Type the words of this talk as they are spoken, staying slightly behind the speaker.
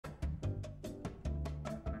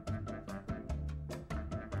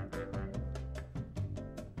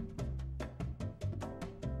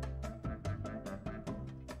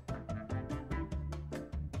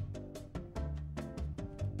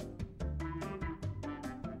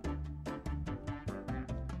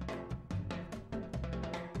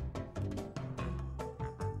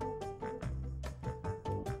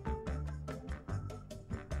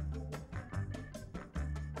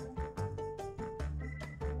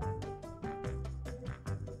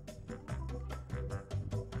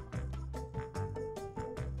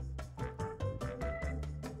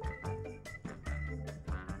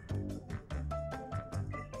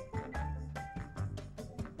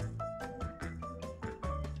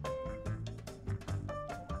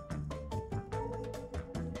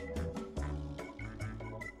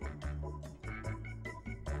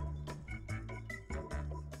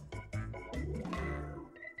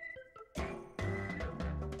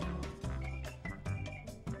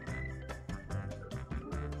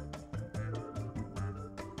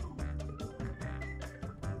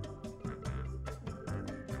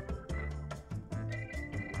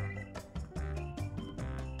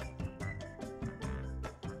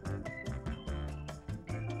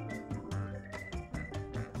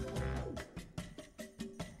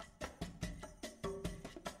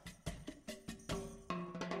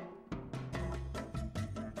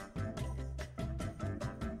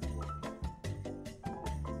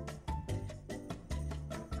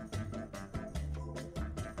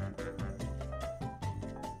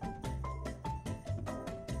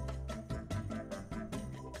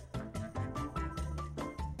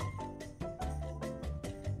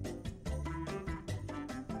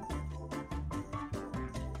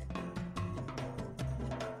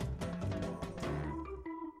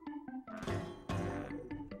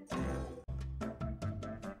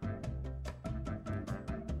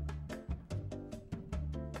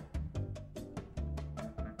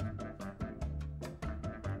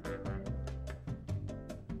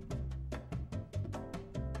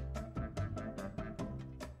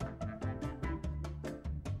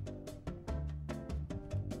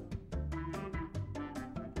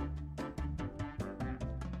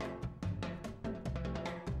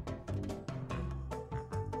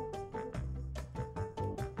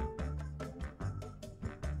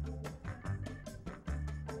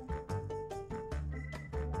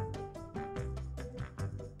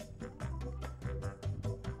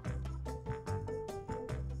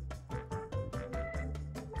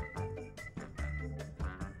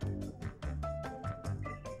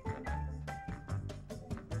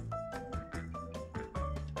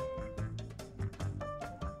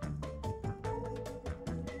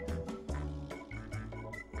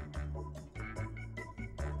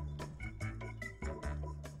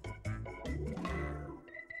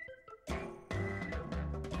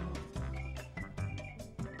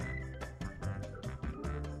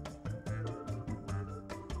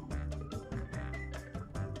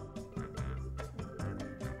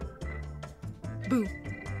Boo.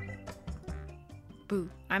 Boo.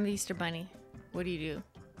 I'm the Easter Bunny. What do you do?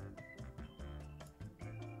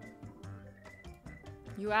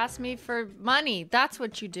 You asked me for money. That's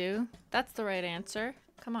what you do. That's the right answer.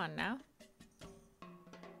 Come on now.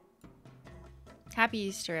 Happy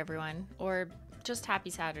Easter, everyone. Or just happy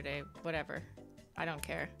Saturday. Whatever. I don't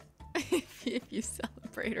care. if you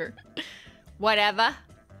celebrate or whatever.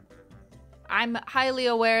 I'm highly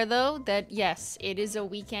aware, though, that yes, it is a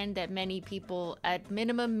weekend that many people, at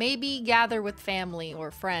minimum, maybe gather with family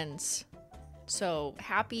or friends. So,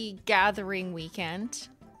 happy gathering weekend.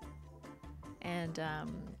 And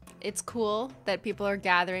it's cool that people are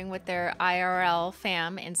gathering with their IRL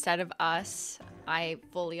fam instead of us. I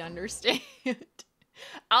fully understand.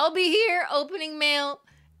 I'll be here opening mail.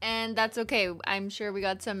 And that's okay. I'm sure we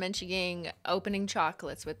got some Menchie gang opening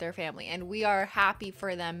chocolates with their family. And we are happy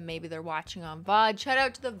for them. Maybe they're watching on VOD. Shout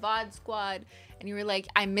out to the VOD squad. And you were like,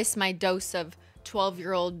 I miss my dose of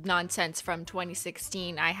 12-year-old nonsense from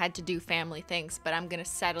 2016. I had to do family things. But I'm going to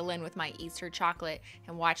settle in with my Easter chocolate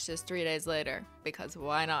and watch this 3 days later. Because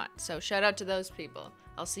why not? So shout out to those people.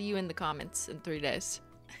 I'll see you in the comments in 3 days.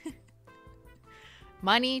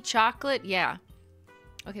 Money, chocolate, yeah.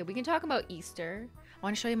 Okay, we can talk about Easter. I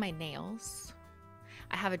want to show you my nails.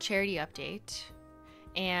 I have a charity update.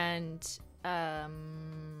 And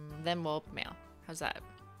then we'll open mail. How's that?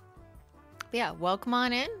 But yeah, welcome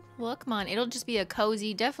on in. Welcome on. It'll just be a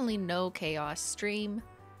cozy, definitely no chaos stream.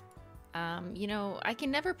 You know, I can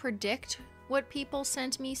never predict what people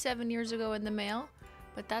sent me 7 years ago in the mail.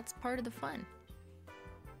 But that's part of the fun.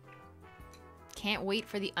 Can't wait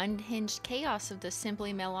for the unhinged chaos of the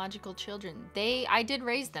SimplyMailogical children. I did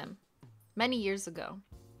raise them. Many years ago.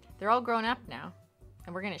 They're all grown up now.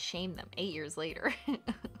 And we're gonna shame them 8 years later.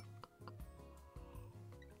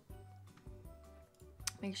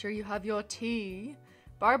 Make sure you have your tea.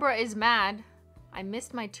 Barbara is mad. I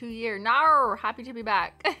missed my 2-year. No! Happy to be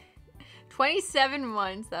back. 27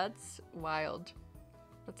 months. That's wild.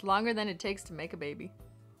 That's longer than it takes to make a baby.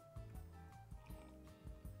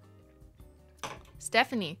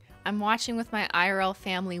 Stephanie, I'm watching with my IRL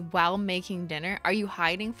family while making dinner. Are you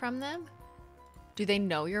hiding from them? Do they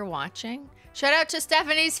know you're watching? Shout out to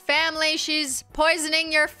Stephanie's family. She's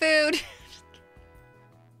poisoning your food.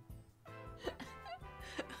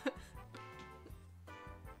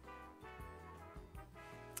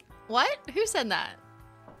 What? Who said that?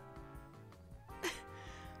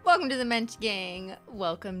 Welcome to the Menchie gang.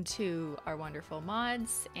 Welcome to our wonderful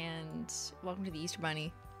mods. And welcome to the Easter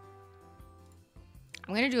Bunny.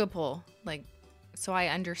 I'm going to do a poll. Like, so I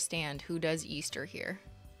understand who does Easter here.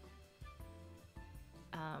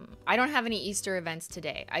 I don't have any Easter events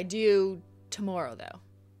today. I do tomorrow, though.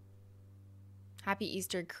 Happy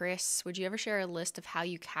Easter, Chris. Would you ever share a list of how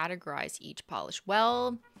you categorize each polish?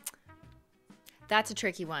 Well, that's a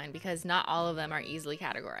tricky one because not all of them are easily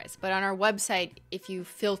categorized. But on our website, if you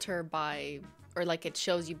filter by, or like it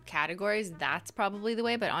shows you categories, that's probably the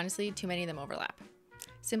way. But honestly, too many of them overlap.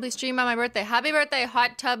 Simply stream on my birthday. Happy birthday,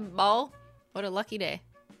 hot tub ball. What a lucky day.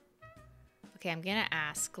 Okay, I'm going to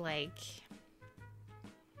ask, like...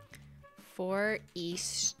 For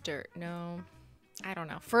Easter, no, I don't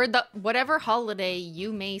know. For the whatever holiday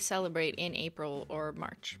you may celebrate in April or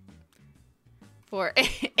March. For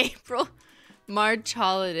April, March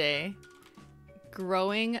holiday,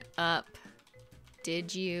 growing up,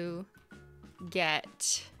 did you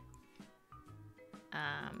get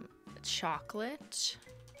chocolate,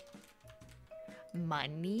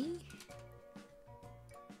 money,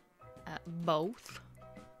 both,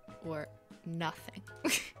 or nothing?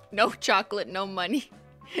 No chocolate, no money,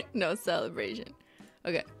 no celebration.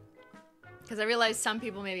 Okay. Because I realize some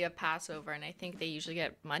people maybe have Passover, and I think they usually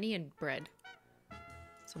get money and bread.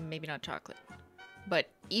 So maybe not chocolate. But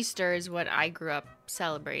Easter is what I grew up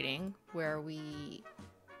celebrating, where we,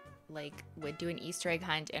 like, would do an Easter egg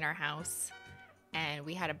hunt in our house. And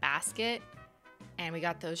we had a basket, and we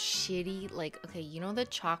got those shitty, like, okay, you know the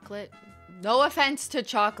chocolate... No offense to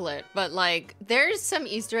chocolate, but like there's some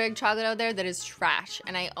Easter egg chocolate out there that is trash.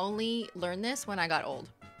 And I only learned this when I got old.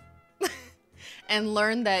 And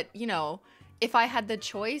learned that, you know, if I had the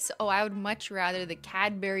choice, oh, I would much rather the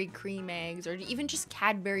Cadbury cream eggs or even just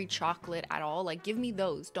Cadbury chocolate at all. Like, give me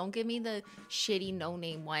those. Don't give me the shitty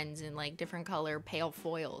no-name ones in like different color pale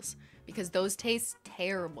foils because those taste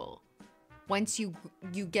terrible. Once you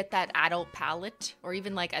get that adult palate, or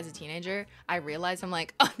even like as a teenager, I realized I'm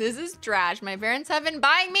like, oh, this is trash. My parents have been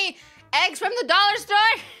buying me eggs from the dollar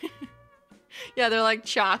store. Yeah, they're like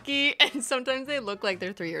chalky, and sometimes they look like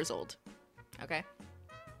they're 3 years old. Okay.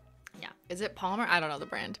 Yeah. Is it Palmer? I don't know the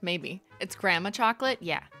brand. Maybe. It's grandma chocolate.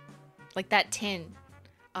 Yeah. Like that tin.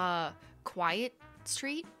 Quiet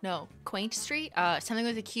Street? No, Quaint Street? Something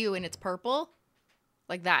with a Q and it's purple.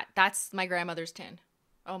 Like that. That's my grandmother's tin.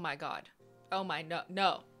 Oh my god. Oh my,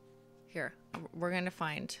 no. Here, we're gonna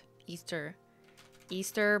find Easter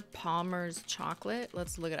Palmer's chocolate.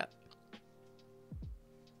 Let's look it up.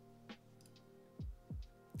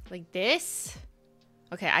 Like this?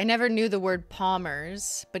 Okay, I never knew the word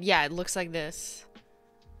Palmer's, but yeah, it looks like this.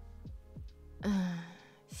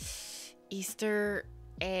 Easter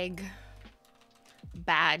egg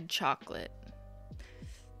bad chocolate.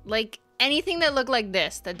 Like anything that looked like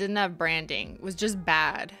this that didn't have branding was just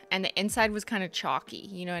bad, and the inside was kind of chalky,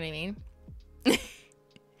 you know what I mean?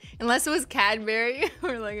 Unless it was Cadbury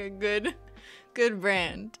or like a good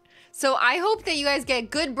brand. So I hope that you guys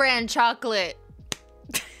get good brand chocolate.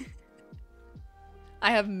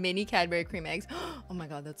 I have mini Cadbury cream eggs. Oh my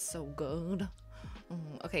god, that's so good.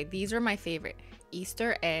 Okay, these are my favorite.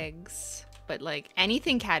 Easter eggs, but like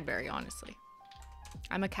anything Cadbury, honestly.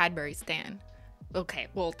 I'm a Cadbury stan. Okay,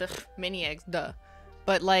 well, the mini eggs, duh.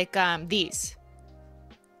 But like these.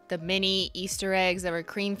 The mini Easter eggs that were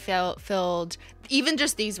cream filled. Even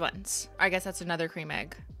just these ones. I guess that's another cream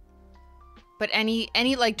egg. But any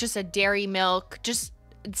like just a dairy milk, just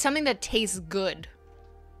something that tastes good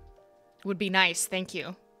would be nice. Thank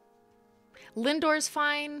you. Lindor's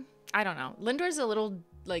fine. I don't know. Lindor's a little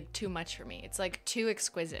like too much for me. It's like too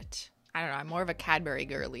exquisite. I don't know. I'm more of a Cadbury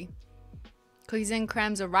girly. Cookies and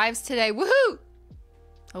Cremes arrives today. Woohoo!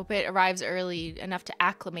 Hope it arrives early enough to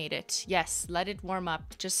acclimate it. Yes, let it warm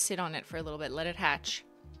up. Just sit on it for a little bit. Let it hatch.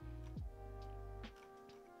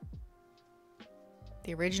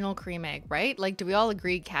 The original cream egg, right? Like, do we all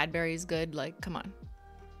agree Cadbury's good? Like, come on.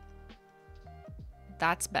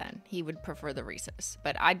 That's Ben. He would prefer the Reese's.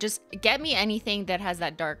 But I just, get me anything that has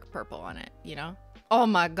that dark purple on it, you know? Oh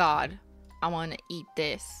my god. I want to eat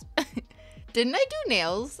this. Didn't I do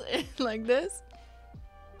nails like this?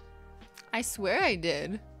 I swear I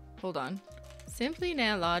did. Hold on.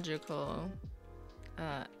 SimplyMailogical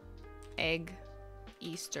egg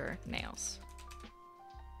Easter nails.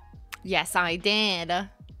 Yes, I did.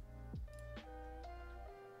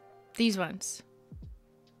 These ones.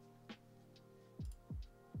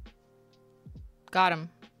 Got him.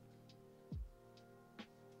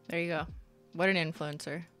 There you go. What an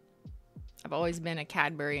influencer. I've always been a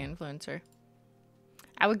Cadbury influencer.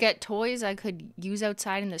 I would get toys I could use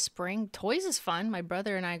outside in the spring. Toys is fun. My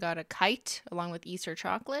brother and I got a kite along with Easter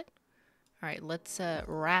chocolate. All right, let's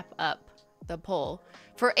wrap up the poll.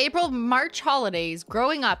 For April, March holidays,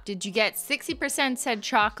 growing up, did you get 60% said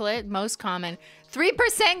chocolate, most common.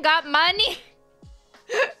 3% got money.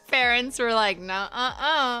 Parents were like,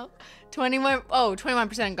 no,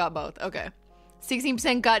 21% got both. Okay.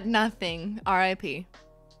 16% got nothing. RIP.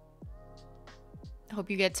 Hope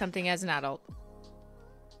you get something as an adult.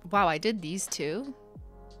 Wow, I did these too.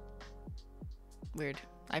 Weird.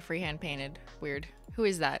 I freehand painted. Weird. Who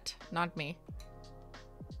is that? Not me.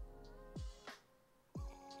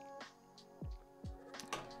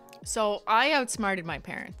 So I outsmarted my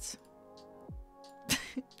parents.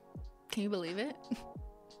 Can you believe it?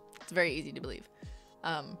 It's very easy to believe.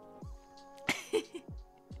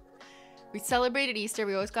 We celebrated Easter.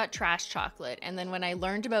 We always got trash chocolate. And then when I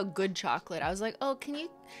learned about good chocolate, I was like, oh, can you,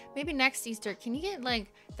 maybe next Easter, can you get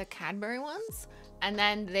like the Cadbury ones? And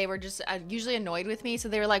then they were just usually annoyed with me. So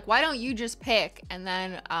they were like, why don't you just pick? And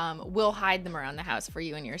then we'll hide them around the house for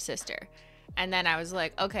you and your sister. And then I was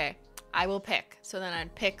like, okay, I will pick. So then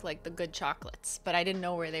I'd pick like the good chocolates, but I didn't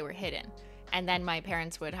know where they were hidden. And then my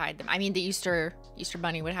parents would hide them. I mean, the Easter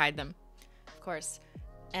Bunny would hide them, of course.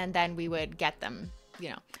 And then we would get them. You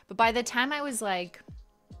know, but by the time I was like,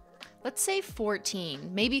 let's say 14,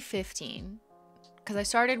 maybe 15, because I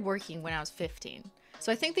started working when I was 15.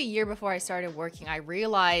 So I think the year before I started working, I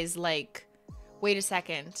realized like, wait a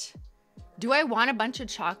second, do I want a bunch of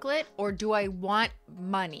chocolate or do I want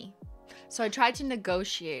money? So I tried to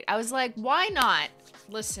negotiate. I was like, why not?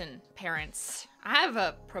 Listen, parents, I have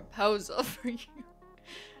a proposal for you.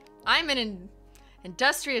 I'm an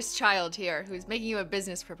industrious child here who's making you a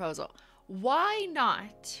business proposal. Why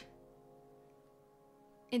not,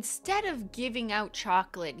 instead of giving out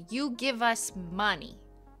chocolate, you give us money?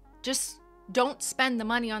 Just don't spend the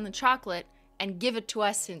money on the chocolate and give it to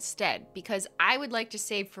us instead, because I would like to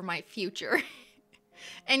save for my future.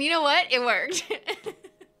 And you know what? It worked.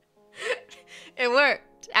 It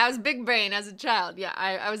worked. I was big brain as a child. Yeah,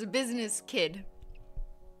 I was a business kid.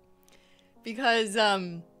 Because, I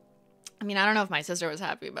mean, I don't know if my sister was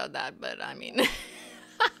happy about that, but I mean...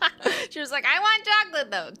 She was like, I want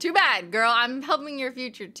chocolate though. Too bad, girl. I'm helping your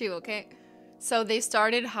future too, okay? So they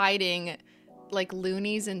started hiding like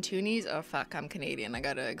loonies and toonies. Oh fuck, I'm Canadian. I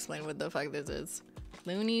gotta explain what the fuck this is.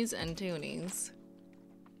 Loonies and toonies.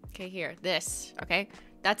 Okay, here, this, okay?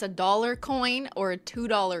 That's a $1 coin or a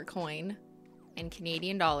 $2 coin in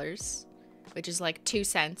Canadian dollars, which is like 2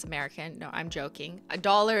 cents American. No, I'm joking. A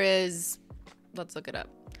dollar is, let's look it up.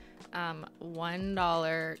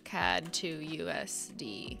 $1 CAD to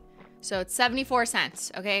USD. So it's 74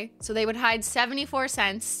 cents, okay? So they would hide 74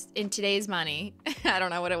 cents in today's money. I don't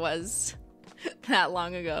know what it was that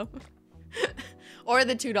long ago. Or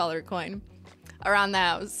the $2 coin around the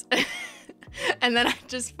house. And then I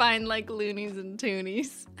just find like loonies and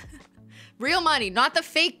toonies. Real money, not the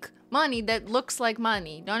fake money that looks like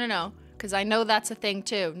money. No, no, no. Because I know that's a thing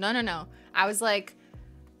too. No, no, no. I was like,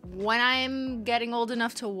 when I'm getting old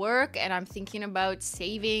enough to work and I'm thinking about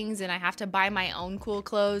savings and I have to buy my own cool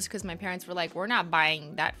clothes because my parents were like, we're not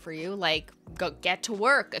buying that for you. Like, go get to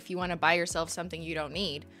work if you want to buy yourself something you don't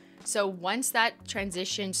need. So once that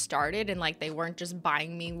transition started and like they weren't just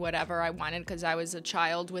buying me whatever I wanted because I was a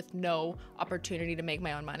child with no opportunity to make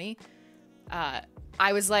my own money,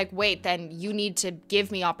 I was like, wait, then you need to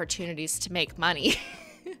give me opportunities to make money.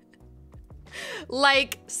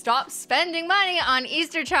 Like, stop spending money on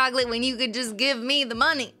Easter chocolate when you could just give me the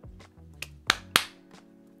money.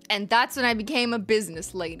 And that's when I became a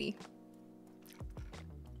business lady.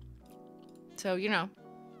 So, you know,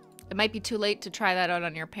 it might be too late to try that out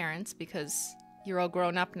on your parents because you're all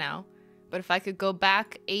grown up now. But if I could go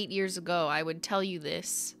back 8 years ago, I would tell you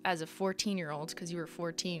this as a 14-year-old because you were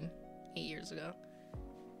 14 8 years ago.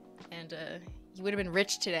 And you would have been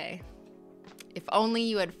rich today. If only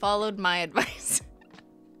you had followed my advice.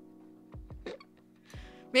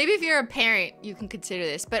 Maybe if you're a parent, you can consider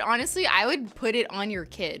this. But honestly, I would put it on your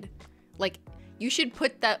kid. Like, you should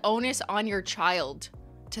put that onus on your child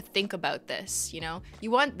to think about this, you know? You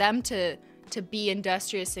want them to be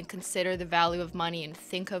industrious and consider the value of money and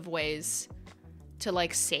think of ways to,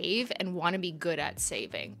 like, save and want to be good at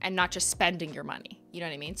saving and not just spending your money. You know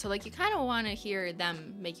what I mean? So, like, you kind of want to hear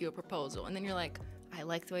them make you a proposal. And then you're like, I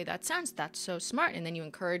like the way that sounds. That's so smart. And then you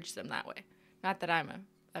encourage them that way. Not that I'm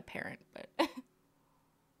a parent, but...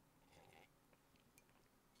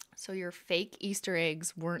 So your fake Easter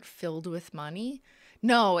eggs weren't filled with money?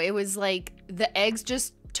 No, it was like the eggs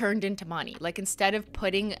just turned into money. Like instead of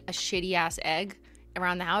putting a shitty ass egg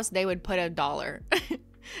around the house, they would put $1.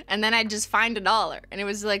 And then I'd just find $1. And it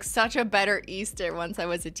was like such a better Easter once I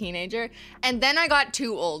was a teenager. And then I got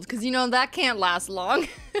too old because, you know, that can't last long.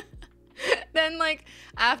 Then like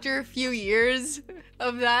after a few years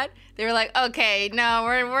of that, they were like, okay, no,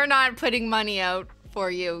 we're not putting money out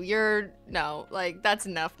for you. No, like that's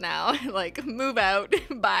enough now. Like move out.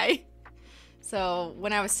 Bye. So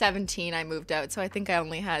when I was 17, I moved out. So I think I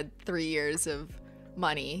only had 3 years of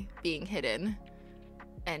money being hidden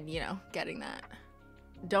and, you know, getting that.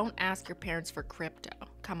 Don't ask your parents for crypto.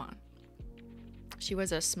 Come on. She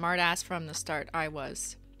was a smart ass from the start. I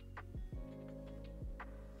was.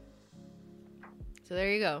 So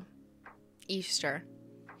there you go. Easter.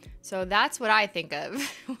 So that's what I think of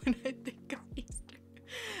when I think of Easter.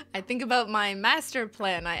 I think about my master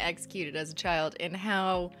plan I executed as a child and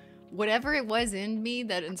how whatever it was in me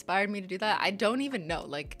that inspired me to do that, I don't even know.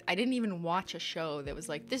 Like, I didn't even watch a show that was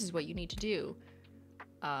like, this is what you need to do.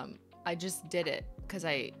 I just did it because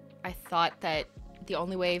I thought that the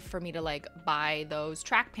only way for me to like buy those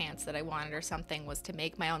track pants that I wanted or something was to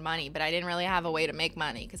make my own money. But I didn't really have a way to make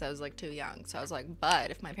money because I was like too young. So I was like,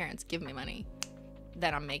 but if my parents give me money,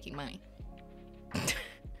 then I'm making money.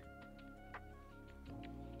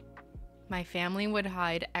 My family would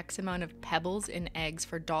hide X amount of pebbles in eggs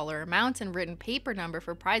for dollar amounts and written paper number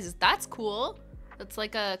for prizes. That's cool. That's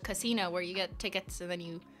like a casino where you get tickets and then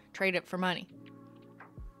you trade it for money.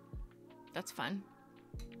 That's fun.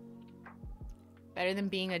 Better than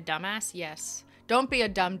being a dumbass? Yes. Don't be a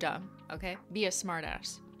dum-dum, okay? Be a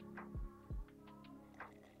smartass.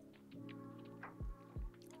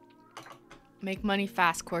 Make money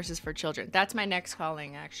fast courses for children. That's my next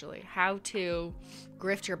calling, actually. How to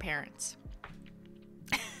grift your parents.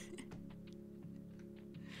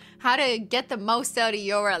 How to get the most out of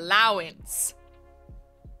your allowance.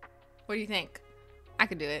 What do you think? I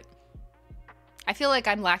could do it. I feel like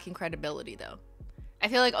I'm lacking credibility, though. I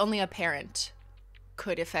feel like only a parent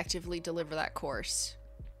could effectively deliver that course.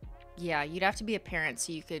 Yeah, you'd have to be a parent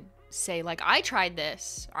so you could say, like, I tried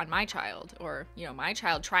this on my child, or, you know, my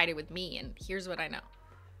child tried it with me, and here's what I know.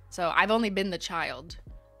 So I've only been the child.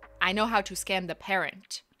 I know how to scam the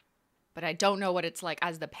parent, but I don't know what it's like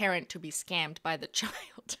as the parent to be scammed by the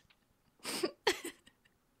child.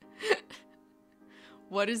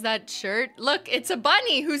 What is that shirt? Look, it's a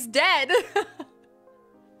bunny who's dead.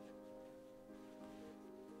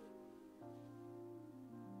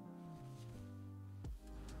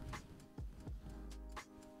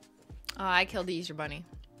 I killed the Easter Bunny.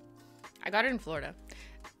 I got it in Florida.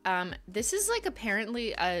 This is like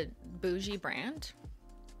apparently a bougie brand.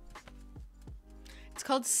 It's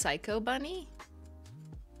called Psycho Bunny,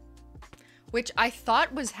 which I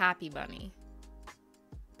thought was Happy Bunny,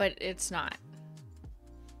 but it's not.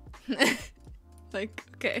 Like,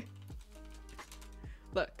 okay.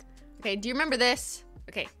 Look. Okay, do you remember this?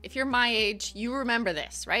 Okay, if you're my age, you remember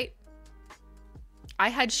this, right? I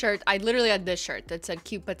had shirt. I literally had this shirt that said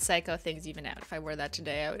 "Cute but Psycho, things even out." If I wore that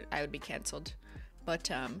today, I would be canceled. But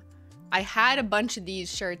I had a bunch of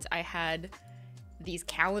these shirts. I had these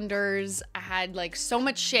calendars. I had like so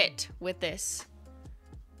much shit with this.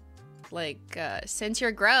 Like, since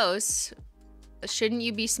you're gross, shouldn't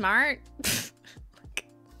you be smart?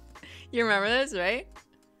 You remember this, right?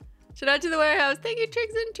 Shout out to the warehouse. Thank you,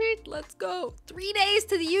 Tricks and Treats. Let's go. 3 days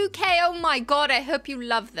to the UK. Oh my god, I hope you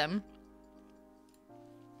love them.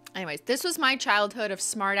 Anyways, this was my childhood of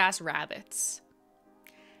smart-ass rabbits.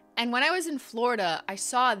 And when I was in Florida, I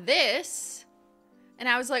saw this, and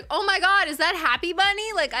I was like, oh my god, is that Happy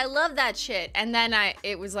Bunny? Like, I love that shit. And then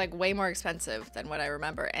it was like way more expensive than what I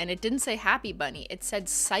remember. And it didn't say Happy Bunny, it said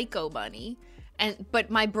Psycho Bunny. But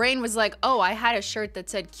my brain was like, oh, I had a shirt that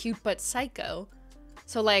said Cute but Psycho.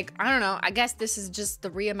 So like, I don't know, I guess this is just the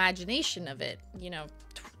reimagination of it, you know,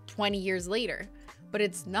 20 years later. But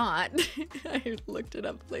it's not. I looked it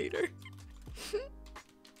up later.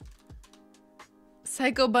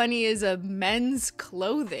 Psycho Bunny is a men's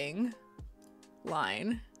clothing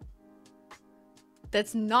line.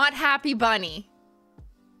 That's not Happy Bunny.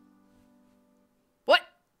 What?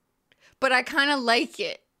 But I kind of like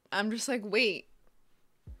it. I'm just like, wait.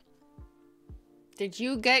 Did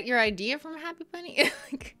you get your idea from Happy Bunny?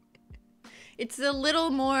 Like, it's a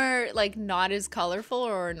little more, like, not as colorful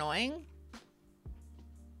or annoying.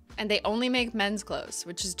 And they only make men's clothes,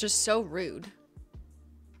 which is just so rude.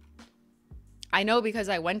 I know because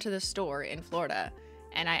I went to the store in Florida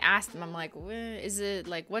and I asked them, I'm like, is it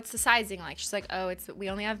like, what's the sizing like? She's like, oh,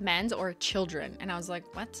 we only have men's or children. And I was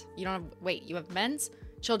like, what? You don't have, wait, you have men's,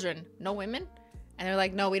 children, no women? And they're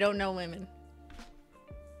like, no, we don't know women.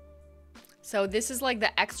 So this is like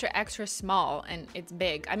the extra small and it's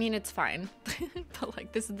big. I mean, it's fine. But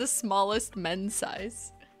like, this is the smallest men's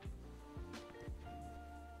size.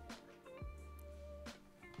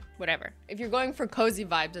 Whatever. If you're going for cozy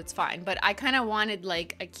vibes, it's fine. But I kind of wanted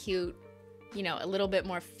like a cute, you know, a little bit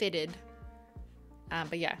more fitted.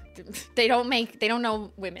 But yeah, they don't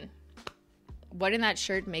know women. What in that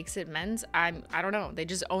shirt makes it men's? I don't know. They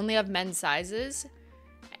just only have men's sizes,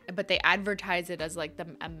 but they advertise it as like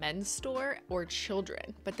a men's store or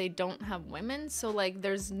children, but they don't have women. So like,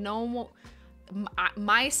 there's no,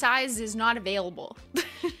 my size is not available.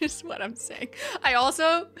 Is what I'm saying. I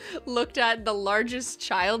also looked at the largest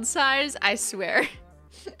child size, I swear.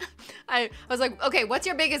 I was like, okay, what's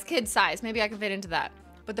your biggest kid size? Maybe I can fit into that.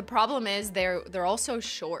 But the problem is they're also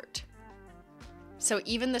short. So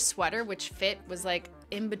even the sweater, which fit, was like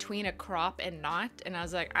in between a crop and not. And I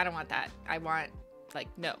was like, I don't want that. I want like,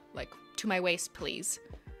 no, like to my waist, please.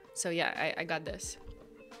 So yeah, I got this.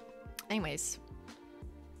 Anyways.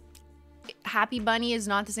 Happy Bunny is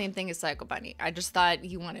not the same thing as Psycho Bunny. I just thought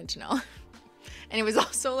you wanted to know. And it was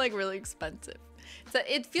also like really expensive. So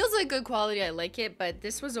it feels like good quality. I like it, but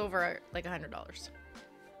this was over like $100.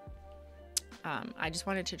 I just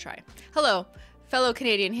wanted to try. Hello, fellow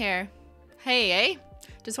Canadian here. Hey, eh?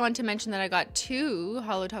 Just wanted to mention that I got 2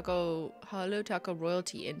 Holo Taco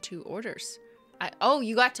royalty in 2 orders. Oh,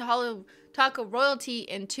 you got to Holo Taco royalty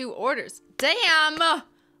in 2 orders. Damn!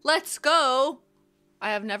 Let's go!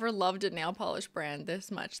 I have never loved a nail polish brand this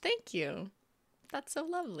much. Thank you. That's so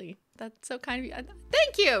lovely. That's so kind of you.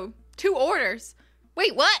 Thank you. 2 orders.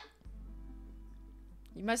 Wait, what?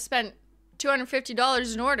 You must have spent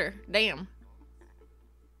 $250 an order. Damn.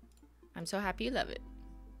 I'm so happy you love it.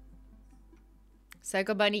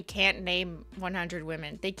 Psycho Bunny can't name 100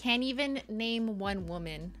 women. They can't even name 1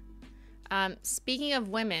 woman. Speaking of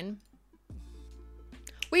women,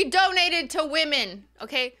 we donated to women,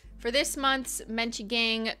 okay? For this month's Menchie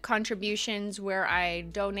Gang contributions, where I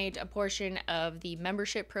donate a portion of the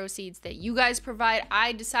membership proceeds that you guys provide,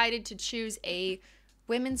 I decided to choose a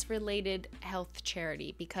women's related health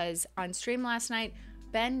charity because on stream last night,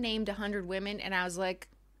 Ben named 100 women and I was like,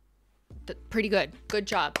 pretty good. Good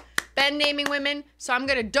job. Ben naming women, so I'm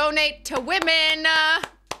gonna donate to women.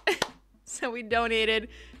 So we donated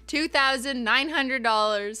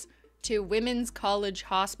 $2,900 to Women's College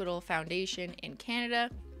Hospital Foundation in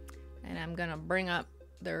Canada. And I'm gonna bring up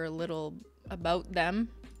their little about them.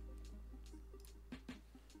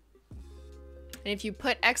 And if you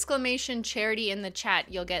put exclamation charity in the chat,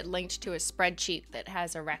 you'll get linked to a spreadsheet that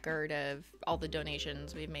has a record of all the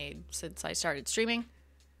donations we've made since I started streaming.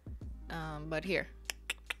 But here.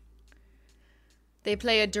 They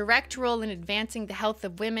play a direct role in advancing the health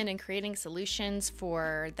of women and creating solutions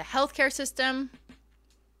for the healthcare system.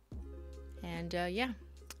 And yeah,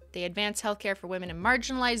 they advance healthcare for women and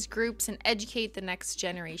marginalized groups and educate the next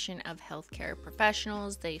generation of healthcare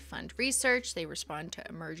professionals. They fund research, they respond to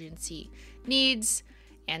emergency needs,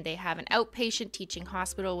 and they have an outpatient teaching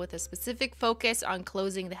hospital with a specific focus on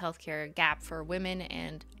closing the healthcare gap for women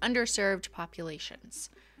and underserved populations.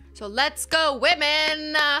 So let's go,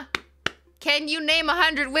 women! Can you name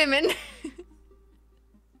 100 women?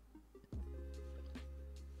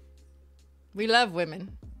 We love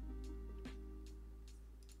women.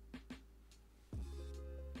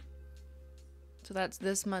 So that's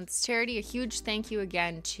this month's charity. A huge thank you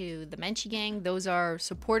again to the Menchie gang. Those are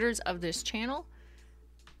supporters of this channel.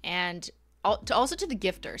 And also to the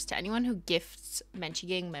gifters, to anyone who gifts Menchie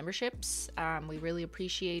gang memberships. We really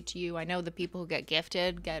appreciate you. I know the people who get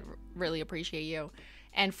gifted really appreciate you.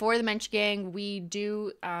 And for the Menchie gang, we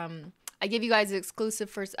do, I give you guys exclusive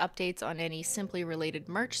first updates on any Simply related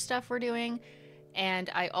merch stuff we're doing. And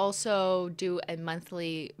I also do a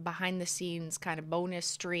monthly behind the scenes kind of bonus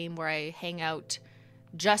stream where I hang out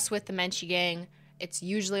just with the Menchie gang. It's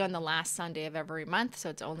usually on the last Sunday of every month, so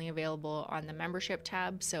it's only available on the membership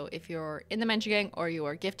tab. So if you're in the Menchie gang or you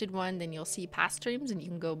are gifted one, then you'll see past streams and you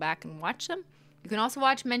can go back and watch them. You can also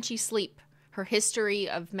watch Menchie sleep, her history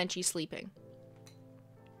of Menchie sleeping.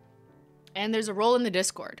 And there's a role in the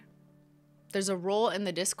Discord. There's a role in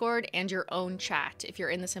the Discord and your own chat. If you're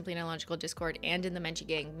in the SimplyMailogical Discord and in the Menchie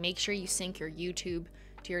gang, make sure you sync your YouTube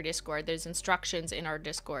to your Discord. There's instructions in our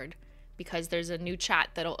Discord because there's a new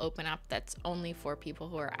chat that'll open up that's only for people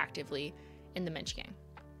who are actively in the Menchie gang.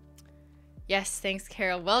 Yes, thanks,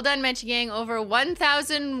 Carol. Well done, Menchie gang. Over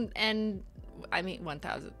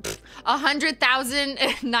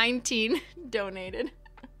 100,019 donated.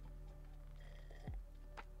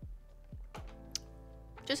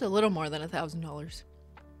 Just a little more than $1,000.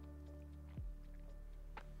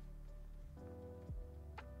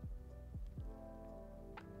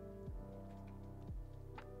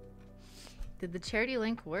 Did the charity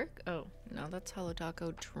link work? Oh, no, that's HOLO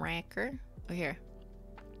Taco Tracker. Oh, here.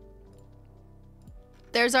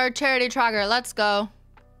 There's our charity tracker. Let's go.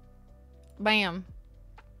 Bam.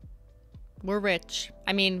 We're rich.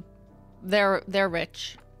 I mean, they're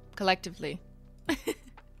rich collectively.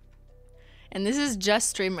 And this is just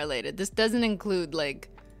stream related. This doesn't include like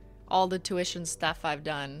all the tuition stuff I've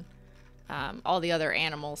done, all the other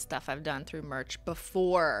animal stuff I've done through merch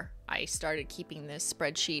before I started keeping this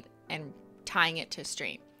spreadsheet and tying it to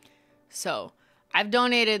stream. So I've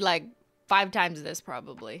donated like 5 times this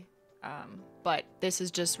probably, but this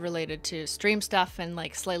is just related to stream stuff and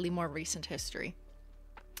like slightly more recent history.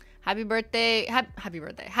 Happy birthday. Happy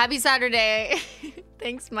birthday. Happy Saturday.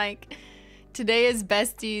 Thanks, Mike. Today is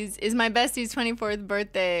my bestie's 24th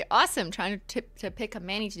birthday. Awesome. Trying to pick a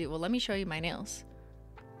Manny to do. Well, let me show you my nails.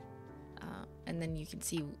 And then you can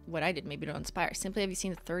see what I did. Maybe it'll inspire. Simply, have you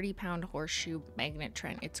seen the 30-pound horseshoe magnet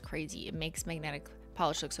trend? It's crazy. It makes magnetic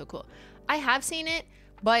polish look so cool. I have seen it,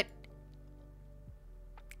 but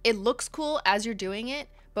it looks cool as you're doing it.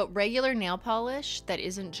 But regular nail polish that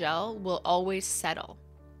isn't gel will always settle.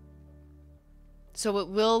 So it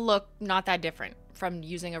will look not that different from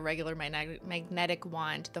using a regular magnetic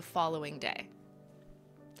wand the following day.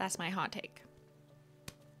 That's my hot take.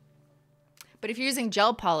 But if you're using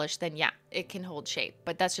gel polish, then yeah, it can hold shape.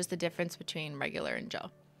 But that's just the difference between regular and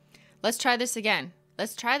gel. Let's try this again.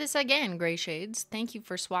 Let's try this again, Gray Shades. Thank you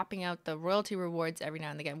for swapping out the royalty rewards every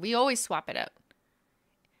now and again. We always swap it out.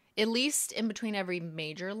 At least in between every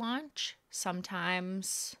major launch.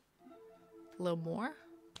 Sometimes a little more.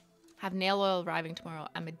 Have nail oil arriving tomorrow.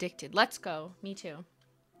 I'm addicted. Let's go. Me too.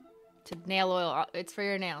 To nail oil. It's for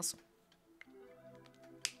your nails.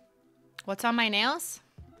 What's on my nails?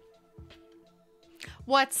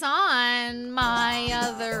 What's on my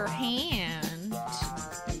other hand?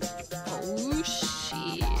 Oh,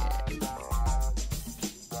 shit.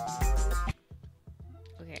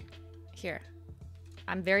 Okay. Here.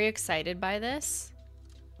 I'm very excited by this.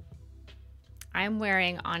 I'm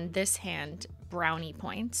wearing on this hand brownie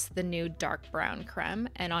points, the new dark brown creme,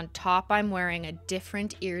 and on top I'm wearing a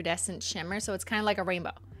different iridescent shimmer, so it's kind of like a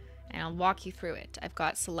rainbow, and I'll walk you through it. I've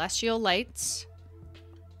got celestial lights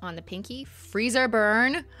on the pinky, freezer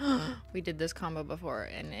burn. We did this combo before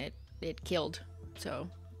and it killed, so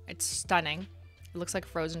it's stunning. It looks like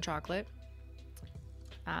frozen chocolate.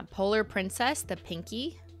 Polar princess, the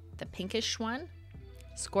pinky, the pinkish one,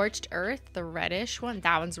 Scorched Earth, the reddish one.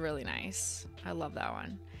 That one's really nice. I love that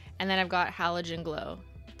one. And then I've got Halogen Glow,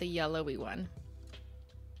 the yellowy one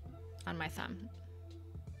on my thumb.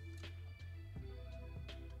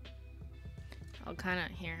 I'll kind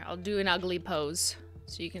of, here, I'll do an ugly pose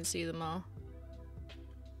so you can see them all.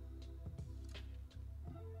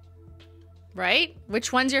 Right?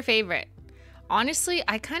 Which one's your favorite? Honestly,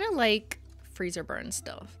 I kind of like Freezer Burn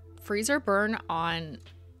still. Freezer Burn on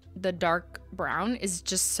the dark brown is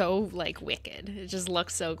just so like wicked. It just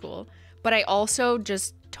looks so cool. But I also,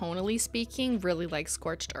 just tonally speaking, really like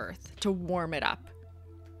Scorched Earth to warm it up.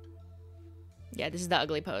 Yeah, this is the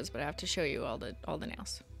ugly pose, but I have to show you all the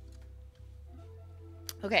nails.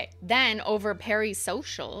 Okay, then over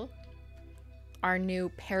Parasocial, our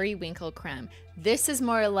new Periwinkle Creme. This is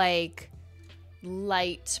more like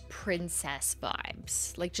light princess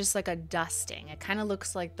vibes, like just like a dusting. It kind of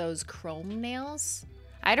looks like those chrome nails.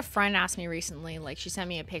 I had a friend ask me recently, like she sent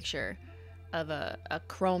me a picture of a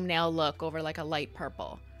chrome nail look over like a light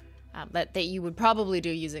purple that you would probably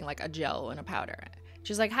do using like a gel and a powder.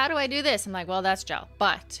 She's like, how do I do this? I'm like, well, that's gel,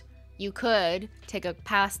 but you could take a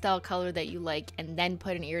pastel color that you like and then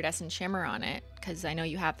put an iridescent shimmer on it, because I know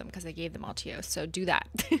you have them because I gave them all to you, so do that.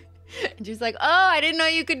 And she's like, oh, I didn't know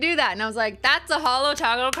you could do that. And I was like, that's a holo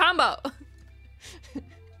toggle combo.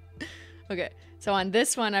 Okay, so on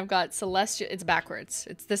this one, I've got Celestial. It's backwards.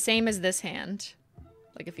 It's the same as this hand.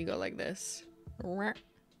 Like if you go like this.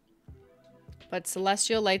 But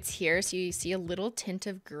Celestial Light's here, so you see a little tint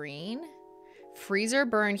of green. Freezer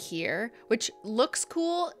Burn here, which looks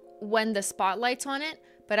cool when the spotlight's on it,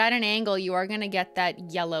 but at an angle, you are going to get that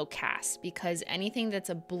yellow cast, because anything that's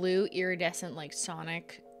a blue iridescent like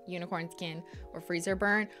Sonic, Unicorn Skin, or Freezer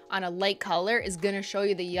Burn on a light color is going to show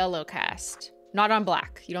you the yellow cast. Not on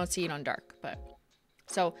black. You don't see it on dark, but...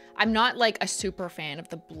 So I'm not like a super fan of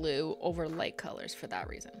the blue over light colors for that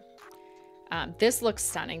reason. This looks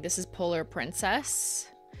stunning. This is Polar Princess.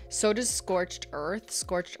 So does Scorched Earth.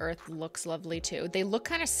 Scorched Earth looks lovely too. They look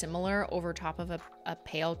kind of similar over top of a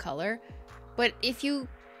pale color. But if you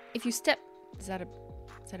step... Is that a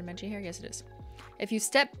Menchie hair? Yes, it is. If you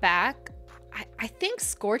step back, I think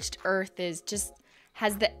Scorched Earth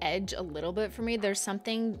has the edge a little bit for me. There's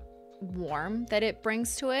something warm that it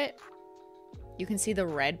brings to it. You can see the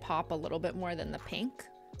red pop a little bit more than the pink.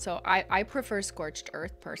 So I prefer Scorched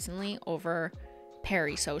Earth personally over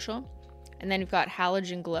Parasocial. And then you've got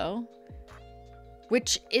Halogen Glow,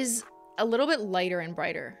 which is a little bit lighter and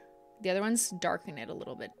brighter. The other ones darken it a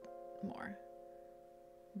little bit more.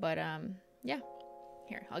 But yeah.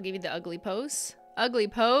 Here, I'll give you the ugly pose. Ugly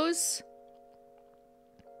pose.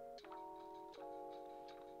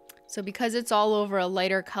 So because it's all over a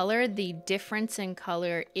lighter color, the difference in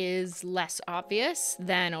color is less obvious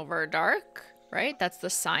than over dark, right? That's the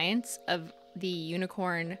science of the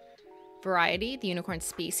unicorn variety, the unicorn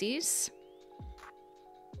species.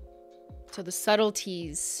 So the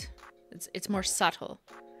subtleties, it's more subtle.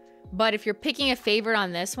 But if you're picking a favorite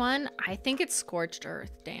on this one, I think it's Scorched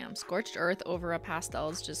Earth. Damn, Scorched Earth over a pastel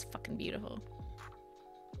is just fucking beautiful.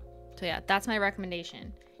 So yeah, that's my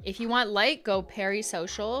recommendation. If you want light, go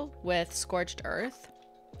Parasocial with Scorched Earth.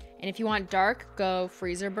 And if you want dark, go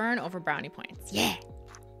Freezer Burn over Brownie Points. Yeah.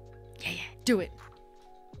 Yeah, do it.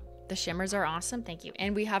 The shimmers are awesome. Thank you.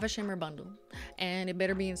 And we have a shimmer bundle. And it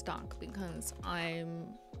better be in stock, because I'm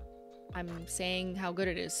saying how good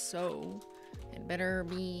it is. So it better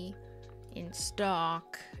be in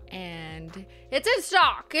stock. And it's in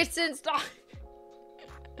stock. It's in stock.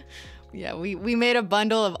 Yeah, we made a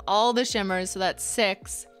bundle of all the shimmers, so that's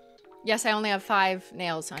 6. Yes, I only have 5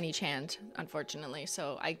 nails on each hand, unfortunately.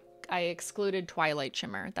 So I excluded Twilight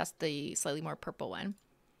Shimmer. That's the slightly more purple one.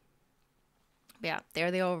 But yeah, there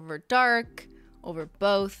they are over dark, over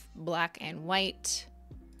both black and white.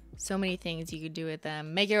 So many things you could do with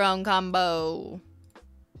them. Make your own combo.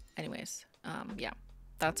 Anyways, yeah,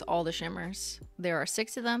 that's all the shimmers. There are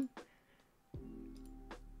 6 of them.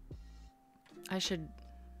 I should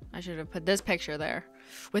have put this picture there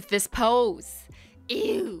with this pose.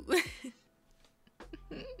 Ew.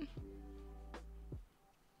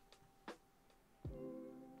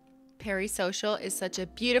 Parasocial is such a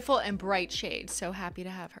beautiful and bright shade. So happy to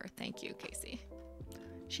have her. Thank you, Casey.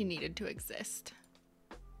 She needed to exist.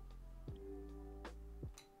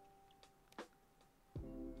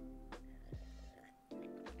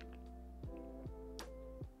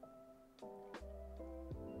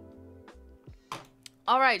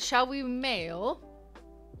 All right, shall we mail?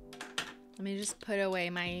 Let me just put away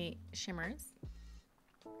my shimmers.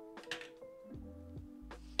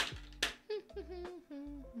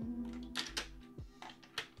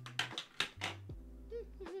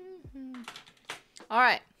 All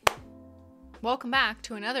right. Welcome back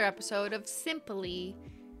to another episode of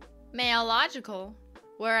SimplyMailogical,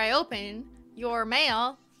 where I open your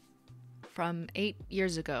mail from 8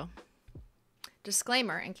 years ago.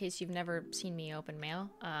 Disclaimer, in case you've never seen me open mail.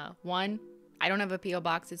 One, I don't have a P.O.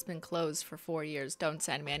 box. It's been closed for 4 years. Don't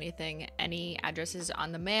send me anything. Any addresses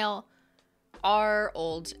on the mail are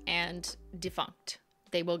old and defunct.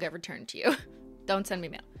 They will get returned to you. Don't send me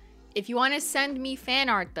mail. If you want to send me fan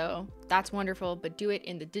art, though, that's wonderful, but do it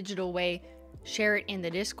in the digital way. Share it in the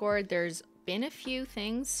Discord. There's been a few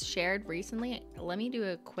things shared recently. Let me do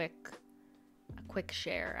a quick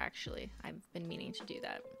share, actually. I've been meaning to do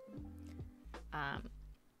that.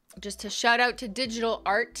 Just to shout out to digital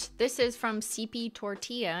art. This is from CP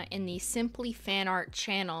Tortilla in the Simply Fan Art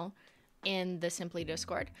channel in the Simply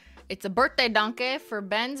Discord. It's a birthday donkey for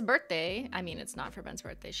Ben's birthday. I mean, it's not for Ben's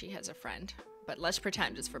birthday. She has a friend. But let's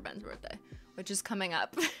pretend it's for Ben's birthday, which is coming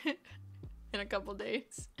up in a couple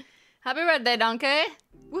days. Happy birthday, donkey!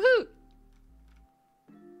 Woohoo!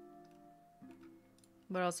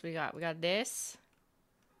 What else we got? We got this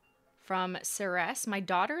from Ceres. My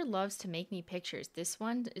daughter loves to make me pictures. This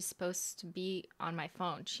one is supposed to be on my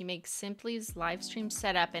phone. She makes Simply's live stream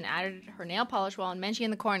setup and added her nail polish wall and Menchie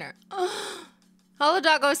in the corner. Holo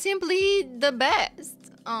Doggo, Simply the best.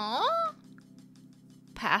 Aww.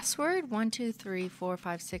 Password 1 2 3 4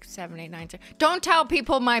 5 6 7 8 9 10. Don't tell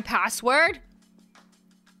people my password.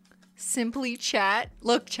 Simply chat.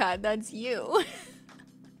 Look, chat, that's you.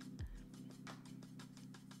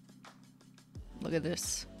 Look at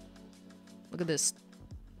this. Look at this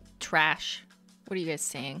trash. What are you guys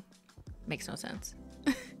saying? Makes no sense.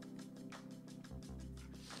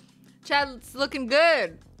 Chat, it's looking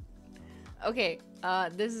good. Okay,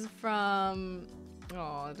 this is from...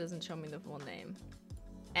 Oh, it doesn't show me the full name.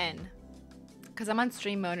 N. Because I'm on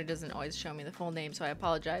stream mode, it doesn't always show me the full name, so I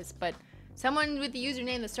apologize. But someone with the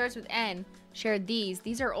username that starts with N shared these.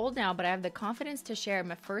 These are old now, but I have the confidence to share.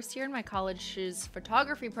 My first year in my college's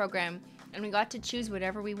photography program, and we got to choose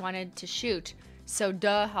whatever we wanted to shoot. So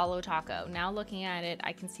duh, Holo Taco. Now looking at it,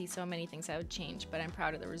 I can see so many things I would change, but I'm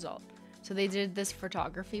proud of the result. So they did this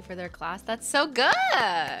photography for their class. That's so good!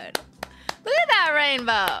 Look at that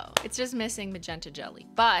rainbow! It's just missing magenta jelly,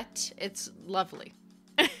 but it's lovely.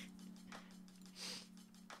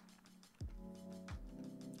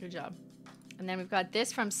 Good job. And then we've got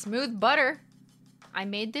this from Smooth Butter. I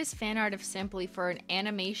made this fan art of Simply for an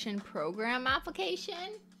animation program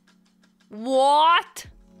application. What?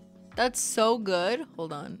 That's so good.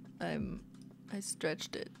 Hold on. I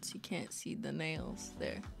stretched it so you can't see the nails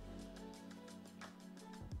there.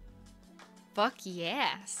 Fuck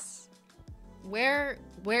yes. Where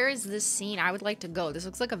is this scene? I would like to go. This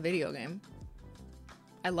looks like a video game.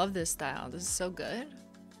 I love this style. This is so good.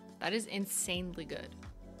 That is insanely good.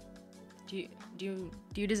 Do you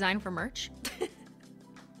design for merch?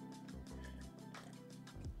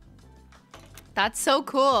 That's so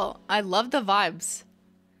cool. I love the vibes.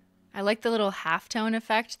 I like the little halftone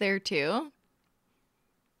effect there too.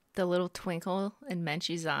 The little twinkle in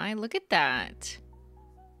Menchie's eye. Look at that.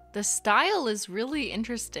 The style is really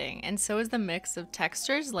interesting, and so is the mix of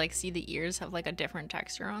textures. Like, see, the ears have like a different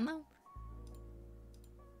texture on them.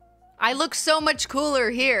 I look so much cooler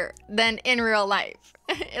here than in real life.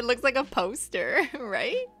 It looks like a poster,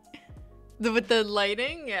 right? With the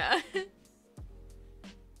lighting, yeah.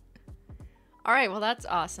 All right, well, that's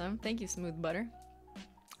awesome. Thank you, Smooth Butter.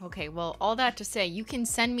 Okay, well, all that to say, you can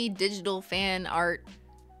send me digital fan art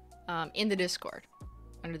in the Discord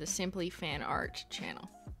under the Simply Fan Art channel.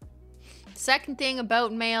 Second thing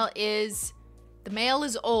about mail is the mail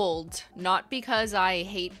is old, not because I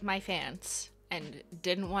hate my fans and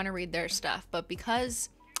didn't want to read their stuff, but because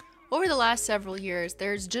over the last several years,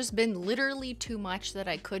 there's just been literally too much that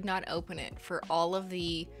I could not open it for all of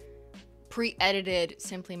the pre-edited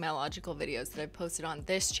SimplyMailogical videos that I've posted on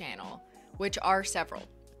this channel, which are several.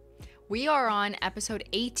 We are on episode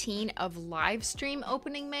 18 of live stream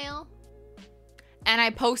opening mail, and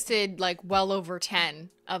I posted like well over 10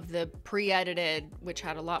 of the pre-edited, which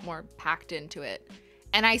had a lot more packed into it,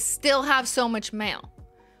 and I still have so much mail.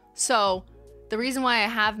 So the reason why I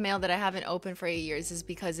have mail that I haven't opened for 8 years is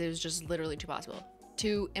because it was just literally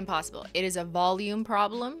too impossible. It is a volume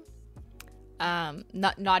problem,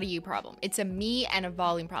 not a you problem. It's a me and a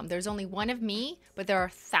volume problem. There's only one of me, but there are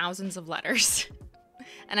thousands of letters.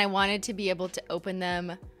 And I wanted to be able to open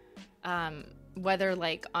them, whether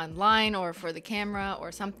like online or for the camera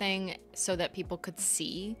or something, so that people could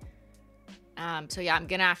see. So yeah, I'm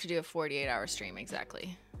gonna have to do a 48-hour stream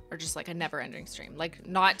exactly. Or just like a never-ending stream. Like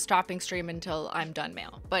not stopping stream until I'm done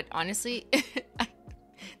mail. But honestly,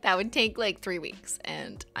 that would take like 3 weeks.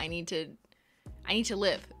 And I need to I need to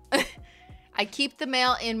live. I keep the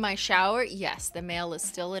mail in my shower. Yes, the mail is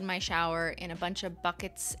still in my shower in a bunch of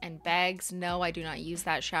buckets and bags. No, I do not use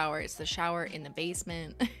that shower. It's the shower in the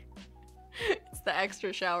basement. It's the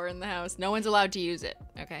extra shower in the house. No one's allowed to use it.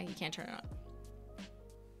 Okay, you can't turn it on.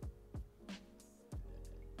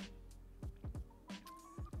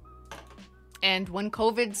 And when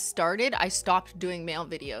COVID started, I stopped doing mail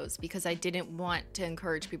videos because I didn't want to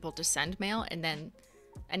encourage people to send mail. And then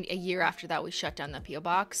a year after that, we shut down the P.O.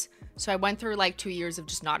 box. So I went through like 2 years of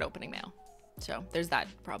just not opening mail. So there's that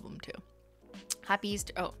problem too. Happy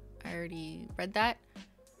Easter. Oh, I already read that.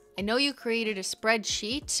 I know you created a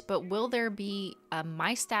spreadsheet, but will there be a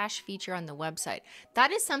My Stash feature on the website?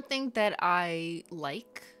 That is something that I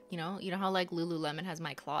like. You know how like Lululemon has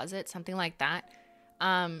My Closet, something like that.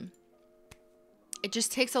 It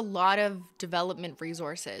just takes a lot of development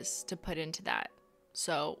resources to put into that.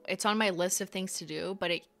 So it's on my list of things to do,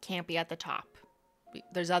 but it can't be at the top.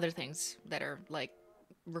 There's other things that are like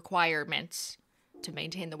requirements to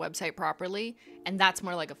maintain the website properly. And that's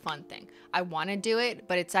more like a fun thing. I want to do it,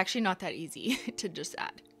 but it's actually not that easy to just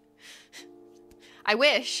add. I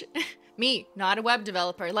wish. Me, not a web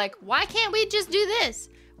developer. Like, why can't we just do this?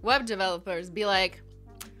 Web developers be like,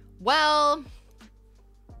 well,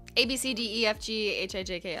 A, B, C, D, E, F, G, H, I,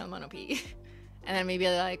 J, K, L, M, N, O, P. And then maybe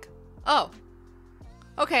like, oh,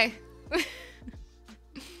 okay.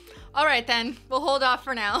 All right, then. We'll hold off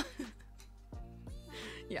for now.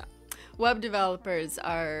 Yeah. Web developers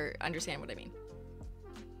understand what I mean.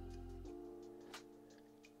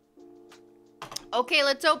 Okay,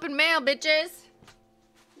 let's open mail, bitches.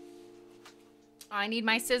 I need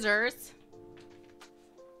my scissors.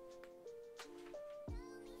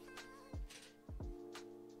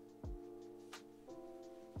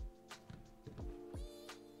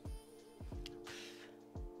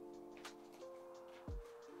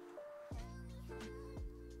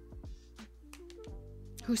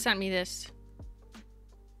 Who sent me this?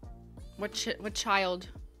 What child?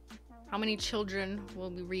 How many children will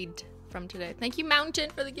we read from today? Thank you,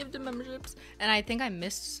 Mountain, for the gift of memberships. And I think I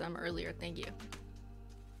missed some earlier. Thank you.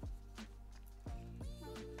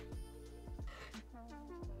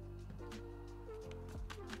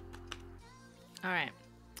 All right.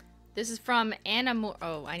 This is from Anna Moore.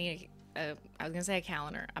 Oh, I need I was going to say a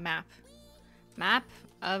calendar. A map. Map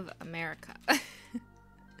of America.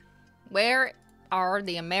 Where are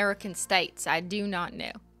the American states? I do not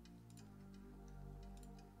know.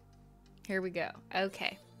 Here we go.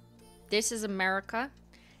 Okay. This is America.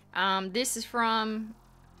 This is from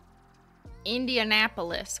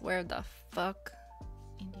Indianapolis. Where the fuck?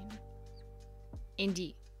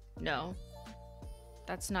 No.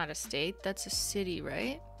 That's not a state. That's a city,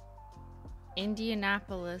 right?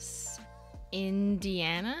 Indianapolis,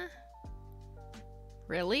 Indiana?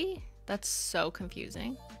 Really? That's so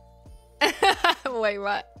confusing. Wait,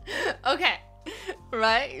 what? Okay.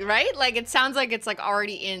 Right? Like, it sounds like it's like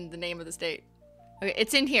already in the name of the state. Okay,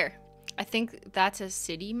 it's in here. I think that's a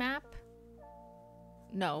city map.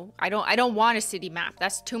 No, I don't want a city map.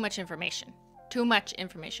 That's too much information. Too much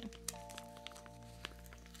information.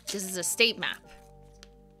 This is a state map.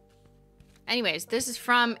 Anyways, this is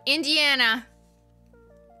from Indiana.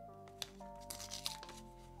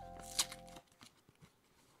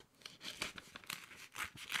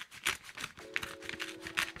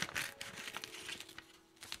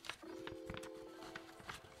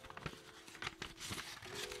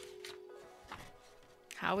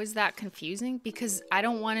 How is that confusing? Because I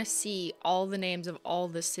don't want to see all the names of all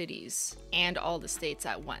the cities and all the states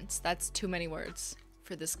at once. That's too many words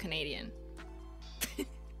for this Canadian.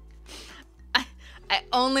 I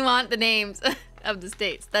only want the names of the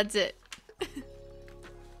states. That's it.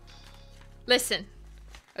 Listen.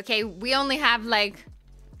 Okay, we only have like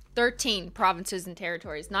 13 provinces and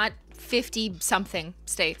territories, not 50-something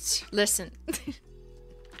states. Listen.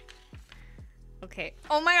 Okay.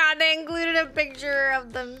 Oh my god, they included a picture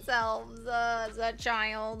of themselves as a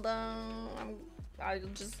child. I'll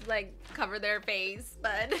just like cover their face,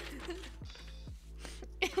 but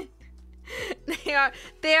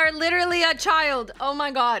they are literally a child. Oh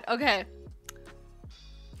my god. Okay.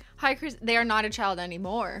 Hi, Chris. They are not a child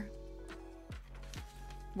anymore.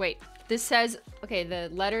 Wait. This says, okay, the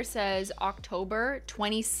letter says October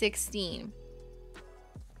 2016.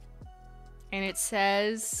 And it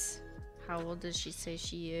says, how old does she say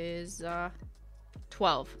she is?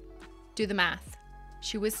 12. Do the math.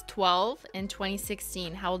 She was 12 in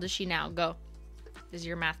 2016. How old is she now? Go. This is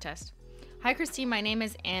your math test. Hi, Christine. My name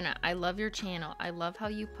is Anna. I love your channel. I love how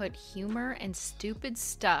you put humor and stupid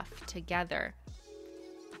stuff together.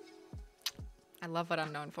 I love what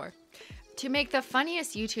I'm known for. To make the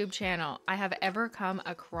funniest YouTube channel I have ever come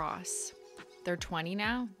across. They're 20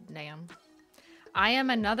 now? Damn. I am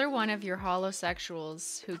another one of your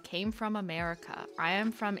holosexuals who came from America. I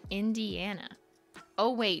am from Indiana. Oh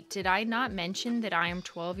wait, did I not mention that I am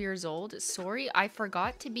 12 years old? Sorry, I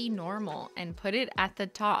forgot to be normal and put it at the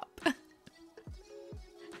top.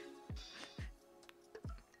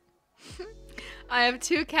 I have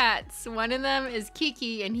 2 cats. One of them is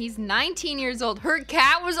Kiki and he's 19 years old. Her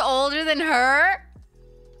cat was older than her?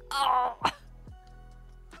 Oh.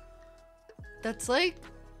 That's like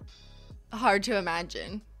hard to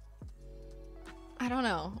imagine. I don't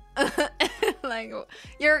know. Like,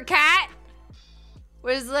 your cat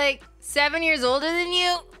was like 7 years older than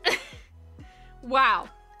you? Wow.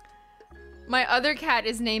 My other cat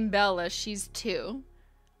is named Bella. She's 2.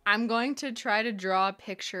 I'm going to try to draw a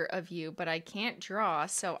picture of you, but I can't draw,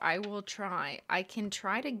 so I will try. I can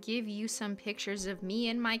try to give you some pictures of me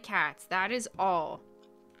and my cats. That is all.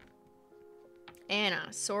 Anna,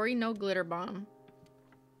 sorry, no glitter bomb.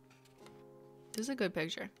 This is a good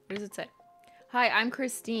picture. What does it say? Hi, I'm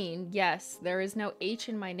Christine. Yes, there is no H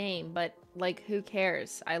in my name, but like, who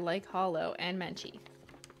cares? I like Holo and Menchie.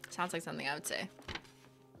 Sounds like something I would say.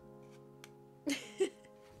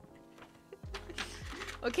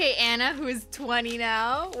 Okay, Anna, who is 20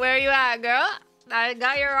 now. Where are you at, girl? I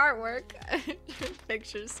got your artwork. Your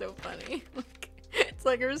picture's so funny. It's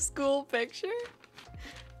like her school picture.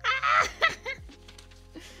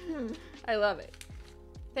 I love it.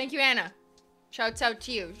 Thank you, Anna. Shouts out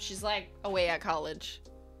to you. She's like away at college.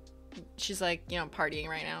 She's like, you know, partying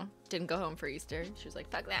right now. Didn't go home for Easter. She was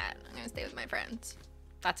like, fuck that. I'm gonna stay with my friends.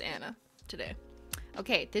 That's Anna today.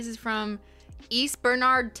 Okay, this is from East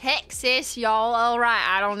Bernard, Texas, y'all. All right,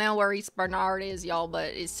 I don't know where East Bernard is, y'all,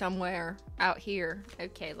 but it's somewhere out here.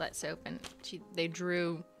 Okay, let's open. They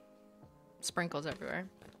drew sprinkles everywhere.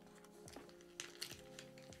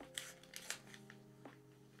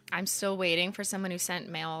 I'm still waiting for someone who sent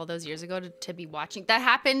mail all those years ago to be watching. That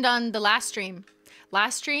happened on the last stream.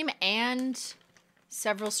 Last stream and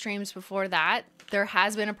several streams before that, there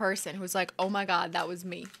has been a person who's like, oh my god, that was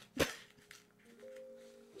me.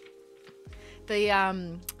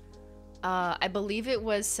 I believe it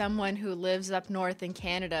was someone who lives up north in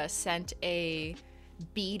Canada sent a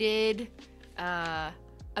beaded Holo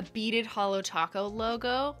Taco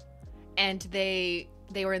logo, and they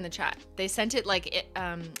were in the chat. They sent it like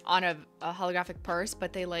on a holographic purse,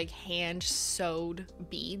 but they like hand sewed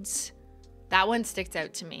beads. That one sticks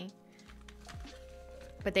out to me.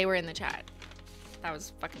 But they were in the chat. That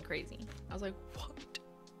was fucking crazy. I was like, what?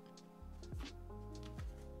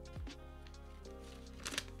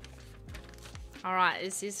 All right,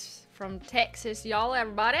 this is from Texas, y'all,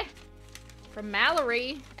 everybody. From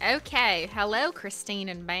Mallory. Okay, hello, Christine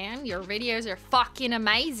and Beyyyn. Your videos are fucking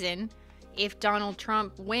amazing. If Donald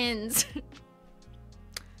Trump wins,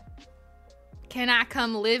 can I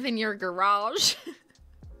come live in your garage?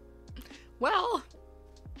 Well,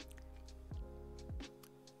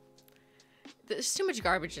 there's too much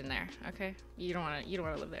garbage in there. Okay, you don't want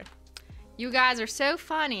to live there. You guys are so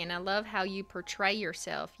funny, and I love how you portray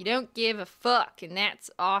yourself. You don't give a fuck, and that's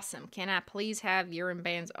awesome. Can I please have your and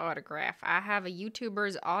Beyyyn's autograph? I have a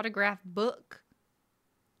YouTuber's autograph book.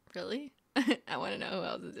 Really? I want to know who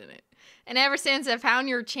else is in it. And ever since I found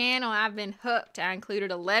your channel, I've been hooked. I included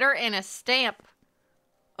a letter and a stamp.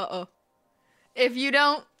 Uh-oh. If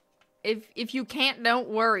you can't, don't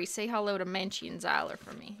worry. Say hello to Menchie and Zyler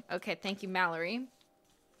for me. Okay, thank you, Mallory.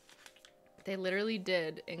 They literally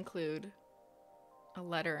did include a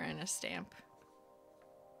letter and a stamp.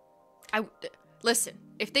 Listen,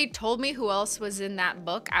 if they told me who else was in that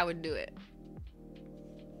book, I would do it.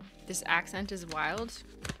 This accent is wild.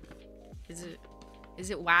 Is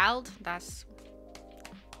it wild? That's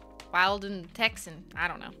wild and Texan. I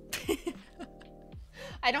don't know.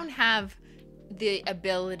 I don't have the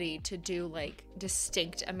ability to do like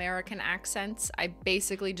distinct American accents. I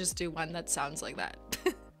basically just do one that sounds like that.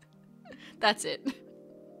 That's it.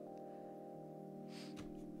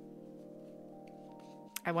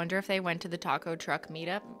 I wonder if they went to the taco truck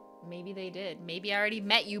meetup. Maybe they did. Maybe I already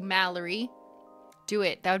met you, Mallory. Do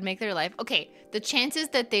it. That would make their life. Okay, the chances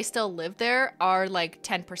that they still live there are like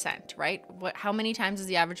 10%, right? How many times does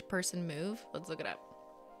the average person move? Let's look it up.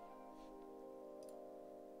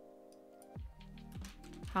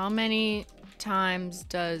 How many times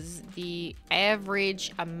does the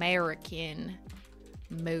average American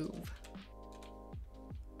move?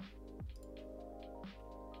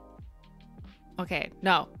 Okay,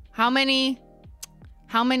 no. How many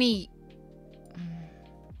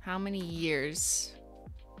years?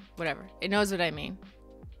 Whatever. It knows what I mean.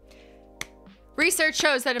 Research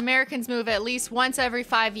shows that Americans move at least once every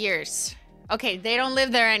 5 years. Okay, they don't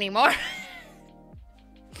live there anymore.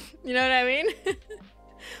 You know what I mean?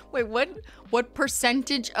 Wait, what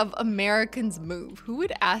percentage of Americans move? Who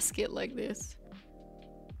would ask it like this?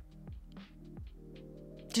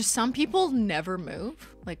 Do some people never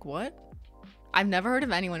move? Like what? I've never heard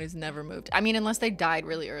of anyone who's never moved. I mean, unless they died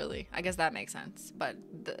really early. I guess that makes sense. But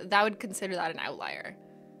that would consider that an outlier.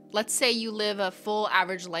 Let's say you live a full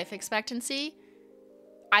average life expectancy.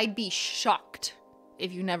 I'd be shocked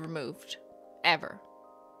if you never moved. Ever.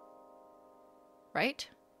 Right?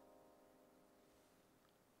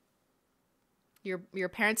 Your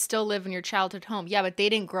parents still live in your childhood home. Yeah, but they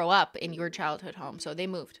didn't grow up in your childhood home, so they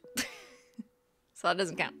moved. So that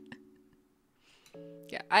doesn't count.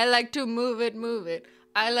 Yeah, I like to move it, move it.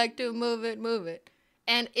 I like to move it, move it.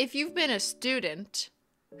 And if you've been a student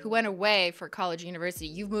who went away for college, university,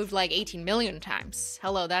 you've moved like 18 million times.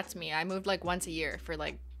 Hello, that's me. I moved like once a year for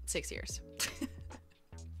like 6 years.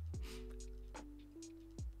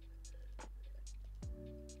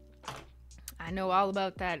 I know all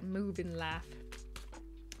about that moving life.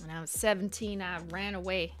 When I was 17, I ran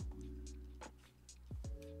away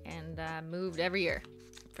and moved every year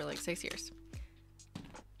for like 6 years.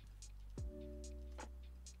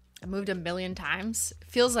 I moved a million times.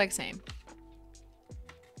 Feels like same.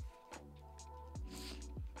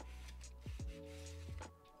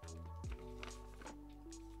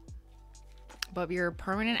 But your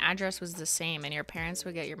permanent address was the same and your parents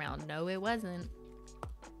would get your mail. No, it wasn't.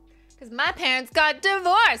 Because my parents got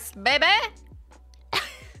divorced, baby.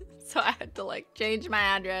 So I had to like change my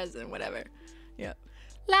address and whatever. Yep.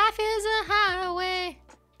 Life is a highway.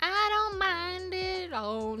 I don't mind it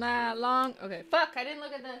all night long. Okay, fuck. I didn't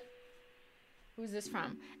look at the... Who's this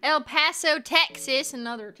from? El Paso, Texas.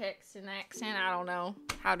 Another Texan accent. I don't know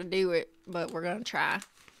how to do it, but we're gonna try.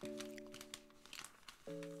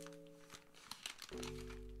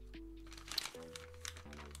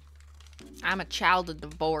 I'm a child of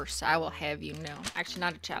divorce. I will have you know. Actually,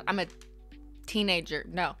 not a child. I'm a teenager.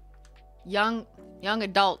 No. Young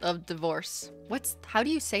adult of divorce. How do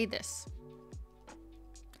you say this?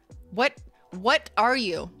 What are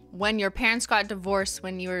you when your parents got divorced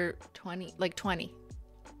when you were 20, like 20?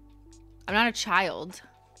 I'm not a child.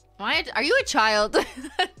 Are you a child?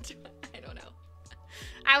 I don't know.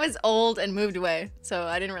 I was old and moved away, so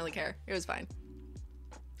I didn't really care. It was fine.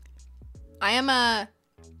 I am a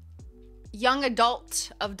young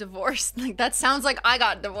adult of divorce. Like that sounds like I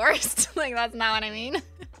got divorced. Like that's not what I mean.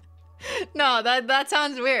 No, that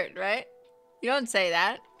sounds weird, right? You don't say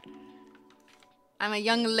that. I'm a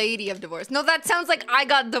young lady of divorce. No, that sounds like I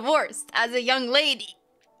got divorced as a young lady.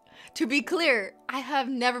 To be clear, I have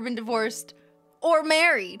never been divorced or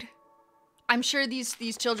married. I'm sure these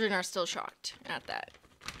children are still shocked at that.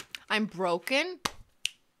 I'm broken.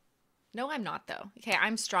 No, I'm not though. Okay,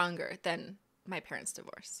 I'm stronger than my parents'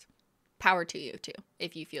 divorce. Power to you too,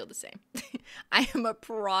 if you feel the same. I am a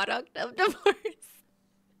product of divorce.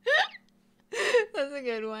 That's a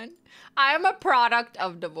good one. I am a product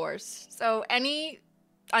of divorce. So any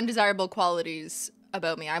undesirable qualities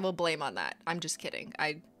about me, I will blame on that. I'm just kidding.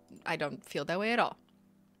 I don't feel that way at all.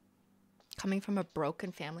 Coming from a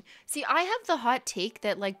broken family. See, I have the hot take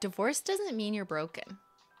that like divorce doesn't mean you're broken.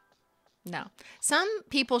 No. Some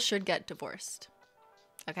people should get divorced.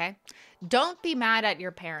 Okay? Don't be mad at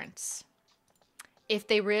your parents. If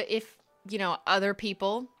you know, other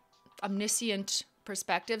people, omniscient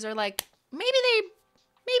perspectives are like, maybe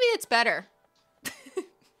it's better.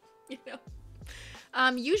 You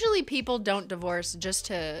know? Usually people don't divorce just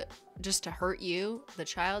to hurt you, the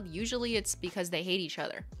child. Usually it's because they hate each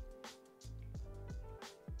other.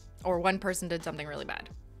 Or one person did something really bad.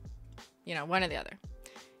 You know, one or the other.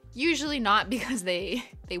 Usually not because they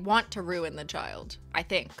want to ruin the child, I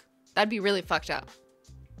think. That'd be really fucked up.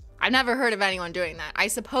 I've never heard of anyone doing that. I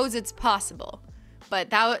suppose it's possible,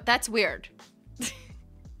 but that's weird.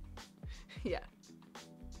 Yeah.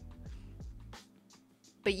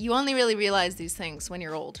 But you only really realize these things when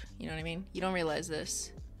you're old. You know what I mean? You don't realize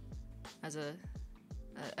this as a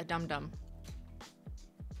dum-dum.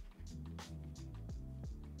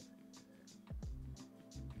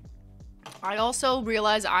 I also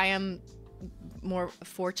realize I am more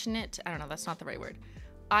fortunate. I don't know, that's not the right word.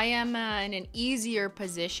 I am in an easier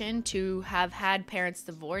position to have had parents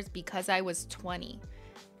divorce because I was 20.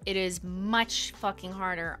 It is much fucking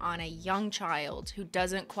harder on a young child who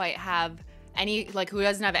doesn't quite have who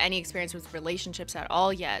doesn't have any experience with relationships at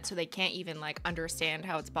all yet. So they can't even like understand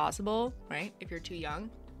how it's possible, right? If you're too young.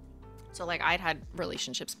 So like I'd had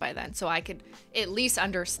relationships by then, so I could at least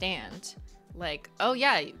understand Like, oh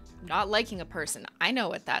yeah, not liking a person. I know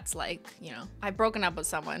what that's like, you know. I've broken up with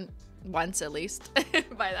someone once at least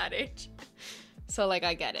by that age. So like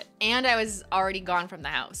I get it. And I was already gone from the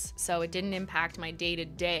house. So it didn't impact my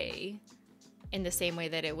day-to-day in the same way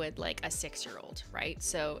that it would like a 6-year-old, right?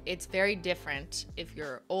 So it's very different if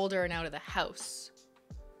you're older and out of the house.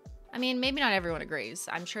 I mean, maybe not everyone agrees.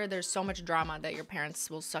 I'm sure there's so much drama that your parents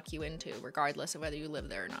will suck you into regardless of whether you live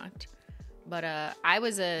there or not. But I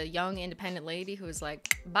was a young independent lady who was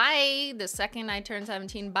like, bye, the second I turned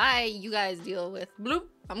 17, bye, you guys deal with bloop.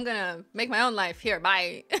 I'm gonna make my own life here,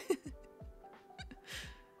 bye.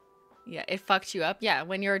 Yeah, it fucked you up. Yeah,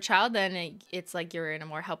 when you're a child, then it's like you're in a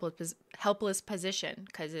more helpless position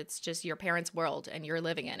because it's just your parents' world and you're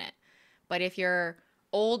living in it. But if you're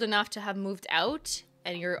old enough to have moved out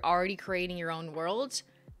and you're already creating your own world,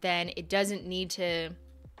 then it doesn't need to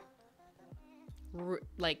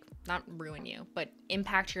like not ruin you, but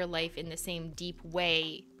impact your life in the same deep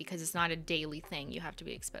way because it's not a daily thing you have to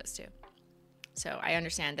be exposed to. So I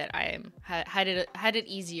understand that I had it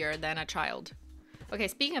easier than a child. Okay,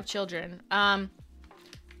 speaking of children,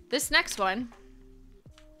 this next one,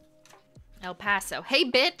 El Paso. Hey,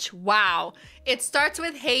 bitch. Wow. It starts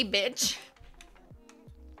with hey, bitch.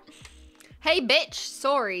 Hey, bitch.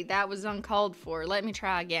 Sorry, that was uncalled for. Let me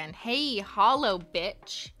try again. Hey, hollow,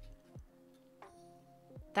 bitch.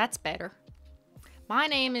 That's better. My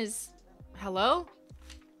name is... Hello?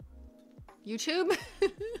 YouTube?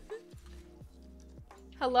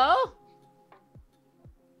 Hello?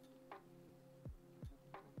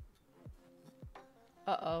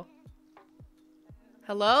 Uh-oh.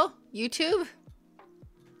 Hello? YouTube?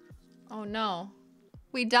 Oh no.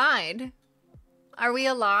 We died. Are we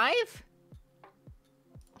alive?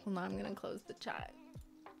 Hold on, I'm gonna close the chat.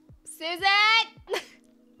 Susan!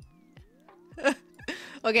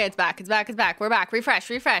 Okay, it's back. It's back. It's back. We're back. Refresh,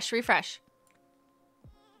 refresh, refresh.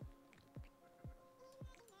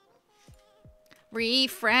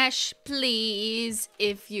 Refresh, please,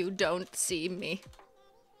 if you don't see me.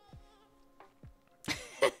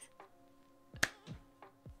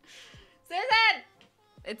 Susan!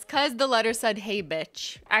 It's cause the letter said, hey,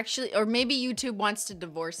 bitch. Actually, or maybe YouTube wants to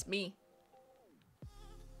divorce me.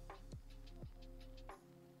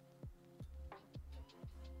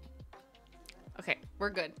 Okay, we're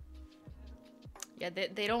good. Yeah,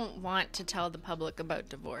 they don't want to tell the public about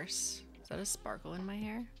divorce. Is that a sparkle in my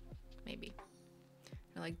hair? Maybe.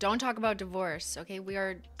 They're like, don't talk about divorce, okay? We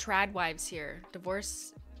are trad wives here.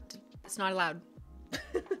 Divorce, it's not allowed.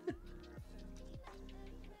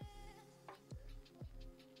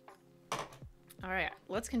 All right,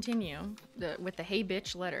 let's continue with the hey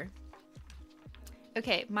bitch letter.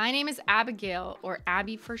 Okay, my name is Abigail, or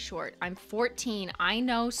Abby for short. I'm 14. I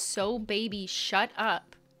know, so baby, shut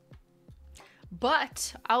up.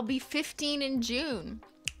 But I'll be 15 in June.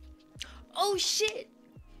 Oh shit.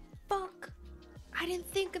 Fuck. I didn't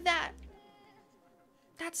think of that.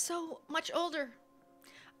 That's so much older.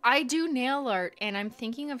 I do nail art and I'm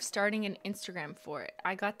thinking of starting an Instagram for it.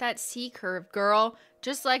 I got that C curve, girl.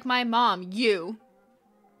 Just like my mom, you.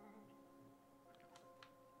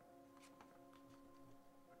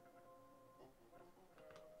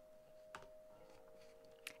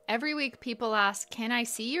 Every week people ask, can I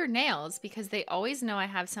see your nails? Because they always know I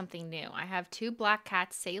have something new. I have 2 black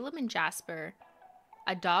cats, Salem and Jasper.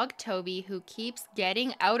 A dog, Toby, who keeps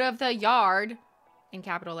getting out of the yard, in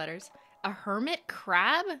capital letters. A hermit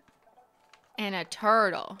crab, and a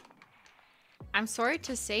turtle. I'm sorry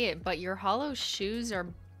to say it, but your hollow shoes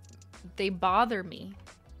they bother me.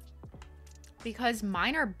 Because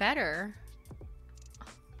mine are better.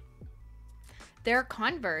 They're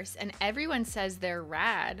Converse, and everyone says they're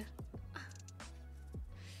rad.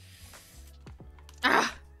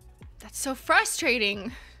 Ah, that's so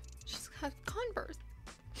frustrating. She's got Converse.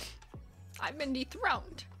 I've been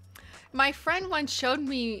dethroned. My friend once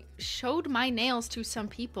showed my nails to some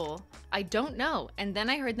people I don't know, and then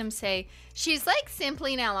I heard them say, she's like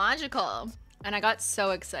SimplyMailogical, and I got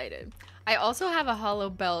so excited. I also have a hollow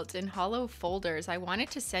belt and hollow folders. I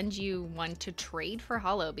wanted to send you one to trade for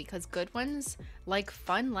hollow because good ones like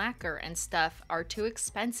fun lacquer and stuff are too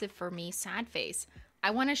expensive for me, sad face.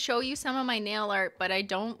 I want to show you some of my nail art, but I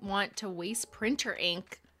don't want to waste printer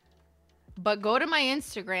ink. But go to my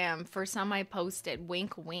Instagram for some I posted.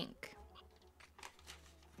 Wink, wink.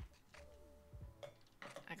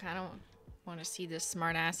 I kind of want to see this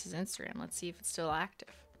smart ass's Instagram. Let's see if it's still active.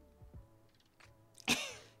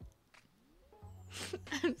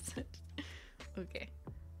 Okay.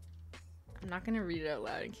 I'm not going to read it out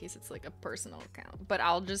loud in case it's like a personal account. But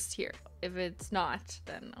I'll just hear. If it's not,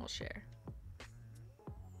 then I'll share.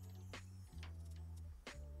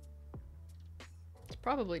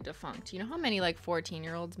 Probably defunct. You know how many like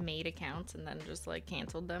 14-year-olds made accounts and then just like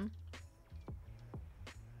canceled them?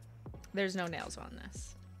 There's no nails on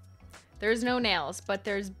this. There's no nails, but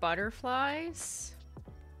there's butterflies.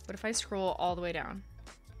 What if I scroll all the way down?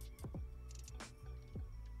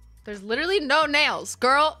 There's literally no nails,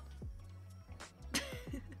 girl.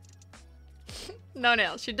 No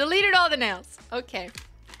nails. She deleted all the nails. Okay.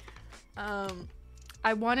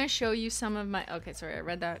 I want to show you some of my... Okay, sorry, I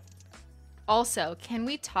read that. Also, can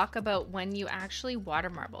we talk about when you actually water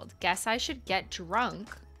marbled? Guess I should get drunk.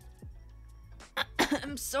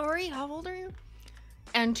 I'm sorry, how old are you?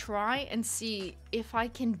 And try and see if I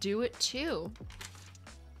can do it too.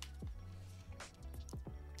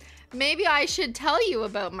 Maybe I should tell you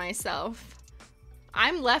about myself.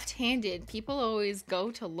 I'm left-handed. People always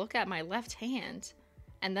go to look at my left hand.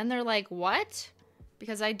 And then they're like, what?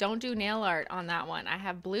 Because I don't do nail art on that one. I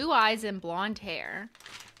have blue eyes and blonde hair.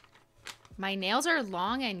 My nails are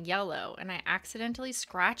long and yellow, and I accidentally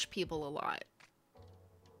scratch people a lot.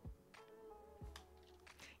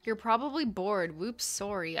 You're probably bored. Whoops,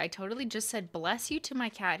 sorry. I totally just said bless you to my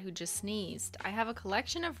cat who just sneezed. I have a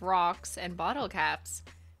collection of rocks and bottle caps.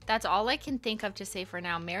 That's all I can think of to say for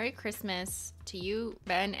now. Merry Christmas to you,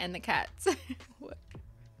 Ben, and the cats. What?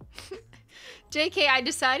 JK, I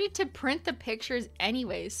decided to print the pictures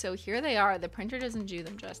anyways, so here they are. The printer doesn't do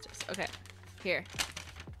them justice. Okay, here.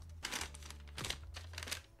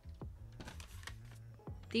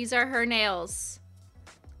 These are her nails.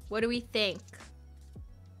 What do we think?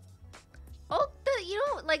 Oh, you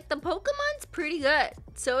know, like the Pokemon's pretty good.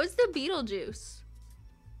 So is the Beetlejuice.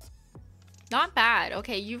 Not bad.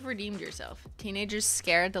 Okay, you've redeemed yourself. Teenagers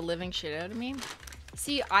scared the living shit out of me.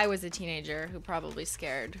 See, I was a teenager who probably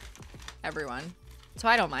scared everyone. So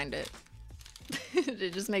I don't mind it.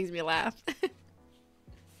 It just makes me laugh.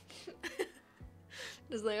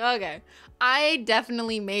 Just like, okay. I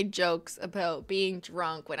definitely made jokes about being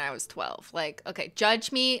drunk when I was 12. Like, okay,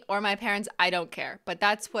 judge me or my parents, I don't care. But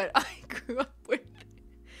that's what I grew up with.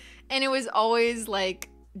 And it was always like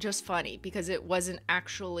just funny because it wasn't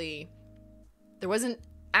actually, there wasn't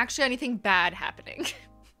actually anything bad happening.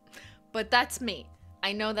 But that's me.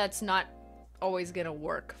 I know that's not always gonna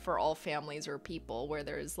work for all families or people where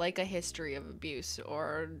there's like a history of abuse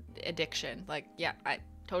or addiction. Like, yeah, I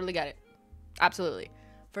totally get it. Absolutely.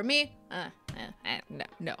 For me,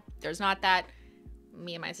 no. There's not that.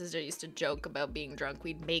 Me and my sister used to joke about being drunk.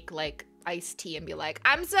 We'd make like iced tea and be like,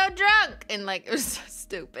 I'm so drunk! And like, it was so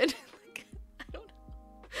stupid. Like, I don't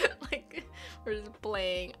know. Like, we're just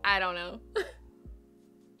playing. I don't know.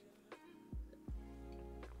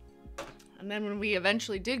 And then when we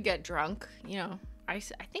eventually did get drunk, you know, I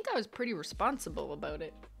think I was pretty responsible about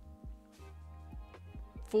it.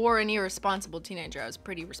 For an irresponsible teenager, I was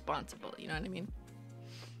pretty responsible. You know what I mean?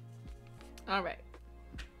 All right.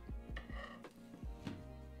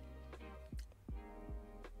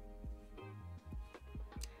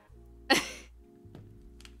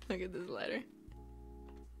 Look at this letter.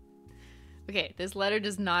 Okay, this letter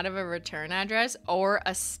does not have a return address or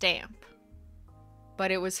a stamp,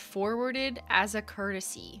 but it was forwarded as a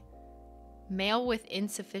courtesy. Mail with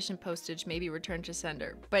insufficient postage may be returned to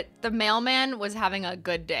sender. But the mailman was having a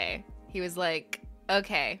good day. He was like,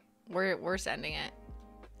 okay, we're sending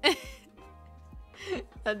it.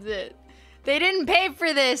 That's it. They didn't pay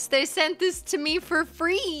for this. They sent this to me for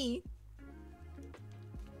free.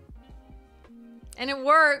 And it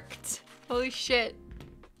worked. Holy shit.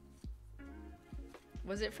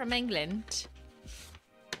 Was it from England?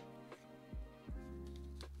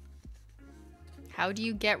 How do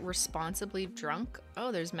you get responsibly drunk?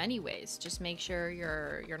 Oh, there's many ways. Just make sure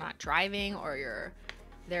you're not driving or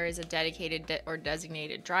there is a dedicated or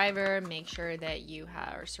designated driver. Make sure that you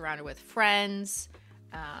are surrounded with friends.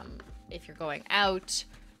 If you're going out,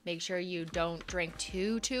 make sure you don't drink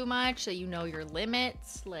too much so you know your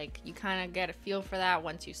limits. Like, you kind of get a feel for that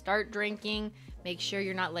once you start drinking. Make sure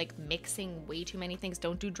you're not like mixing way too many things.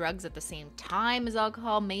 Don't do drugs at the same time as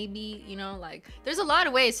alcohol, maybe, you know, like there's a lot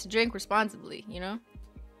of ways to drink responsibly, you know?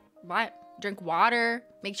 Drink water,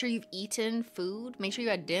 make sure you've eaten food, make sure you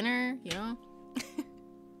had dinner, you know?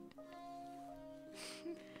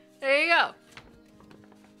 There you go.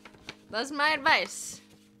 That's my advice.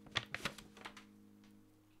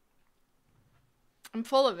 I'm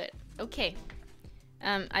full of it. Okay.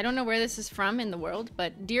 I don't know where this is from in the world,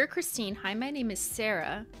 but dear Christine, hi, my name is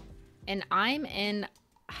Sarah, and I'm in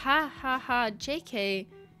JK.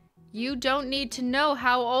 You don't need to know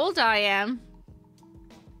how old I am.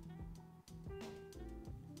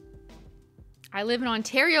 I live in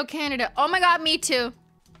Ontario, Canada. Oh my god, me too.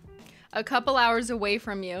 A couple hours away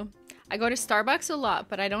from you. I go to Starbucks a lot,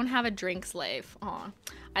 but I don't have a drink slave. Aw.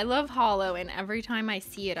 I love Holo, and every time I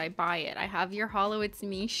see it, I buy it. I have your Holo It's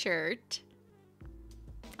Me shirt.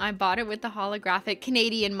 I bought it with the holographic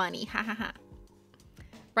Canadian money. Ha ha ha.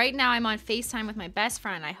 Right now, I'm on FaceTime with my best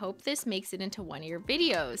friend. I hope this makes it into one of your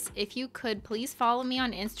videos. If you could, please follow me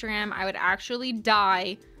on Instagram. I would actually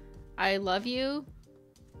die. I love you.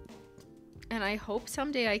 And I hope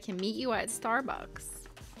someday I can meet you at Starbucks.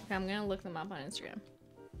 Okay, I'm gonna look them up on Instagram.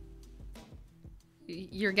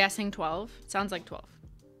 You're guessing 12? Sounds like 12.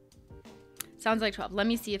 Sounds like 12. Let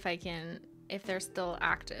me see if I can, if they're still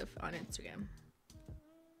active on Instagram.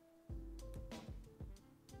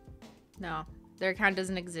 No, their account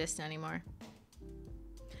doesn't exist anymore.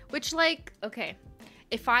 Which, like, okay,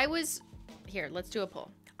 if I was, here, let's do a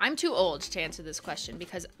poll. I'm too old to answer this question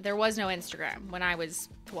because there was no Instagram when I was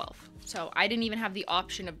 12. So I didn't even have the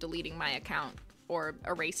option of deleting my account or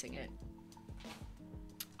erasing it.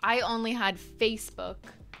 I only had Facebook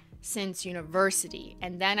since university,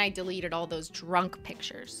 and then I deleted all those drunk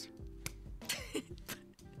pictures.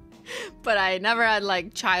 But I never had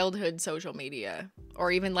like childhood social media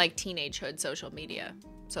or even like teenagehood social media.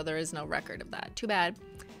 So there is no record of that. Too bad.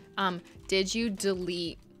 Did you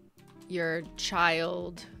delete your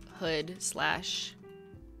childhood slash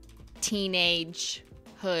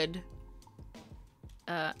teenagehood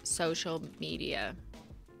social media?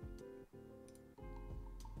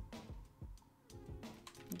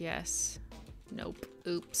 Yes. Nope.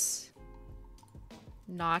 Oops.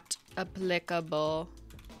 Not applicable.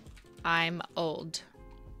 I'm old.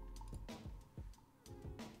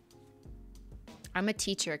 I'm a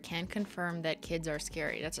teacher. Can confirm that kids are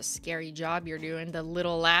scary. That's a scary job you're doing, the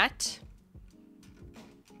little lat.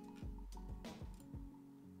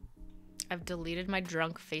 I've deleted my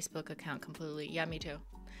drunk Facebook account completely. Yeah, me too.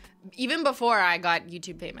 Even before I got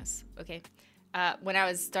YouTube famous, okay? When I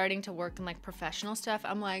was starting to work in like professional stuff,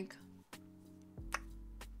 I'm like,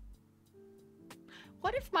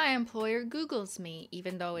 what if my employer Googles me?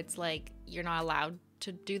 Even though it's like, you're not allowed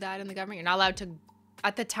to do that in the government. You're not allowed to,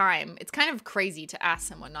 at the time, it's kind of crazy to ask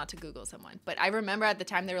someone not to Google someone. But I remember at the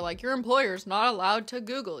time they were like, your employer's not allowed to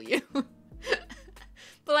Google you. But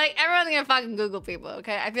like, everyone's gonna fucking Google people,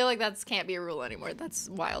 okay? I feel like that can't be a rule anymore. That's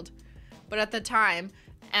wild. But at the time,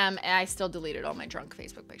 I still deleted all my drunk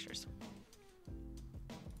Facebook pictures.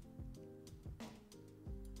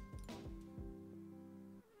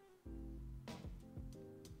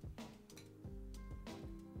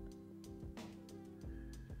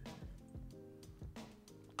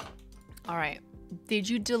 All right. Did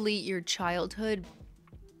you delete your childhood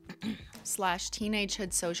slash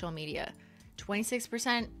teenagehood social media?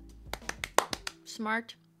 26%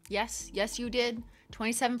 smart. Yes. Yes, you did.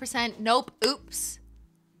 27% nope. Oops.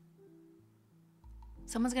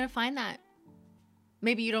 Someone's going to find that.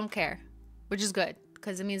 Maybe you don't care, which is good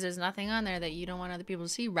because it means there's nothing on there that you don't want other people to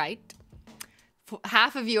see, right?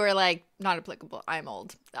 Half of you are like, not applicable. I'm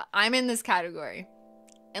old. I'm in this category.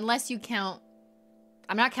 Unless you count.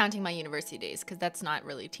 I'm not counting my university days because that's not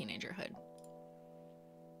really teenagerhood.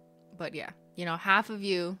 But yeah, you know, half of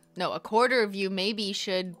you, no, a quarter of you maybe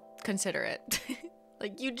should consider it.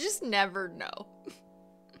 Like, you just never know.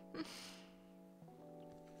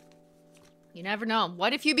 You never know.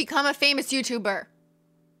 What if you become a famous YouTuber?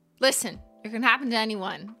 Listen, it can happen to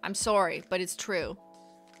anyone. I'm sorry, but it's true.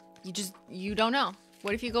 You don't know.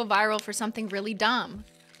 What if you go viral for something really dumb?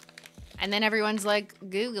 And then everyone's like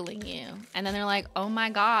Googling you. And then they're like, oh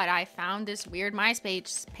my God, I found this weird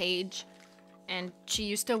MySpace page and she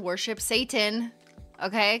used to worship Satan.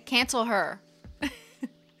 Okay, cancel her. You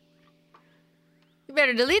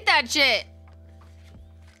better delete that shit.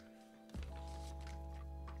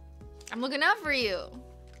 I'm looking out for you.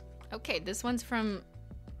 Okay, this one's from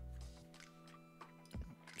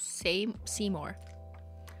Seymour.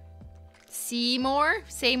 Seymour,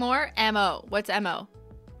 M-O. What's M-O?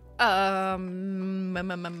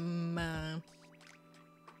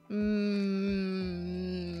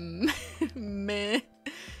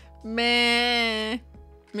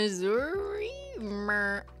 Missouri?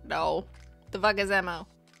 No. The fuck is MO?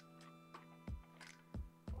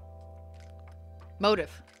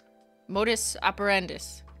 Motive. Modus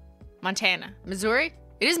operandus. Montana. Missouri?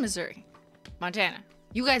 It is Missouri. Montana.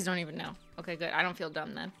 You guys don't even know. Okay, good. I don't feel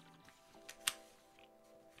dumb then.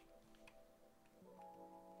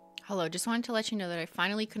 Hello, just wanted to let you know that I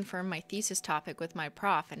finally confirmed my thesis topic with my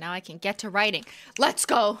prof, and now I can get to writing. Let's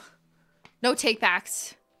go! No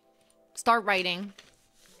takebacks. Start writing.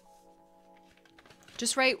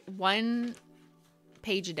 Just write 1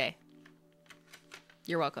 page a day.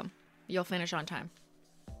 You're welcome. You'll finish on time.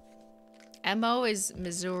 MO is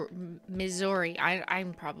Missouri.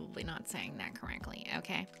 I'm probably not saying that correctly.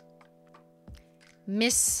 Okay.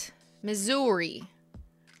 Missouri.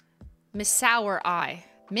 Miss Sour Eye.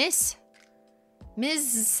 Miss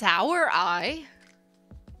Sour Eye?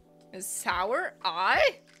 Miss Sour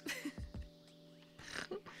Eye?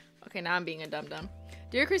 Okay, now I'm being a dum-dum.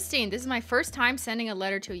 Dear Christine, this is my first time sending a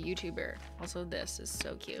letter to a YouTuber. Also, this is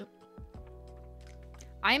so cute.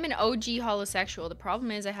 I am an OG holosexual. The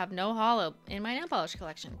problem is I have no holo in my nail polish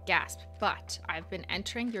collection. Gasp. But I've been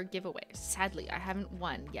entering your giveaways. Sadly, I haven't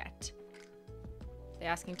won yet. They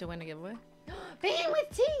asking to win a giveaway? Beyyyn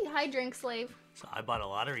with tea! Hi, drink slave. So I bought a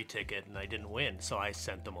lottery ticket and I didn't win, so I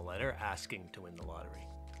sent them a letter asking to win the lottery.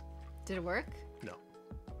 Did it work? No.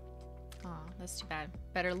 Oh, that's too bad.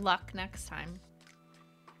 Better luck next time.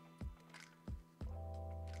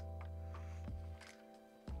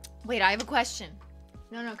 Wait, I have a question.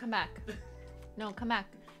 No, come back. No, come back.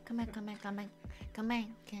 Come back.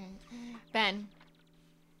 Ben,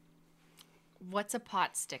 what's a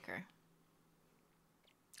pot sticker?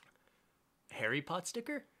 Harry pot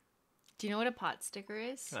sticker? Do you know what a pot sticker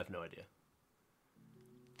is? I have no idea.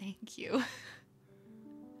 Thank you.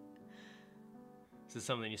 Is this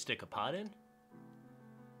something you stick a pot in?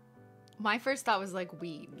 My first thought was like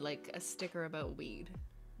weed, like a sticker about weed.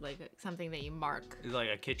 Like something that you mark. Is it like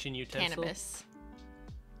a kitchen utensil? Cannabis.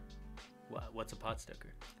 What's a pot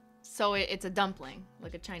sticker? So it's a dumpling,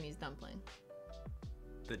 like a Chinese dumpling.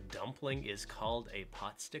 The dumpling is called a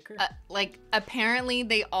pot sticker? Like, apparently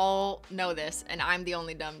they all know this, and I'm the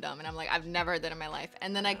only dum-dum, and I'm like, I've never heard that in my life.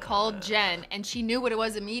 And then I called Jen, and she knew what it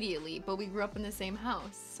was immediately, but we grew up in the same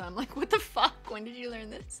house. So I'm like, what the fuck? When did you learn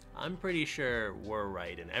this? I'm pretty sure we're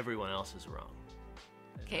right, and everyone else is wrong.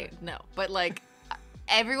 Okay, no. But, like,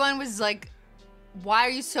 everyone was like, why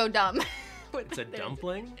are you so dumb? It's a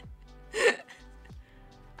dumpling?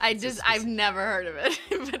 I've never heard of it,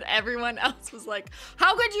 but everyone else was like,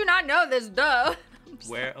 how could you not know this, duh?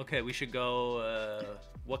 Where, okay, we should go,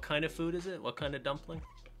 what kind of food is it? What kind of dumpling?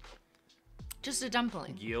 Just a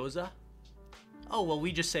dumpling. Gyoza? Oh, well,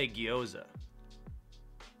 we just say gyoza.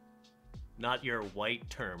 Not your white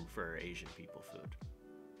term for Asian people food.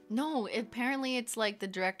 No, apparently it's like the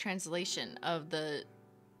direct translation of the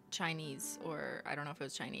Chinese, or I don't know if it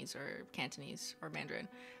was Chinese or Cantonese or Mandarin,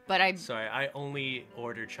 but Sorry, I only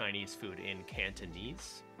order Chinese food in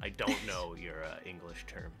Cantonese. I don't know your English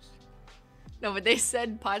terms. No, but they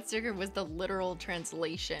said pot sticker was the literal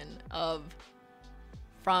translation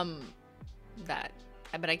from that,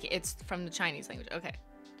 but it's from the Chinese language. Okay,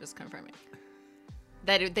 just confirming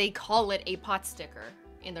that they call it a pot sticker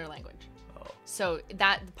in their language. So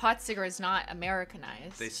that pot sticker is not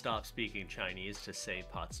Americanized. They stopped speaking Chinese to say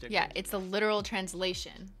pot sticker? Yeah, it's the literal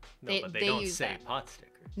translation. No, but they don't say pot sticker.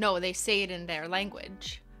 No, they say it in their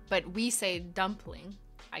language. But we say dumpling.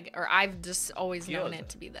 I've just always known it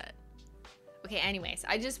to be that. Okay, anyways.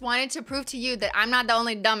 I just wanted to prove to you that I'm not the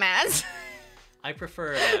only dumbass. I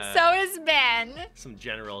prefer... so is Ben. Some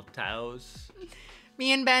General Taos.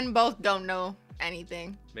 Me and Ben both don't know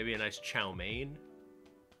anything. Maybe a nice chow mein.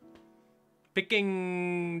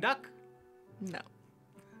 Peking duck? No.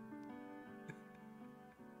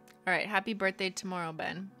 All right, happy birthday tomorrow,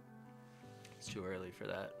 Ben. It's too early for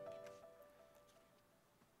that.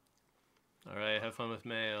 All right, have fun with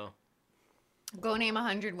mail. Go name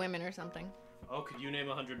 100 women or something. Oh, could you name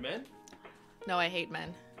 100 men? No, I hate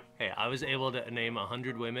men. Hey, I was able to name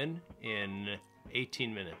 100 women in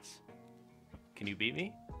 18 minutes. Can you beat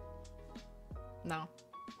me? No.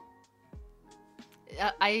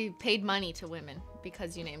 I paid money to women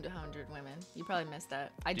because you named 100 women. You probably missed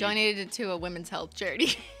that. I donated it to a women's health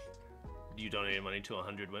charity. You donated money to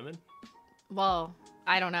 100 women? Well,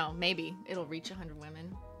 I don't know. Maybe it'll reach 100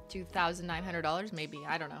 women. $2,900, maybe.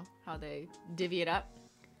 I don't know how they divvy it up.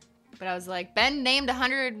 But I was like, Ben named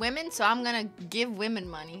 100 women, so I'm gonna give women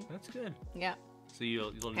money. That's good. Yeah. So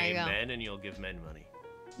you'll name men and you'll give men money.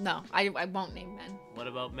 No, I won't name men. What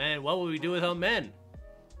about men? What will we do without men?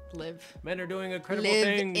 Live. Men are doing incredible Live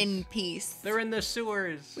things. in peace. They're in the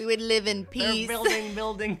sewers. We would live in peace. They're building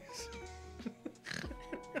buildings.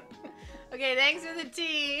 Okay, thanks for the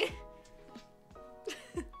tea.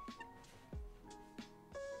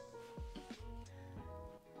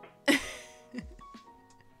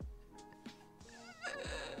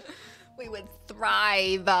 We would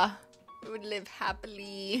thrive. We would live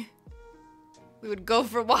happily. We would go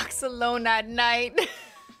for walks alone at night.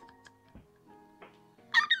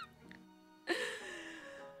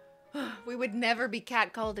 We would never be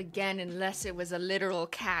catcalled again unless it was a literal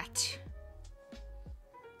cat.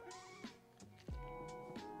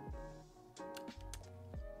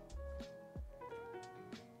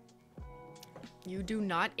 You do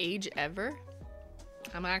not age ever?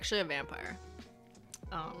 I'm actually a vampire.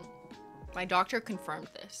 My doctor confirmed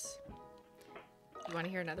this. You want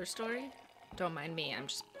to hear another story? Don't mind me. I'm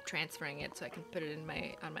just transferring it so I can put it in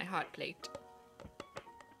on my hot plate.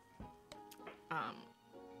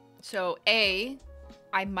 So I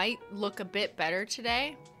might look a bit better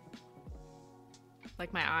today.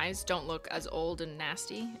 Like my eyes don't look as old and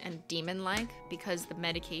nasty and demon-like because the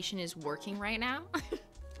medication is working right now.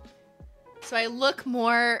 So I look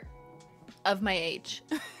more of my age.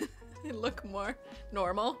 I look more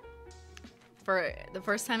normal for the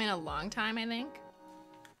first time in a long time, I think.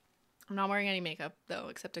 I'm not wearing any makeup though,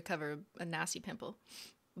 except to cover a nasty pimple.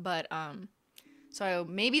 But so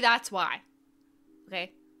maybe that's why.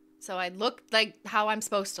 Okay, so I look like how I'm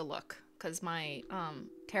supposed to look because my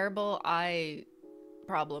terrible eye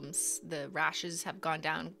problems, the rashes have gone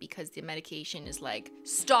down because the medication is like,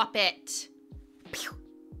 stop it. Pew.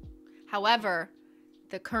 However,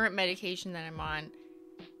 the current medication that I'm on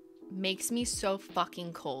makes me so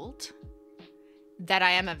fucking cold that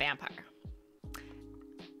I am a vampire.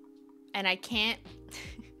 And I can't...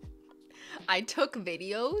 I took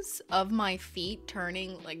videos of my feet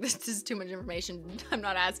turning... Like, this is too much information. I'm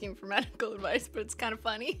not asking for medical advice, but it's kind of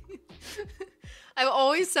funny. I'm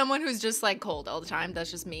always someone who's just, like, cold all the time.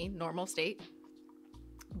 That's just me, normal state.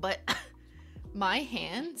 But my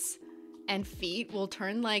hands and feet will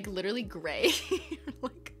turn, like, literally gray.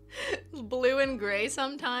 Like, blue and gray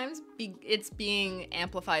sometimes. It's being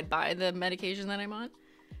amplified by the medication that I'm on.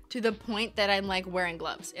 To the point that I'm like wearing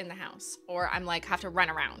gloves in the house or I'm like have to run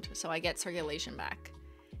around so I get circulation back.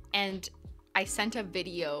 And I sent a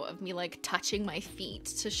video of me like touching my feet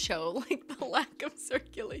to show like the lack of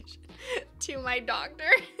circulation to my doctor.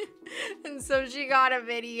 And so she got a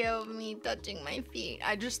video of me touching my feet.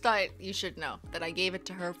 I just thought you should know that I gave it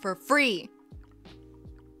to her for free.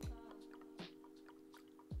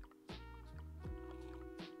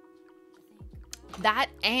 That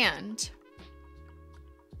and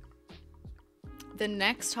the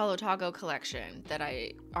next HOLO THERE collection that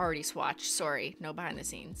I already swatched, sorry, no behind the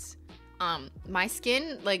scenes. My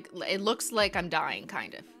skin, like, it looks like I'm dying,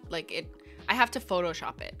 kind of. Like, I have to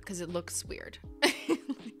Photoshop it, because it looks weird.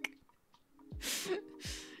 Like,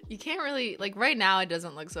 you can't really, like, right now it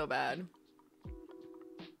doesn't look so bad.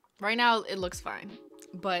 Right now it looks fine.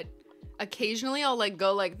 But occasionally I'll, like,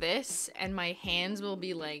 go like this, and my hands will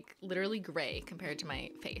be, like, literally gray compared to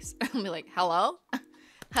my face. I'll be like, hello?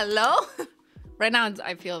 Hello? Right now,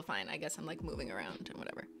 I feel fine. I guess I'm like moving around and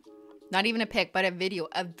whatever. Not even a pic, but a video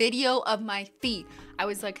of my feet. I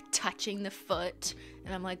was like touching the foot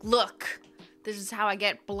and I'm like, look, this is how I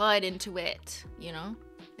get blood into it. You know,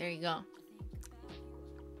 there you go.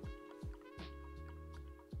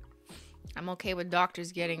 I'm okay with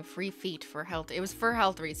doctors getting free feet for health. It was for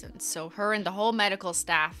health reasons. So her and the whole medical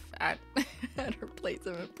staff at, at her place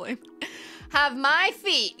of employment have my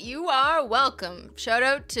feet. You are welcome. Shout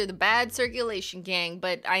out to the bad circulation gang,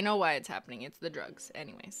 but I know why it's happening. It's the drugs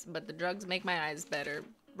anyways. But the drugs make my eyes better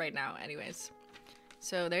right now anyways.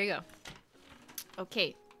 So there you go.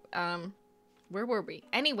 Okay. Where were we?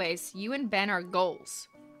 Anyways, you and Ben are goals.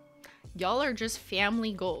 Y'all are just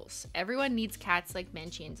family goals. Everyone needs cats like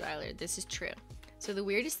Menchie and Zyler. This is true. So the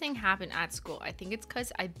weirdest thing happened at school. I think it's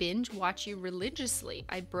because I binge watch you religiously.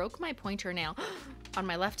 I broke my pointer nail on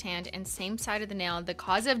my left hand and same side of the nail. The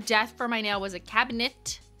cause of death for my nail was a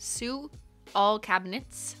cabinet. Sue all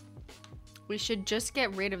cabinets. We should just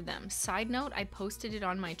get rid of them. Side note, I posted it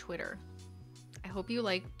on my Twitter. I hope you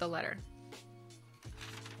liked the letter.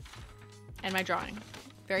 And my drawing.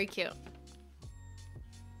 Very cute.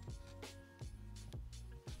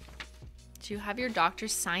 Do you have your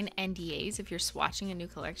doctors sign NDAs if you're swatching a new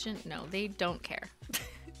collection? No, they don't care.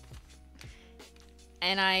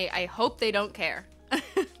 And I hope they don't care.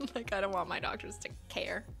 Like, I don't want my doctors to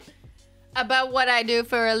care about what I do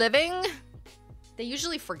for a living. They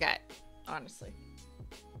usually forget, honestly.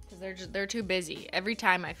 Because they're too busy. Every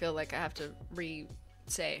time I feel like I have to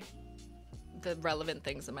re-say the relevant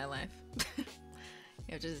things in my life. You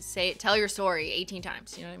have to say it, tell your story 18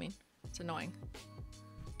 times. You know what I mean? It's annoying.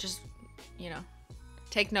 Just, you know,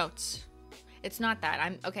 take notes. It's not that.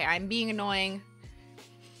 I'm being annoying.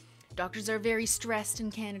 Doctors are very stressed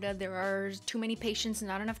in Canada. There are too many patients and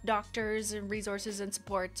not enough doctors and resources and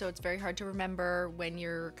support, so it's very hard to remember when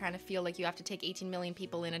you're kind of feel like you have to take 18 million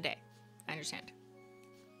people in a day. I understand.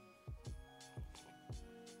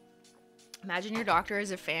 Imagine your doctor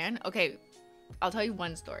is a fan. Okay, I'll tell you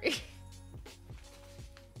one story.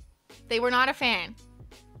 They were not a fan,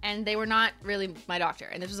 and they were not really my doctor,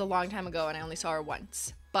 and this was a long time ago, and I only saw her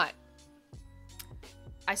once. But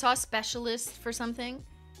I saw a specialist for something,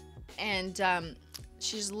 And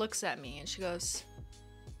she just looks at me and she goes,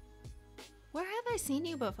 "Where have I seen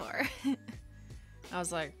you before?" I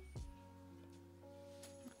was like,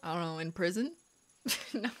 "I don't know, in prison?"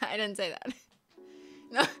 No, I didn't say that.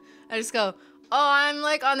 No, I just go, "Oh, I'm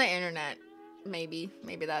like on the internet. Maybe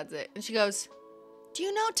that's it." And she goes, "Do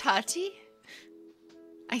you know Tati?"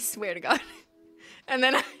 I swear to God. And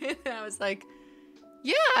then I was like,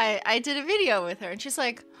 "Yeah, I did a video with her." And she's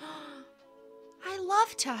like, "Oh, I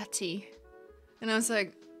love Tati." And I was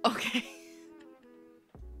like, "Okay."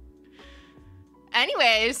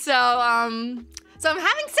 Anyway, so I'm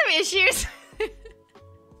having some issues.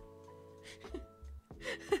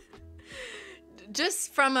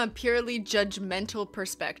 Just from a purely judgmental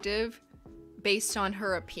perspective, based on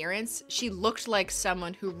her appearance, she looked like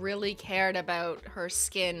someone who really cared about her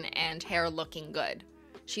skin and hair looking good.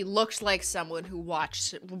 She looked like someone who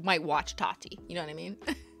might watch Tati. You know what I mean?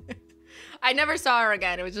 I never saw her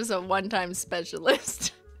again. It was just a one-time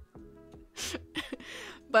specialist.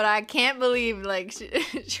 But I can't believe, like,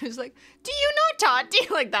 she was like, "Do you know Tati?"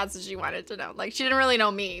 Like, that's what she wanted to know. Like, she didn't really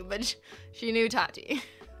know me, but she knew Tati.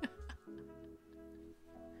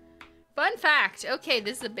 Fun fact. Okay,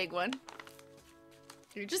 this is a big one.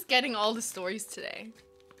 You're just getting all the stories today.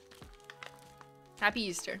 Happy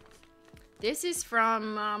Easter. This is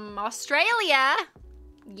from Australia.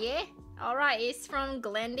 Yeah. Alright, it's from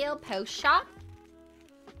Glendale Post Shop.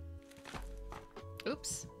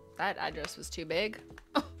 Oops. That address was too big.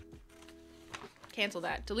 Oh. Cancel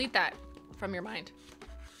that. Delete that from your mind.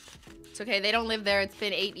 It's okay. They don't live there. It's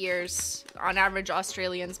been 8 years. On average,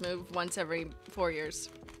 Australians move once every 4 years.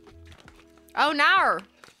 Oh, no!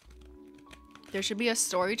 There should be a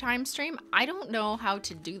story time stream. I don't know how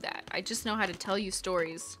to do that. I just know how to tell you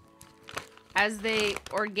stories as they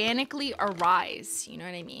organically arise. You know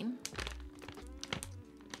what I mean?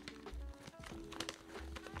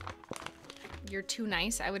 You're too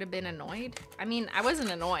nice. I would have been annoyed. I mean, I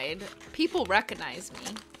wasn't annoyed. People recognize me.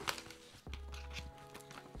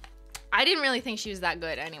 I didn't really think she was that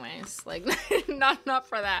good anyways. Like, not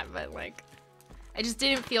for that, but like, I just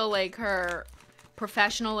didn't feel like her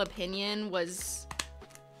professional opinion was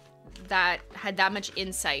had that much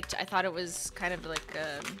insight. I thought it was kind of like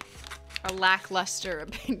a lackluster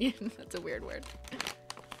opinion. That's a weird word.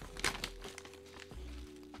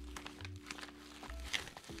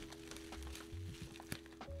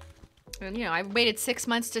 And you know, I waited 6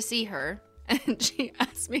 months to see her, and she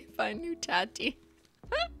asked me if I knew Tati.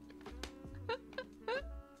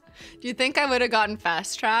 Do you think I would have gotten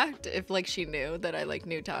fast-tracked if, like, she knew that I, like,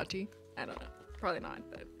 knew Tati? I don't know. Probably not,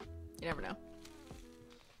 but you never know.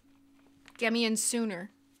 Get me in sooner.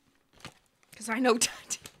 Because I know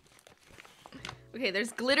Tati. Okay,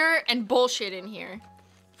 there's glitter and bullshit in here.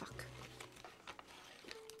 Fuck.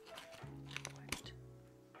 What?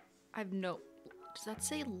 I've no... Does that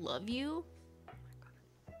say love you?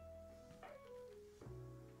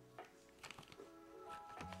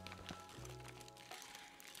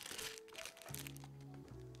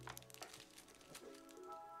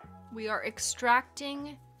 We are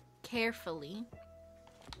extracting carefully.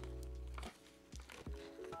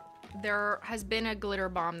 There has been a glitter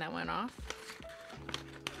bomb that went off.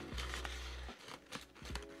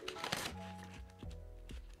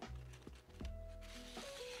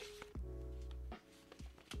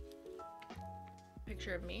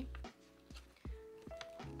 Picture of me.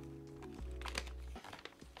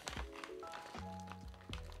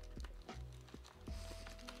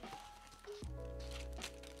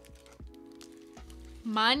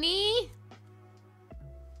 Money?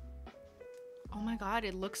 Oh my god,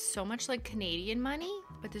 it looks so much like Canadian money,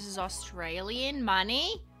 but this is Australian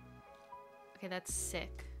money? Okay, that's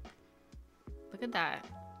sick. Look at that.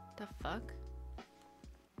 The fuck?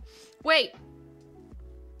 Wait!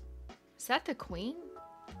 Is that the Queen?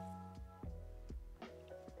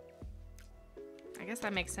 I guess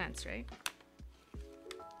that makes sense, right?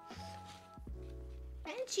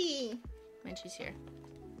 Menchie! Menchie's here.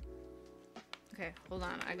 Okay, hold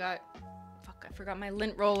on. Fuck, I forgot my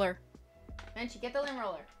lint roller. Menchie, get the lint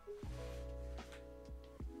roller.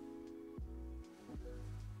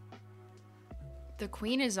 The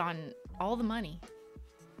Queen is on all the money.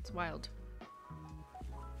 It's wild.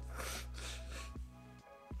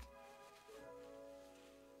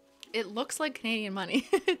 It looks like Canadian money.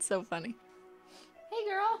 It's so funny. Hey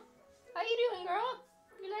girl, how you doing, girl?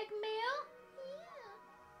 You like mail?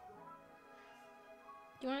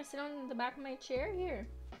 Do you want to sit on the back of my chair? Here.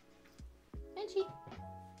 Menchie.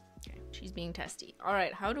 Okay, she's being testy. All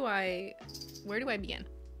right, where do I begin?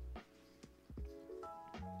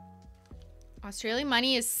 Australian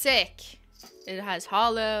money is sick. It has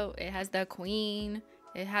HOLO, it has the Queen,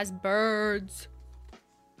 It has birds.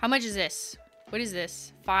 How much is this? What is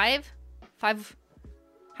this? 5? 5.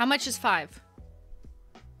 How much is 5?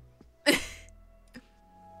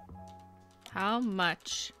 How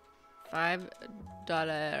much?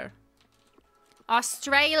 $5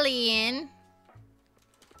 Australian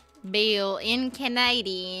bill in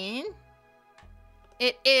Canadian.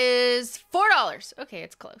 It is $4. Okay,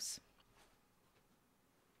 it's close.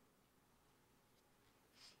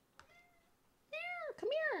 Here, come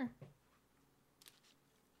here.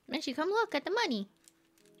 Menchie, come look at the money.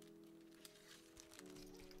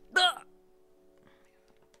 Ugh.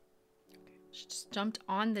 She just jumped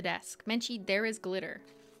on the desk. Menchie, there is glitter.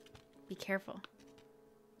 Be careful.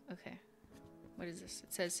 Okay. What is this?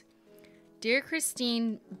 It says, Dear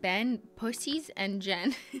Christine, Ben, Pussies, and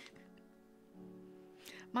Jen.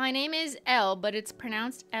 My name is Elle, but it's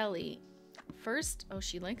pronounced Ellie. First, oh,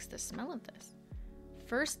 she likes the smell of this.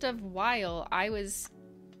 First of while, I was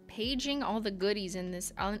paging all the goodies in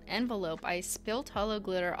this envelope. I spilt Holo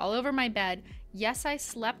glitter all over my bed. Yes, I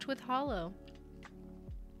slept with Holo.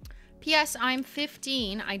 P.S. I'm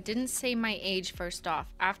 15. I didn't say my age first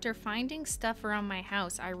off. After finding stuff around my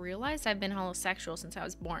house, I realized I've been holosexual since I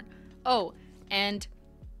was born. Oh, and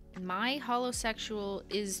my holosexual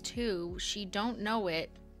is too. She don't know it.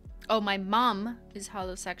 Oh, my mom is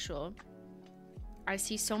holosexual. I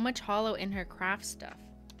see so much holo in her craft stuff.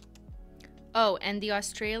 Oh, and the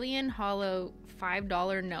Australian holo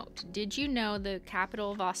 $5 note. Did you know the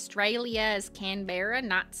capital of Australia is Canberra,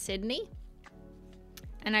 not Sydney?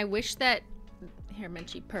 And I wish that... Here,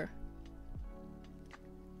 Menchie, purr.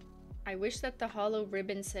 I wish that the holo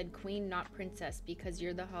ribbon said queen, not princess, because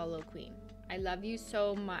you're the holo queen. I love you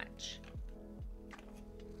so much.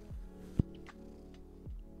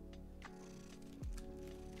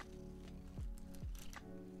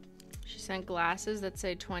 She sent glasses that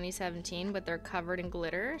say 2017, but they're covered in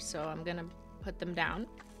glitter, so I'm gonna put them down.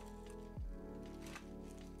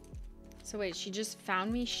 So wait, she just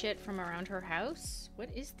found me shit from around her house? What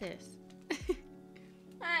is this?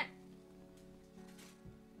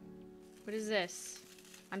 What is this?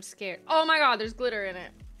 I'm scared. Oh my god, there's glitter in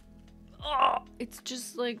it. Oh, it's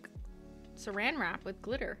just like saran wrap with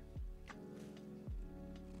glitter.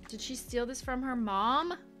 Did she steal this from her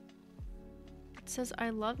mom? It says,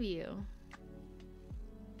 I love you.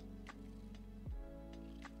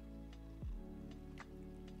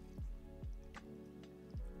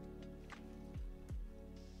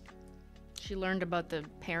 She learned about the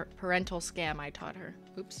parental scam I taught her.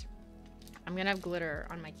 Oops. I'm gonna have glitter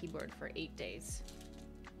on my keyboard for 8 days.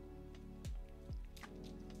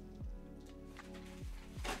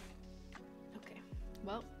 Okay.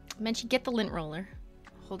 Well, Menchie, get the lint roller.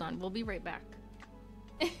 Hold on, we'll be right back.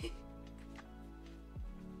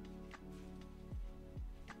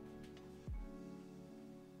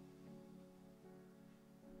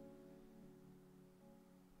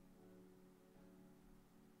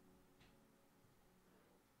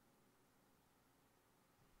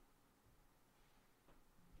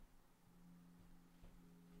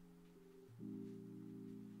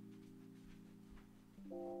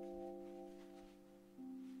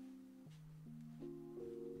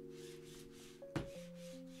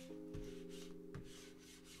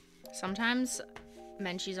 Sometimes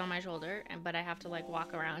Menchie's on my shoulder, but I have to like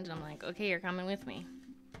walk around and I'm like, okay, you're coming with me.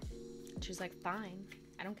 And she's like, fine,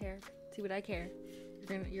 I don't care. See what I care.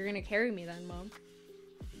 You're gonna carry me then, Mom.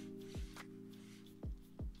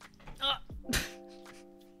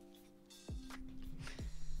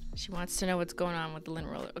 She wants to know what's going on with the lint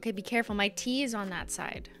roller. Okay, be careful. My tea is on that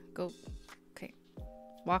side. Go. Okay.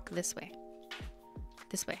 Walk this way.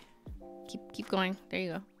 This way. Keep going. There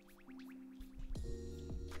you go.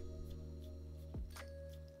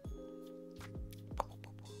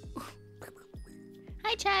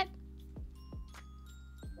 Hi, chat.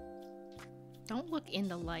 Don't look in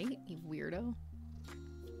the light, you weirdo.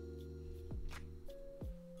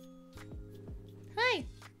 Hi.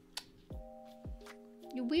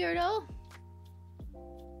 You weirdo.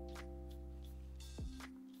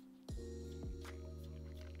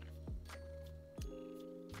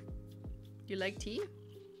 You like tea?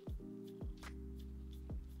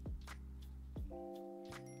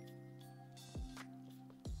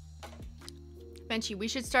 Menchie, we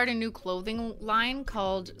should start a new clothing line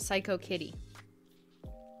called Psycho Kitty.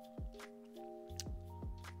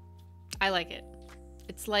 I like it.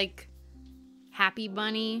 It's like Happy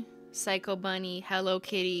Bunny, Psycho Bunny, Hello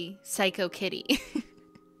Kitty, Psycho Kitty.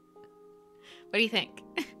 What do you think?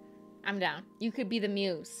 I'm down. You could be the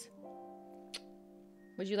muse.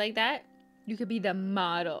 Would you like that? You could be the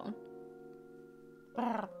model.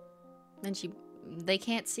 Menchie, they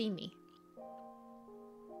can't see me.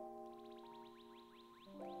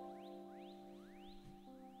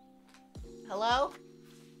 Hello?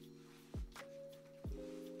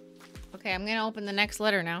 Okay, I'm gonna open the next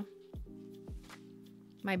letter now.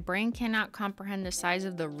 My brain cannot comprehend the size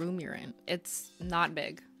of the room you're in. It's not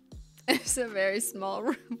big. It's a very small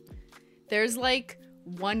room. There's like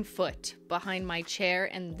 1 foot behind my chair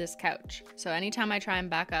and this couch. So anytime I try and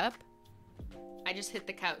back up, I just hit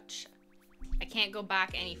the couch. I can't go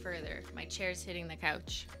back any further. My chair's hitting the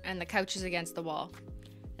couch and the couch is against the wall.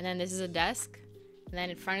 And then this is a desk. And then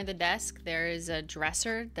in front of the desk, there is a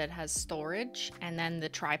dresser that has storage and then the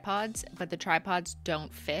tripods, but the tripods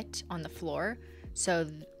don't fit on the floor. So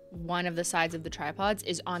one of the sides of the tripods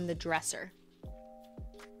is on the dresser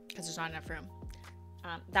because there's not enough room.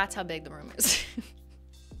 That's how big the room is.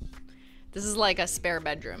 This is like a spare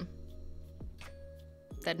bedroom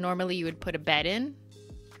that normally you would put a bed in.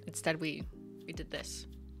 Instead, we did this.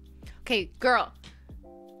 Okay, girl,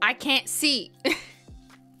 I can't see.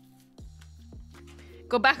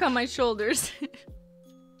 Go back on my shoulders.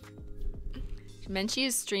 Menchie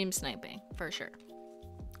is stream sniping, for sure.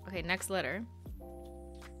 Okay, next letter.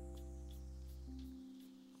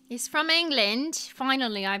 It's from England.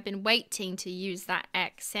 Finally, I've been waiting to use that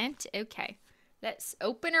accent. Okay, let's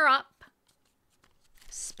open her up.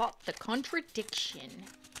 Spot the contradiction.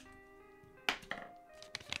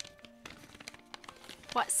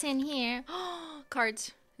 What's in here? Oh,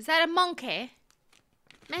 cards. Is that a monkey?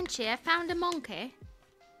 Menchie, I found a monkey.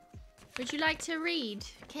 Would you like to read?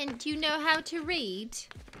 Do you know how to read?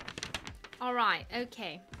 All right,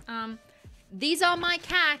 okay. These are my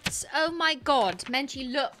cats. Oh my God,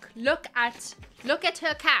 Menchie, look at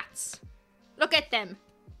her cats. Look at them.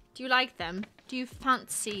 Do you like them? Do you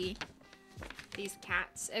fancy these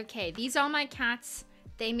cats? Okay, these are my cats.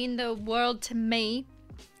 They mean the world to me.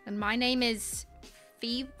 And my name is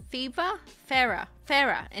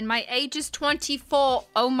Farah, and my age is 24.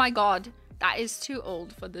 Oh my God, that is too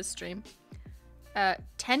old for this stream.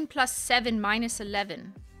 10 plus 7 minus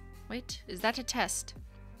 11. Wait, is that a test?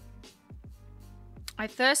 I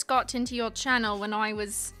first got into your channel when I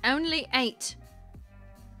was only 8.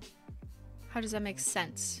 How does that make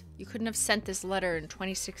sense? You couldn't have sent this letter in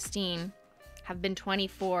 2016, have been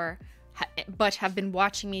 24, but have been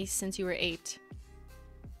watching me since you were 8.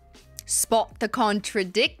 Spot the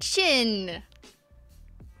contradiction.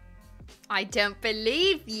 I don't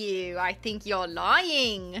believe you. I think you're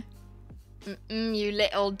lying. You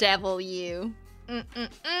little devil, you.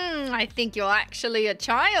 I think you're actually a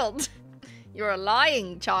child. You're a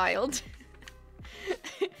lying child.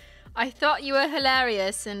 I thought you were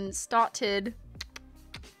hilarious and started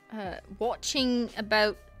learning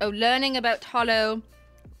about Holo.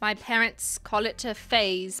 My parents call it a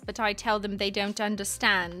phase, but I tell them they don't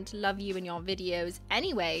understand. Love you in your videos.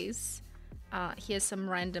 Anyways, here's some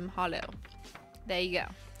random Holo. There you go.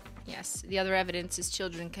 Yes, the other evidence is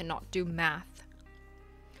children cannot do math.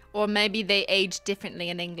 Or maybe they age differently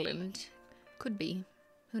in England. Could be.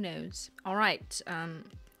 Who knows? All right.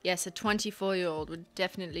 Yes, a 24-year-old would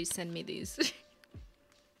definitely send me these.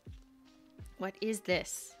 What is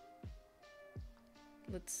this?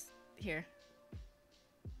 Here.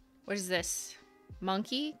 What is this?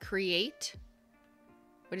 Monkey? Create?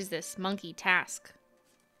 What is this? Monkey task.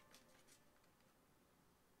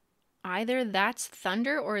 Either that's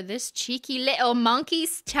thunder or this cheeky little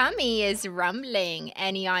monkey's tummy is rumbling.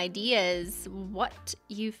 Any ideas? What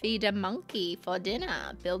you feed a monkey for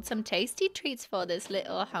dinner? Build some tasty treats for this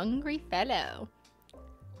little hungry fellow.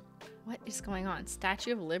 What is going on?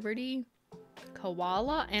 Statue of Liberty?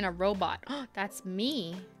 Koala and a robot. Oh, that's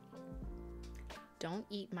me. Don't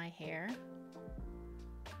eat my hair.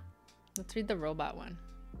 Let's read the robot one.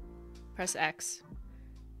 Press X.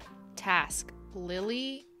 Task.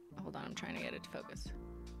 Lily. Hold on, I'm trying to get it to focus.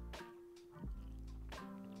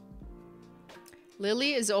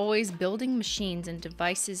 Lily is always building machines and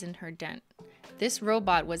devices in her den. This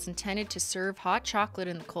robot was intended to serve hot chocolate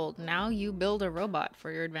in the cold. Now you build a robot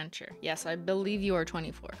for your adventure. Yes, I believe you are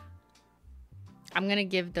 24. I'm gonna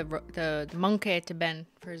give the monkey to Ben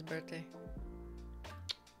for his birthday.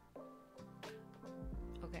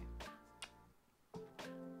 Okay.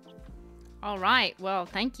 All right. Well,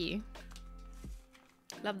 thank you.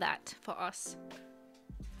 Love that for us.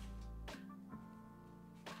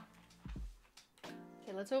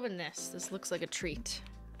 Okay, let's open this. This looks like a treat.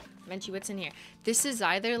 Menchie, what's in here? This is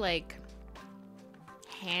either like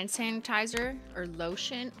hand sanitizer or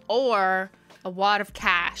lotion or a wad of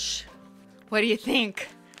cash. What do you think?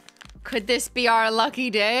 Could this be our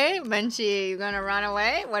lucky day? Menchie, you gonna run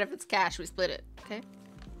away? What if it's cash? We split it, okay?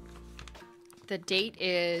 The date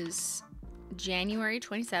is January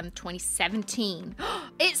 27th, 2017.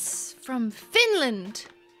 It's from Finland.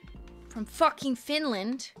 From fucking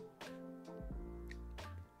Finland.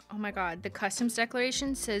 Oh my god, the customs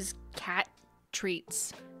declaration says cat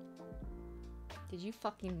treats. Did you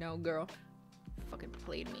fucking know, girl? You fucking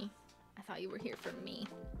played me. I thought you were here for me.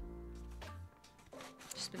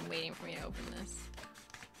 Just been waiting for me to open this.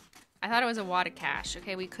 I thought it was a wad of cash.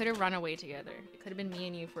 Okay, we could have run away together. It could have been me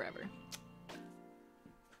and you forever.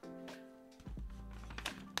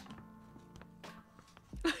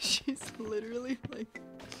 She's literally like,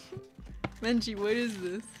 Menchie, what is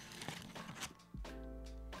this?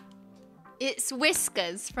 It's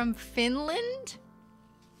Whiskas from Finland?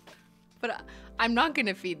 But I'm not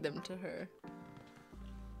gonna feed them to her.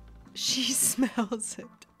 She smells it.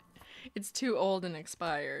 It's too old and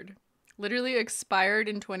expired. Literally expired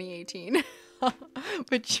in 2018.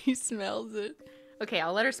 But she smells it. Okay,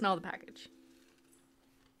 I'll let her smell the package.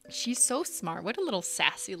 She's so smart. What a little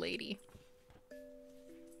sassy lady.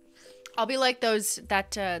 I'll be like those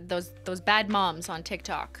bad moms on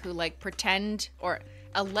TikTok who like pretend or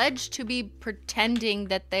allege to be pretending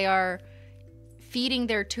that they are feeding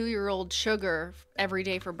their 2-year-old sugar every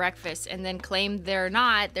day for breakfast and then claim they're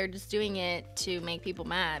not. They're just doing it to make people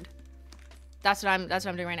mad. That's what I'm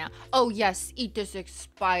doing right now. Oh yes, eat this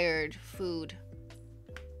expired food.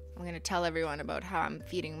 I'm gonna tell everyone about how I'm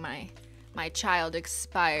feeding my child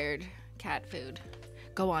expired cat food.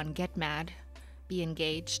 Go on, get mad. Be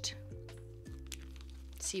engaged.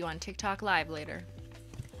 See you on TikTok Live later.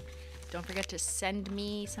 Don't forget to send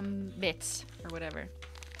me some bits or whatever.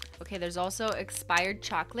 Okay, there's also expired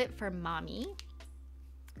chocolate for mommy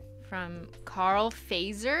from Carl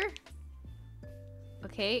Fazer.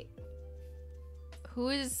 Okay. Who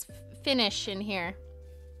is Finnish in here?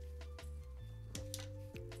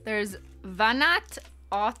 There's Vanat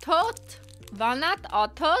Autot. Vanat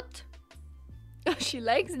Autot. Oh, she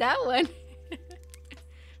likes that one.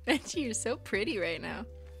 Menchie, you're so pretty right now.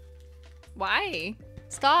 Why?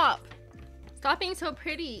 Stop. Stop being so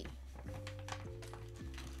pretty.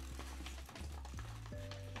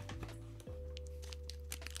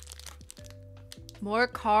 More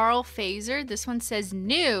Carl Fazer. This one says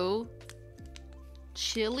new.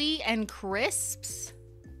 Chili and crisps.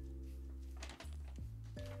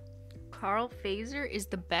 Carl Fazer is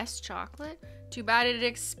the best chocolate. Too bad it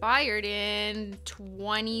expired in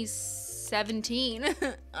 2017.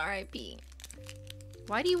 R.I.P.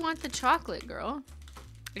 Why do you want the chocolate, girl?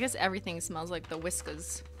 I guess everything smells like the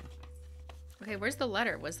Whiskas. Okay, where's the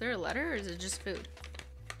letter? Was there a letter or is it just food?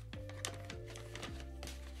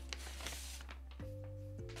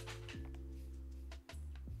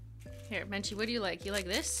 Here, Menchie, what do you like? You like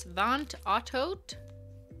this? Vant Autot?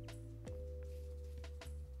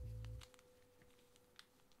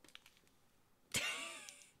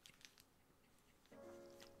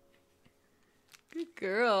 Good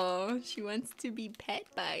girl. She wants to be pet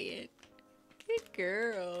by it. Good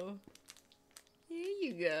girl. Here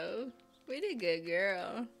you go. What a good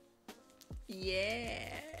girl. Yeah.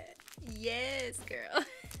 Yes, girl.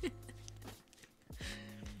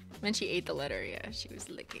 When she ate the letter, yeah, she was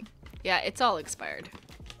licking. Yeah, it's all expired.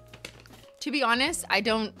 To be honest, I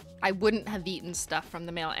wouldn't have eaten stuff from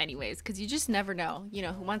the mail anyways, because you just never know, you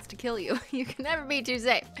know, who wants to kill you. You can never be too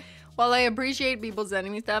safe. While I appreciate people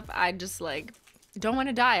sending me stuff, I just like don't want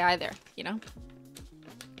to die either, you know?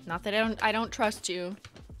 Not that I don't trust you.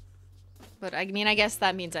 But I mean, I guess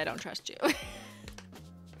that means I don't trust you.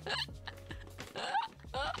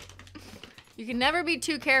 You can never be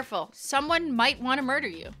too careful. Someone might want to murder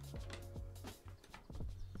you.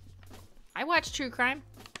 I watch true crime.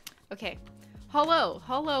 Okay.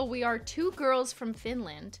 Hello, we are 2 girls from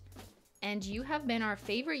Finland, and you have been our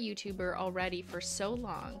favorite YouTuber already for so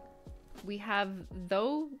long. We have,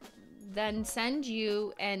 then send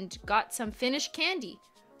you and got some Finnish candy.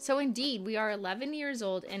 So indeed, we are 11 years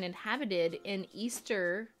old and inhabited in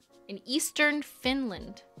eastern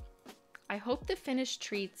Finland. I hope the Finnish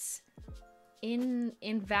treats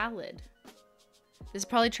invalid. This is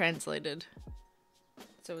probably translated,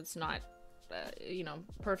 so it's not, you know,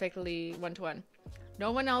 perfectly one-to-one.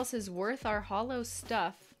 No one else is worth our hollow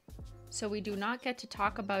stuff, so we do not get to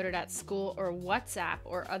talk about it at school or WhatsApp,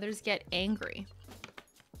 or others get angry.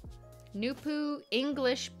 Nupu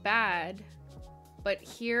English bad, but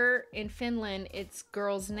here in Finland it's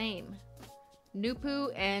girl's name.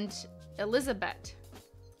 Nupu and Elizabeth.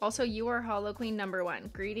 Also, you are Hollow Queen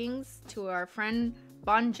 #1. Greetings to our friend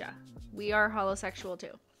Banja. We are holosexual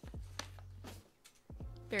too.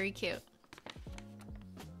 Very cute.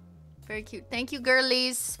 Very cute. Thank you,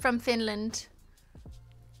 girlies from Finland.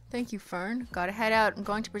 Thank you, Fern. Gotta head out. I'm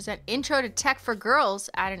going to present Intro to Tech for Girls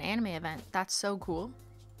at an anime event. That's so cool.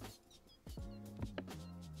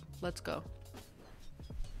 Let's go.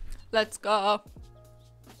 Let's go.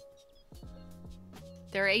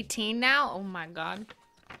 They're 18 now? Oh my god.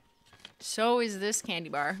 So is this candy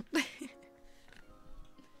bar. I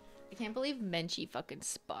can't believe Menchie fucking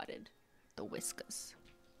spotted the Whiskas.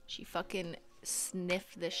 She fucking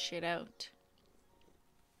sniffed this shit out.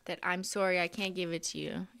 That I'm sorry, I can't give it to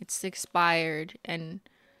you. It's expired and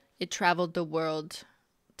it traveled the world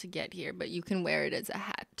to get here, but you can wear it as a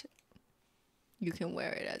hat. You can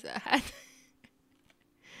wear it as a hat.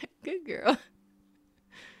 Good girl.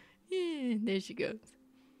 Yeah, there she goes.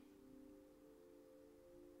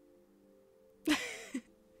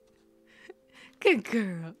 Good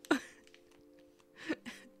girl.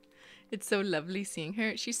 It's so lovely seeing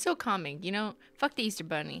her. She's so calming, you know? Fuck the Easter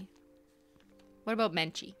Bunny. What about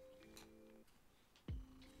Menchie?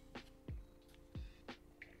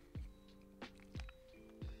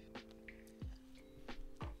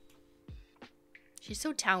 She's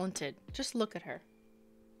so talented. Just look at her.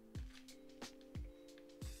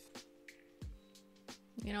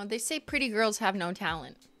 You know, they say pretty girls have no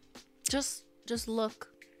talent. Just look.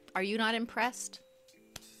 Are you not impressed?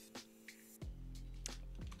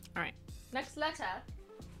 All right. Next letter.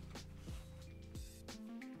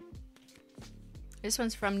 This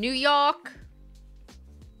one's from New York.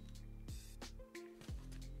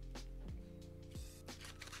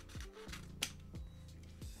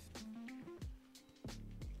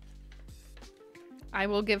 I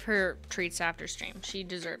will give her treats after stream. She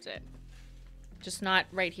deserves it. Just not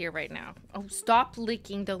right here, right now. Oh, stop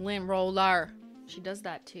licking the lint roller. She does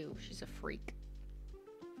that too. She's a freak.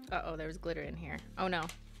 Uh-oh, there was glitter in here. Oh no.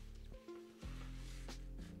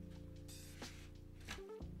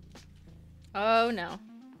 Oh no.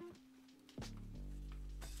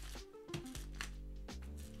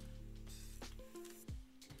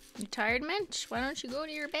 You tired, Mench? Why don't you go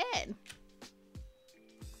to your bed?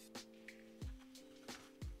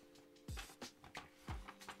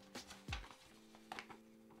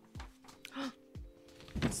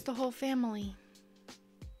 It's the whole family.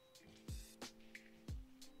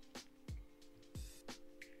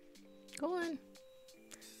 Go on.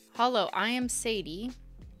 Hello, I am Sadie.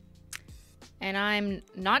 And I'm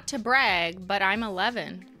not to brag, but I'm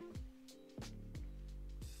 11.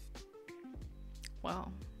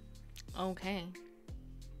 Well, okay.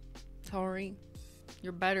 Sorry.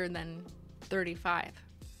 You're better than 35.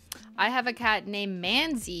 I have a cat named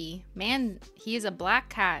Manzi. He is a black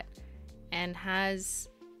cat and has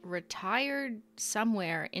retired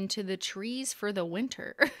somewhere into the trees for the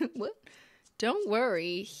winter. What? Don't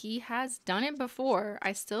worry, he has done it before.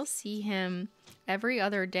 I still see him every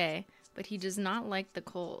other day, but he does not like the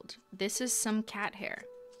cold. This is some cat hair.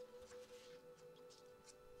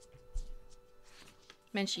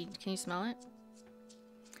 Menchie, can you smell it?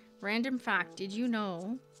 Random fact, did you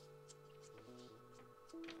know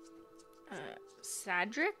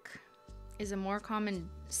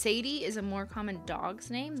Sadie is a more common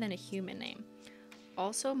dog's name than a human name.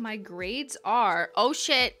 Also, my grades are, oh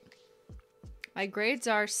shit. My grades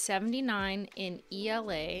are 79 in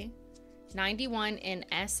ELA, 91 in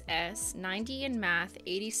SS, 90 in math,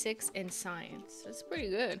 86 in science. That's pretty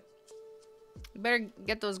good. You better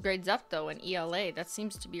get those grades up though in ELA. That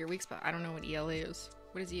seems to be your weak spot. I don't know what ELA is.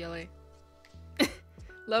 What is ELA?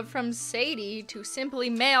 Love from Sadie to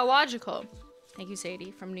SimplyMailogical. Thank you,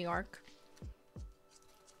 Sadie, from New York.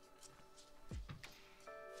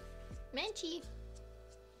 Menchie.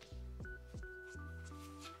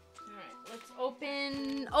 Alright, let's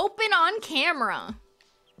open on camera.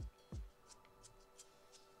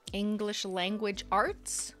 English language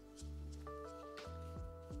arts.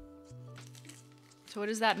 So what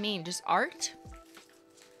does that mean? Just art?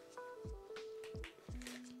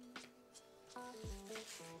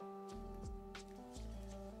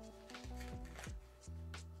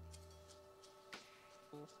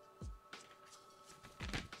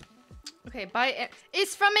 Okay,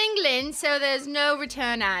 it's from England, so there's no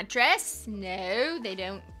return address. No, they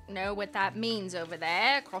don't know what that means over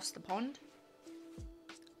there across the pond.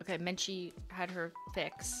 Okay, Menchie had her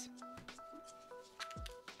fix.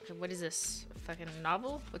 Okay, what is this? A fucking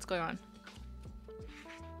novel? What's going on?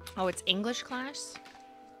 Oh, it's English class?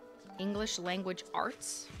 English language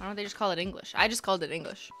arts? Why don't they just call it English? I just called it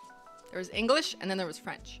English. There was English, and then there was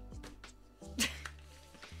French.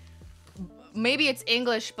 Maybe it's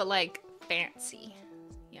English, but like fancy.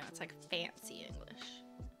 Yeah, it's like fancy English.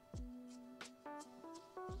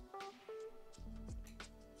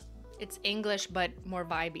 It's English, but more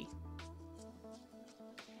vibey.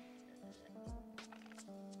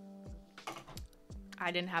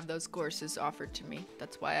 I didn't have those courses offered to me.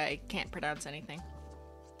 That's why I can't pronounce anything.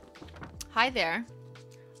 Hi there.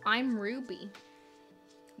 I'm Ruby.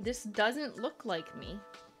 This doesn't look like me.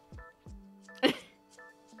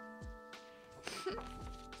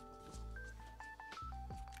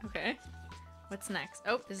 Okay. What's next?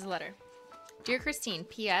 Oh, this is a letter. Dear Christine,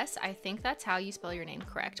 P.S. I think that's how you spell your name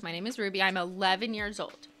correct. My name is Ruby. I'm 11 years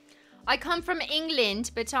old. I come from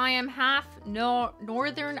England, but I am half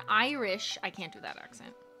Northern Irish. I can't do that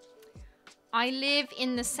accent. I live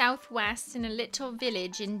in the southwest in a little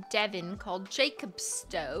village in Devon called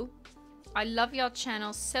Jacobstow. I love your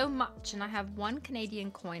channel so much, and I have 1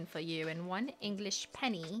 Canadian coin for you and 1 English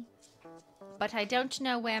penny, but I don't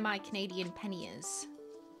know where my Canadian penny is.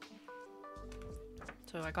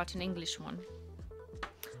 So I got an English one.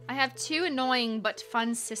 I have 2 annoying but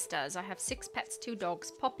fun sisters. I have 6 pets, 2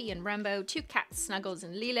 dogs, Poppy and Rambo, 2 cats, Snuggles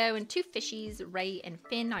and Lilo, and 2 fishies, Ray and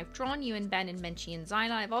Finn. I've drawn you and Ben and Menchie and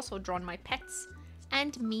Zyla. I've also drawn my pets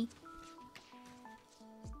and me.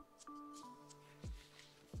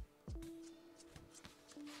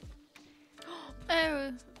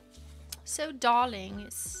 Oh, so darling.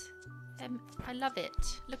 I love it.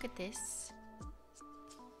 Look at this.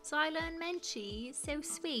 Zyla and Menchie, so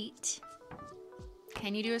sweet.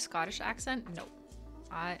 Can you do a Scottish accent? No.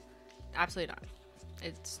 Absolutely not.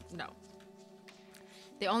 It's no.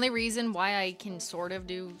 The only reason why I can sort of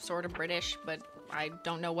do sort of British, but I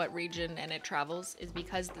don't know what region and it travels, is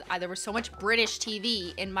because there was so much British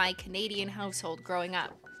TV in my Canadian household growing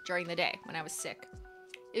up during the day when I was sick.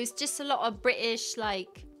 It was just a lot of British,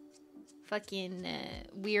 like, fucking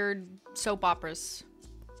weird soap operas.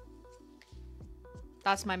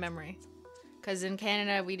 That's my memory. Because in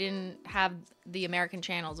Canada, we didn't have the American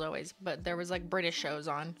channels always, but there was, like, British shows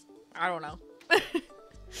on. I don't know.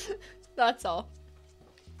 That's all.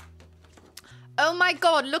 Oh my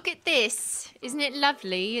god, look at this. Isn't it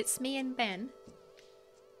lovely? It's me and Ben.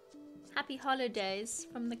 Happy holidays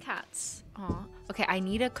from the cats. Aw. Okay, I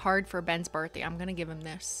need a card for Ben's birthday. I'm gonna give him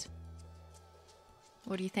this.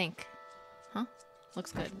 What do you think? Huh?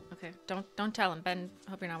 Looks good. Okay, don't tell him. Ben,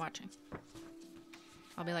 hope you're not watching.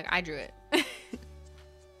 I'll be like, I drew it.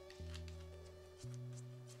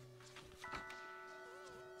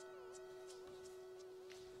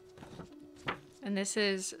 And this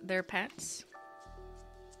is their pets.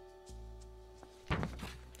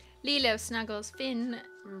 Lilo, Snuggles, Finn,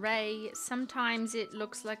 Ray. Sometimes it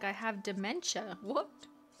looks like I have dementia. What?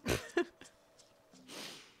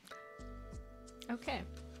 Okay.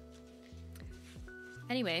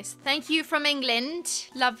 Anyways, thank you from England.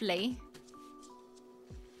 Lovely.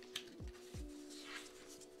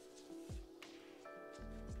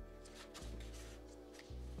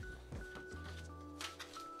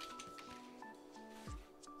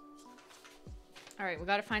 All right, we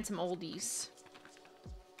gotta find some oldies.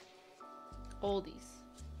 Oldies.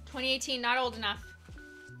 2018, not old enough.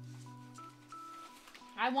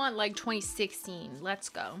 I want like 2016. Let's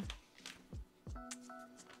go.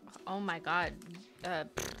 Oh my god.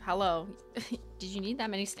 Hello. Did you need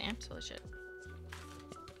that many stamps? Holy shit.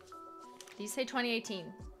 These say 2018.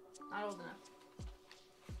 Not old enough.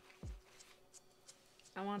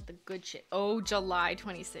 I want the good shit. Oh, July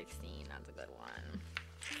 2016. That's a good one.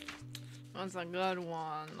 That's a good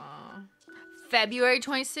one. February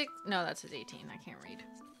 26th? No, that says 18. I can't read.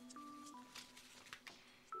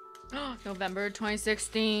 November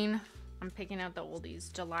 2016. I'm picking out the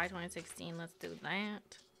oldies. July 2016. Let's do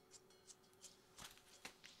that.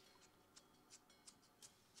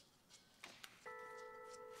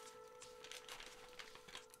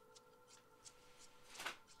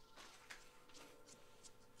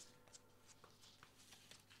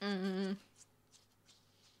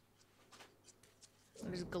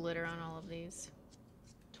 There's glitter on all of these.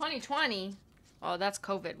 2020? Oh, that's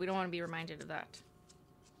COVID. We don't want to be reminded of that.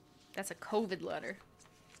 That's a COVID letter.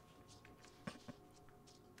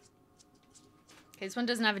 Okay, this one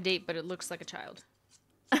doesn't have a date, but it looks like a child.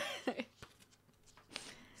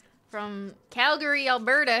 From Calgary,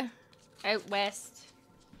 Alberta, out west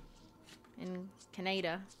in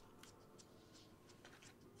Canada.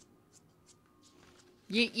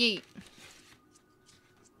 Yeet yeet.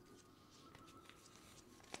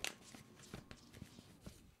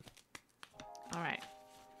 All right.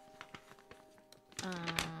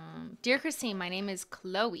 Dear Christine, my name is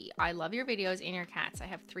Chloe. I love your videos and your cats. I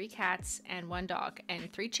have 3 cats and 1 dog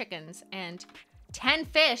and 3 chickens and 10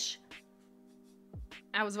 fish.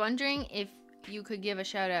 I was wondering if you could give a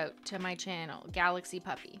shout out to my channel, Galaxy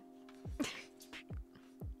Puppy.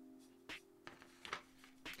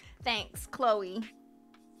 Thanks, Chloe.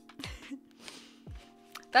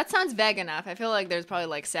 That sounds vague enough. I feel like there's probably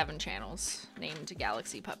like 7 channels named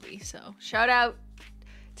Galaxy Puppy. So shout out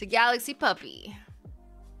to Galaxy Puppy.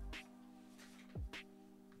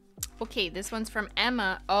 Okay, this one's from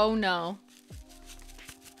Emma. Oh no.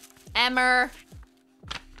 Emma.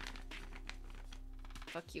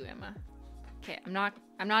 Fuck you, Emma. Okay, I'm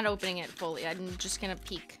not opening it fully. I'm just gonna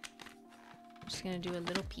peek. I'm just gonna do a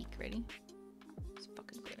little peek. Ready? It's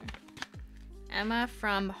fucking glitter. Emma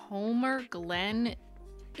from Homer Glen,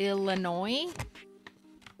 Illinois.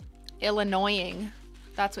 Illinoising.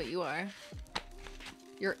 That's what you are.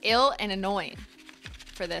 You're ill and annoying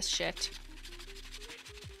for this shit.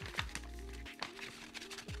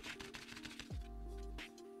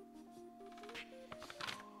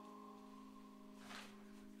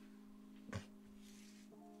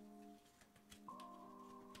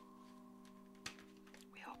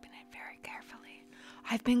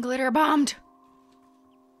 I've been glitter bombed.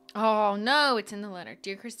 Oh no, it's in the letter.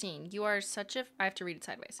 Dear Christine, you are such a... I have to read it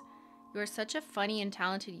sideways. You are such a funny and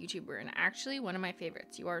talented YouTuber and actually one of my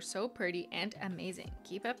favorites. You are so pretty and amazing.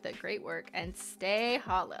 Keep up the great work and stay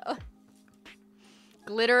hollow.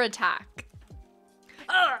 Glitter attack.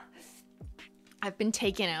 Ugh! I've been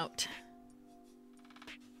taken out.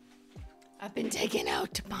 I've been taken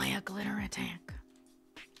out by a glitter attack.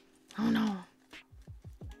 Oh no.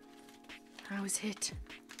 I was hit.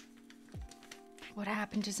 What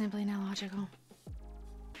happened to SimplyMailogical?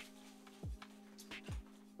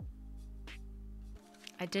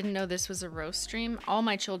 I didn't know this was a roast stream. All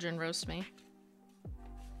my children roast me.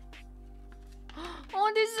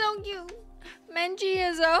 Oh, this is so cute. Menchie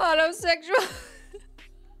is a homosexual.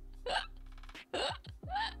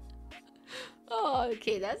 Oh,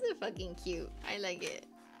 okay, that's a fucking cute. I like it.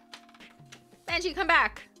 Menchie, come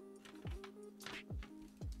back.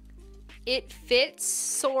 It fits,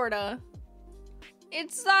 sorta.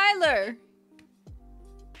 It's Xyler.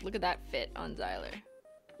 Look at that fit on Xyler.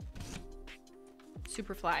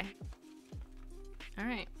 Superfly. All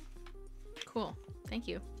right. Cool. Thank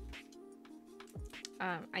you.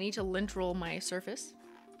 I need to lint roll my surface.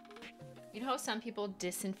 You know how some people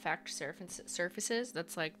disinfect surfaces?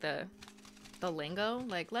 That's like the lingo.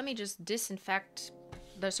 Like, let me just disinfect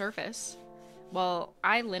the surface. Well,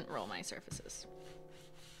 I lint roll my surfaces.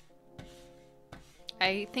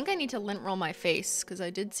 I think I need to lint roll my face because I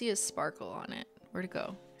did see a sparkle on it. Where'd it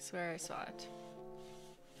go? I swear I saw it.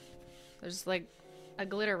 There's like a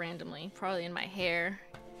glitter randomly, probably in my hair,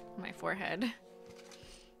 my forehead.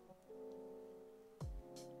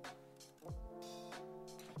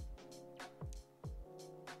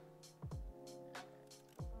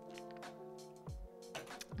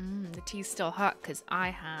 The tea's still hot because I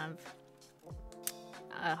have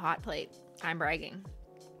a hot plate. I'm bragging.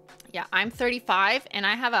 Yeah, I'm 35 and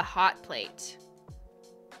I have a hot plate.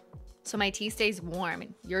 So my tea stays warm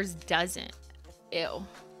and yours doesn't. Ew.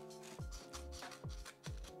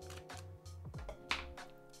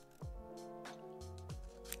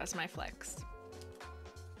 That's my flex.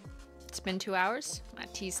 It's been 2 hours. My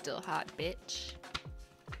tea's still hot, bitch.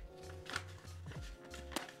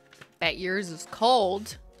 Bet yours is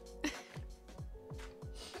cold.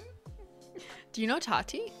 Do you know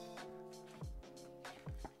Tati?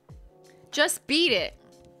 Just beat it.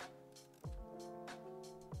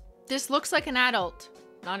 This looks like an adult,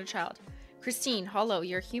 not a child. Christine, hello.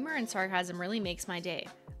 Your humor and sarcasm really makes my day.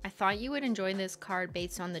 I thought you would enjoy this card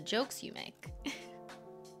based on the jokes you make.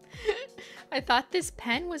 I thought this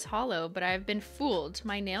pen was hollow, but I've been fooled.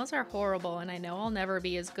 My nails are horrible and I know I'll never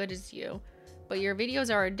be as good as you. But your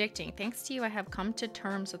videos are addicting. Thanks to you, I have come to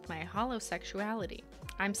terms with my hollow sexuality.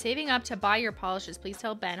 I'm saving up to buy your polishes. Please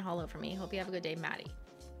tell Ben hollow for me. Hope you have a good day, Maddie.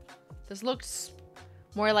 This looks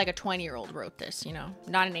more like a 20-year-old wrote this, you know,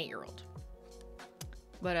 not an 8-year-old.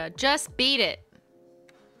 But just beat it.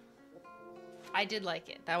 I did like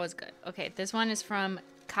it. That was good. Okay, this one is from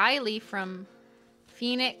Kylie from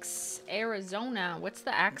Phoenix, Arizona. What's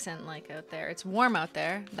the accent like out there? It's warm out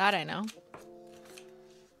there. That I know.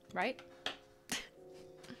 Right?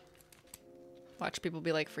 Watch people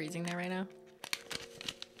be like freezing there right now.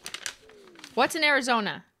 What's in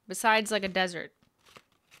Arizona besides like a desert?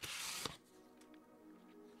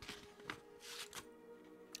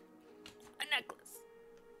 A necklace.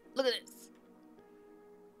 Look at this.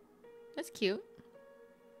 That's cute.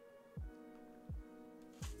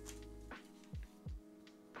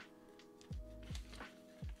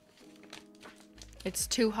 It's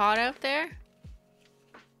too hot out there?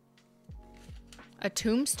 A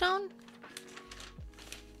tombstone?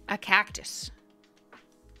 A cactus.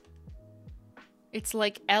 It's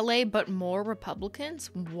like LA, but more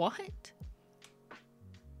Republicans? What?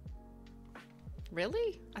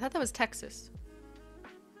 Really? I thought that was Texas.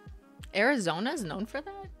 Arizona's known for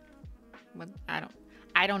that? But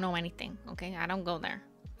I don't know anything, okay? I don't go there.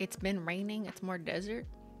 It's been raining. It's more desert.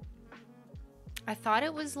 I thought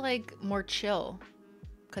it was like more chill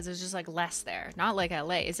because there's just like less there. Not like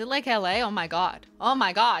LA. Is it like LA? Oh my God. Oh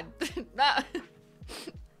my God.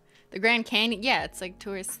 The Grand Canyon, yeah, it's like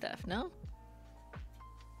tourist stuff, no?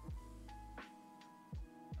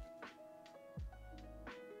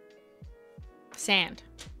 Sand.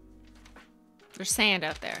 There's sand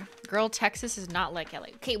out there. Girl, Texas is not like LA.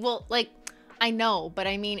 Okay, well, like, I know, but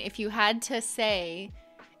I mean, if you had to say,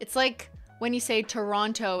 it's like when you say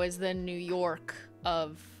Toronto is the New York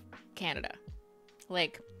of Canada.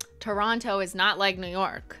 Like, Toronto is not like New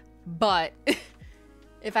York, but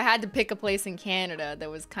if I had to pick a place in Canada that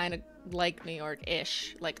was kind of like New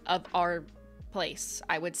York-ish, like of our place,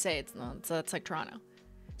 I would say it's not, so it's like Toronto.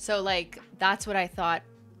 So like, that's what I thought.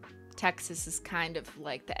 Texas is kind of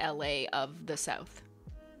like the LA of the South.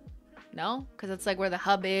 No? Because it's like where the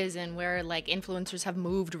hub is and where like influencers have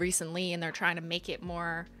moved recently and they're trying to make it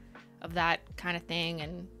more of that kind of thing,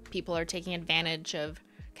 and people are taking advantage of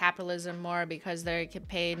capitalism more because they get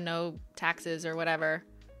paid no taxes or whatever.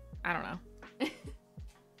 I don't know.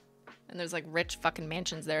 And there's like rich fucking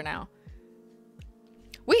mansions there now.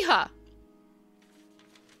 Weeha!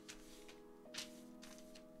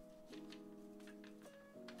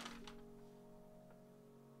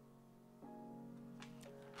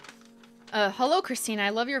 Hello, Christina. I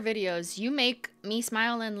love your videos. You make me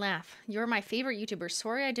smile and laugh. You're my favorite YouTuber.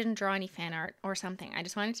 Sorry I didn't draw any fan art or something. I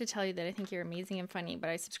just wanted to tell you that I think you're amazing and funny, but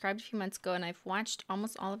I subscribed a few months ago and I've watched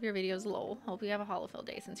almost all of your videos. Lol. Hope you have a holofill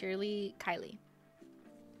day. Sincerely, Kylie.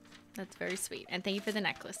 That's very sweet. And thank you for the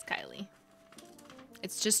necklace, Kylie.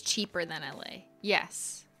 It's just cheaper than LA.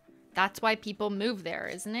 Yes. That's why people move there,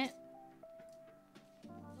 isn't it?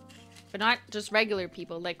 But not just regular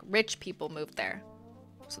people, like rich people move there.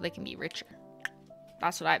 So they can be richer.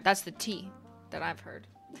 That's the tea that I've heard.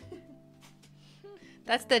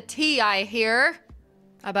 That's the tea I hear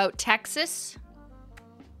about Texas.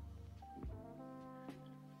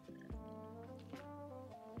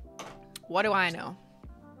 What do I know?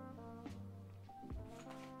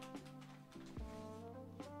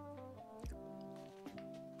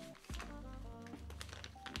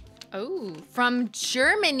 Oh, from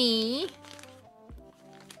Germany.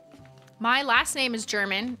 My last name is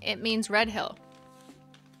German. It means Red Hill.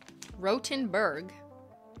 Rotenberg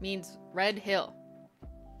means Red Hill.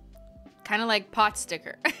 Kind of like pot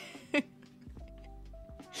sticker.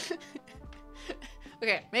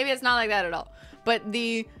 Okay, maybe it's not like that at all. But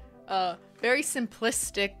the very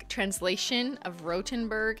simplistic translation of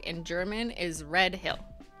Rotenberg in German is Red Hill.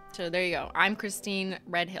 So there you go. I'm Christine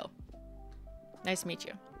Red Hill. Nice to meet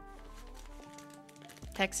you.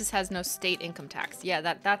 Texas has no state income tax. Yeah,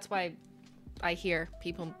 that's why I hear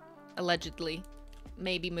people allegedly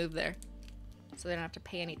maybe move there. So they don't have to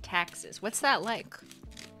pay any taxes. What's that like?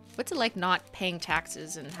 What's it like not paying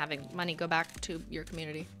taxes and having money go back to your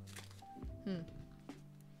community?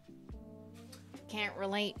 Can't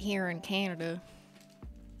relate here in Canada.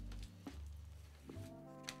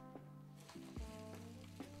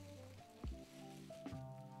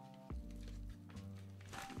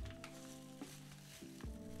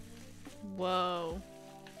 Whoa.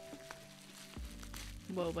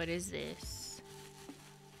 Whoa, what is this?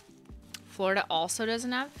 Florida also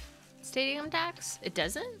doesn't have state income tax? It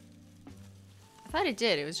doesn't? I thought it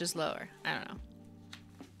did. It was just lower. I don't know.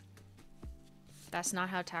 That's not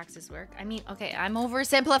how taxes work. I mean, okay, I'm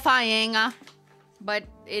oversimplifying, but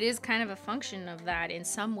it is kind of a function of that in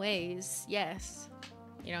some ways, yes.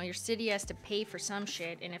 You know, your city has to pay for some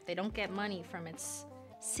shit, and if they don't get money from its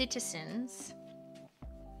citizens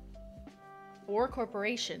or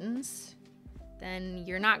corporations, then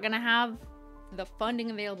you're not gonna have the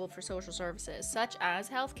funding available for social services, such as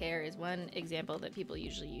healthcare is one example that people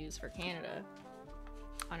usually use for Canada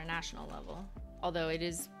on a national level. Although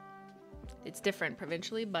it's different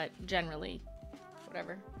provincially, but generally,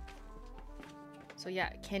 whatever. So yeah,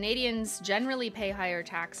 Canadians generally pay higher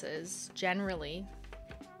taxes, generally,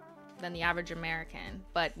 than the average American,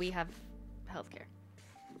 but we have healthcare.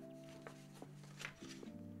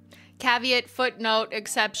 Caveat, footnote,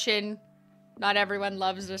 exception. Not everyone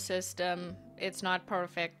loves the system. It's not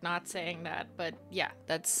perfect, not saying that, but yeah,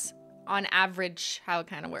 that's on average how it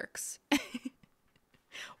kind of works.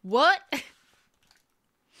 What?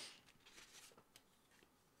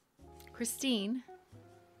 Christine.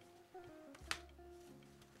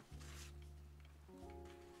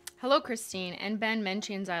 Hello, Christine and Ben,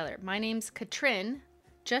 Menchie, and Zyler. My name's Katrin.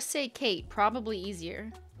 Just say Kate, probably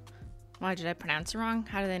easier. Why, did I pronounce it wrong?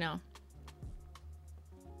 How do they know?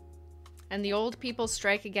 And the old people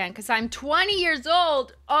strike again because I'm 20 years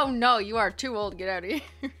old. Oh no, you are too old. Get out of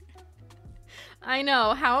here. I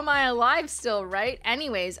know. How am I alive still, right?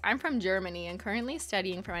 Anyways, I'm from Germany and currently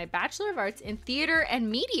studying for my Bachelor of Arts in Theater and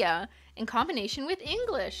Media in combination with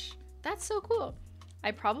English. That's so cool.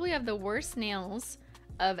 I probably have the worst nails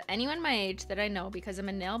of anyone my age that I know because I'm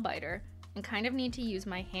a nail biter and kind of need to use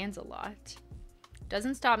my hands a lot.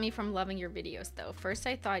 Doesn't stop me from loving your videos though. First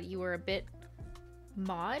I thought you were a bit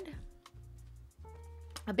mad.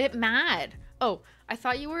 Oh, I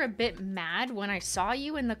thought you were a bit mad when I saw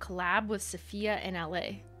you in the collab with Sophia in LA.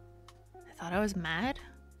 I thought I was mad?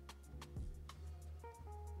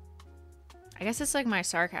 I guess it's like my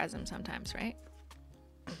sarcasm sometimes, right?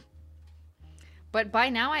 But by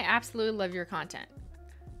now I absolutely love your content.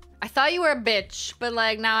 I thought you were a bitch, but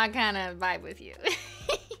like now I kind of vibe with you.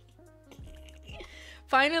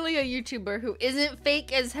 Finally a YouTuber who isn't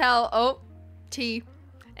fake as hell. Oh, T.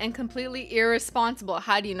 And completely irresponsible.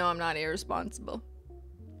 How do you know I'm not irresponsible?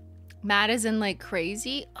 Mad as in like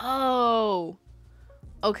crazy? Oh.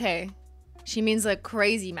 Okay. She means like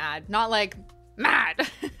crazy mad, not like mad.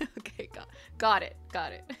 Okay, got it.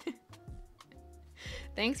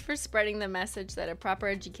 Thanks for spreading the message that a proper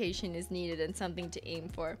education is needed and something to aim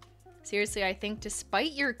for. Seriously, I think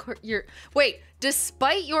despite your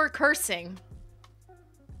cursing,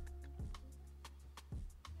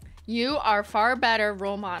 you are far better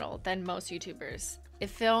role model than most YouTubers.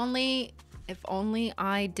 If only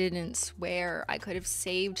I didn't swear, I could have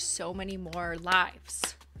saved so many more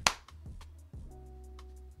lives.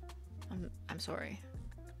 I'm sorry.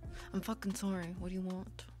 I'm fucking sorry. What do you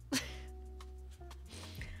want?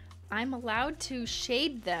 I'm allowed to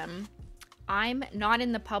shade them. I'm not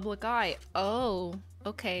in the public eye. Oh,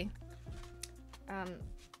 okay.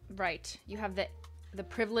 Right. You have the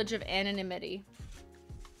privilege of anonymity.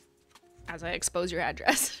 As I expose your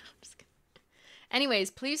address. Just kidding.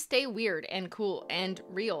 Anyways, please stay weird and cool and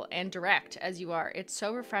real and direct as you are. It's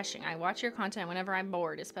so refreshing. I watch your content whenever I'm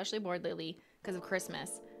bored, especially bored lately because of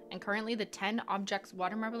Christmas. And currently the 10 objects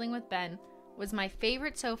watermarbling with Ben was my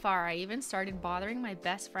favorite so far. I even started bothering my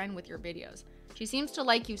best friend with your videos. She seems to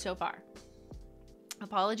like you so far.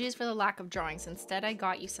 Apologies for the lack of drawings. Instead, I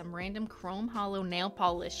got you some random chrome hollow nail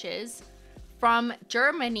polishes from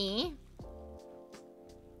Germany.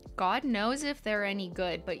 God knows if they're any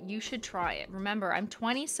good, but you should try it. Remember, I'm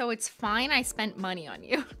 20, so it's fine I spent money on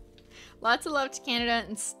you. Lots of love to Canada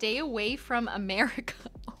and stay away from America.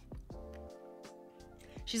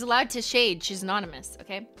 She's allowed to shade. She's anonymous,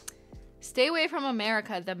 okay? Stay away from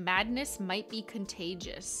America. The madness might be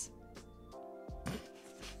contagious.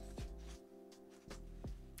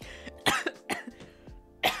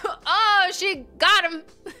 Oh, she got him.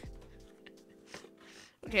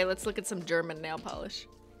 Okay, let's look at some German nail polish.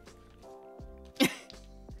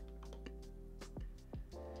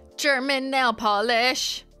 German nail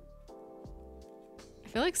polish. I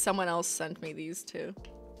feel like someone else sent me these too.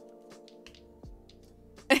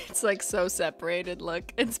 It's like so separated.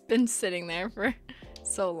 Look, it's been sitting there for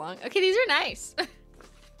so long. Okay, these are nice.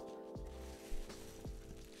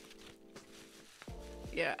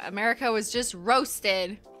 Yeah, America was just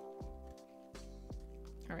roasted.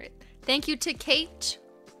 All right. Thank you to Kate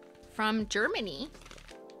from Germany.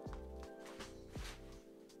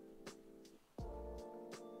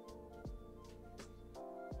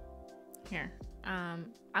 Here.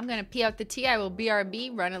 I'm gonna pee out the tea. I will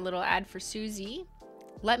BRB, run a little ad for Susie.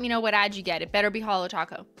 Let me know what ad you get. It better be Holo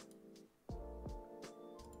Taco.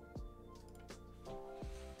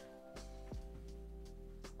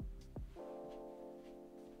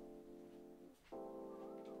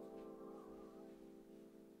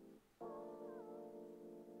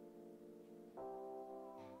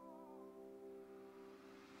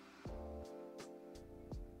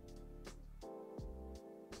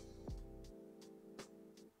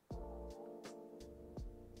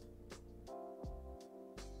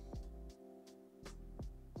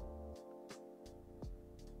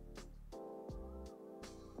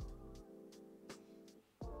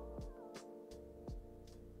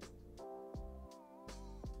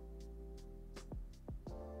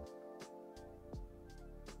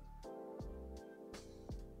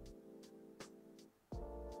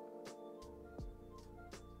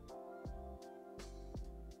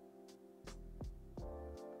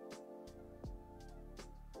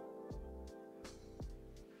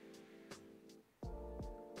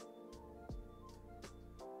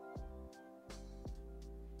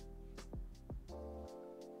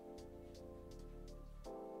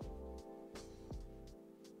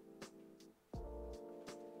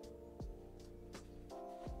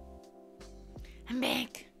 I'm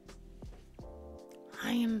back.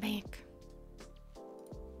 I am back.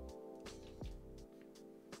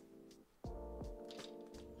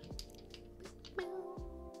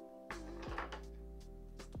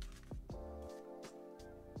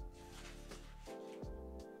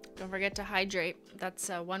 Don't forget to hydrate. That's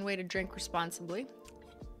one way to drink responsibly.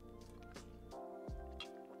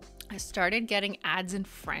 I started getting ads in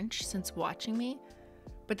French since watching me,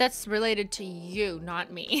 but that's related to you,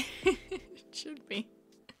 not me. It should be.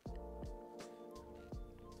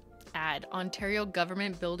 Ad, Ontario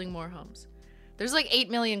government building more homes. There's like 8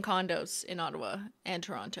 million condos in Ottawa and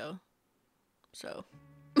Toronto. So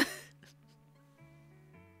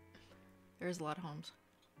there's a lot of homes.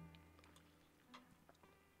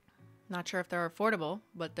 Not sure if they're affordable,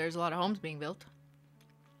 but there's a lot of homes being built.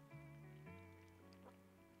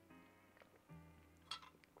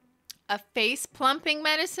 A face plumping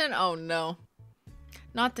medicine? Oh no.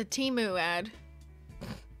 Not the Temu ad.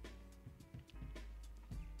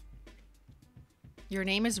 Your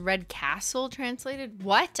name is Red Castle translated?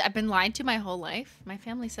 What? I've been lied to my whole life? My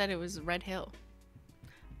family said it was Red Hill.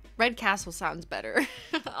 Red Castle sounds better.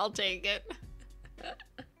 I'll take it.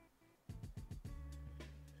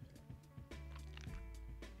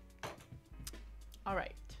 All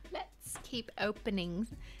right, let's keep opening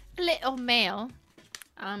a little mail.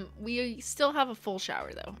 We still have a full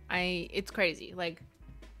shower though. It's crazy. Like,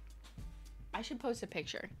 I should post a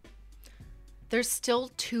picture. There's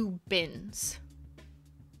still 2 bins.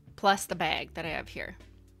 Plus the bag that I have here.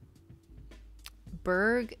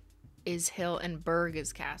 Berg is hill and Berg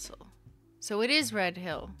is castle. So it is Red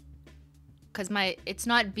Hill. Because it's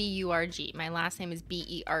not B-U-R-G. My last name is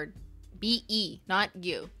B-E, not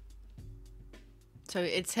U. So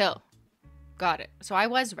it's Hill. Got it. So I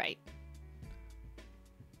was right.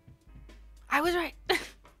 I was right.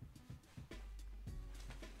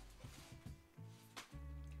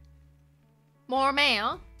 More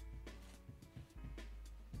mail.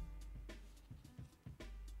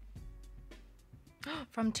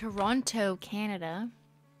 From Toronto, Canada.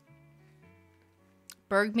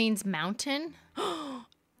 Berg means mountain.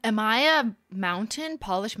 Am I a mountain?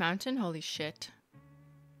 Polish mountain? Holy shit.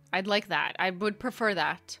 I'd like that. I would prefer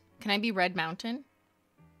that. Can I be Red Mountain?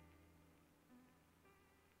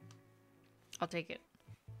 I'll take it.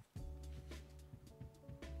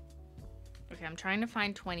 Okay, I'm trying to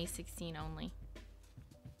find 2016 only.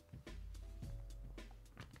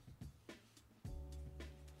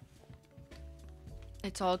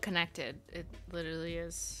 It's all connected. It literally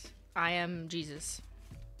is. I am Jesus.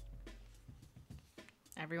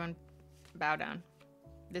 Everyone bow down.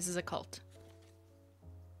 This is a cult.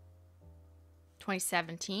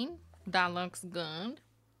 2017. That looks good.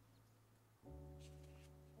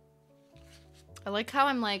 I like how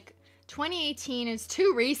I'm like, 2018 is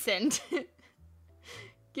too recent.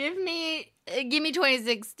 Give me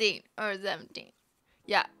 2016 or 17.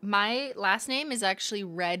 Yeah, my last name is actually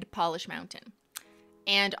Red Polish Mountain.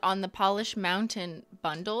 And on the Polish Mountain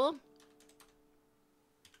bundle,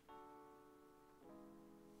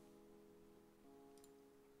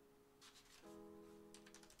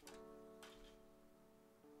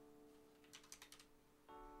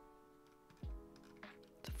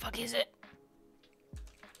 the fuck is it?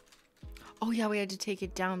 Oh yeah, we had to take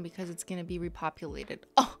it down because it's gonna be repopulated.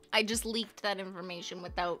 Oh, I just leaked that information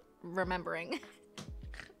without remembering.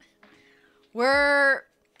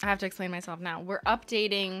 I have to explain myself now. We're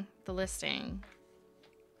updating the listing.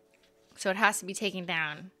 So it has to be taken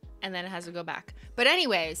down and then it has to go back. But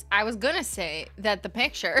anyways, I was gonna say that the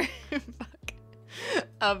picture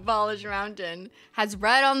of Polish Mountain has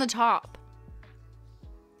red on the top.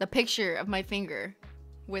 The picture of my finger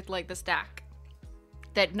with like the stack.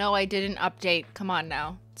 That no, I didn't update. Come on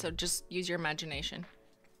now. So just use your imagination.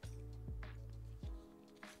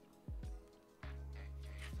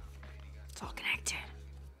 It's all connected.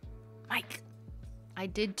 Mike. I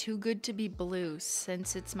did too good to be blue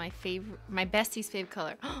since it's my favorite, my bestie's favorite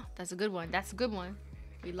color. That's a good one. That's a good one.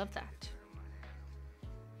 We love that.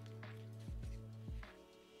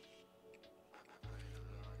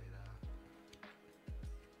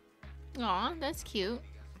 Aw, that's cute.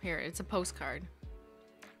 Here, it's a postcard.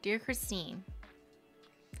 Dear Christine,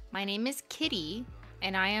 my name is Kitty,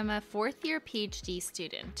 and I am a 4th year PhD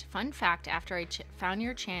student. Fun fact, after I found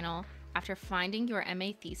your channel, after finding your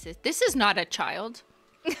MA thesis, this is not a child.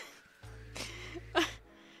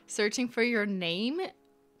 Searching for your name.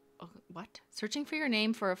 Oh, what? Searching for your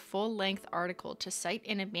name for a full-length article to cite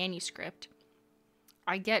in a manuscript.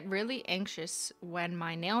 I get really anxious when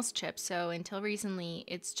my nails chip, so until recently,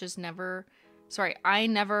 it's just never... Sorry, I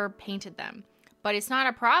never painted them. But it's not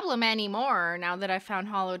a problem anymore now that I found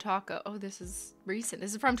HOLO Taco. Oh, this is recent.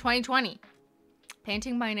 This is from 2020.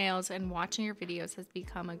 Painting my nails and watching your videos has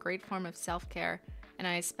become a great form of self-care, and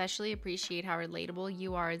I especially appreciate how relatable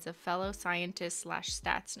you are as a fellow scientist /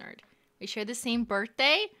 stats nerd. We share the same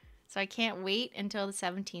birthday, so I can't wait until the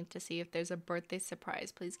 17th to see if there's a birthday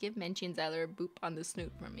surprise. Please give Menchie and Zyler a boop on the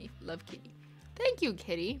snoot from me. Love, Kitty. Thank you,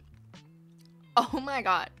 Kitty. Oh my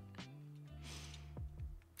god.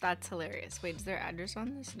 That's hilarious. Wait, is there address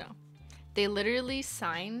on this? No. They literally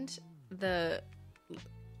signed the...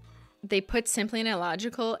 They put Simply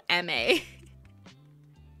Illogical MA.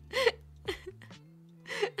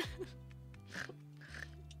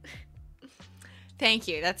 Thank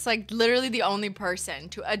you. That's like literally the only person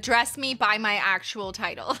to address me by my actual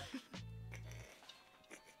title.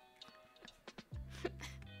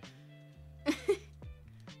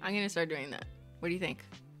 I'm gonna start doing that. What do you think?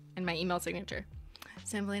 In my email signature.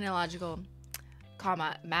 Simply Illogical,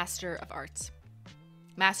 comma, Master of Arts.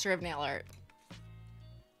 Master of Nail Art.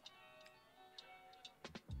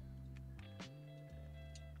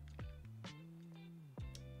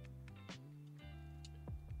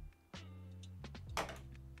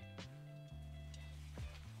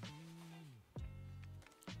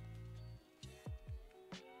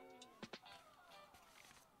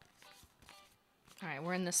 All right,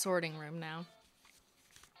 we're in the sorting room now.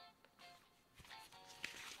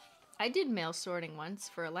 I did mail sorting once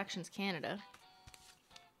for Elections Canada.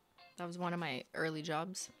 That was one of my early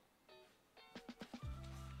jobs.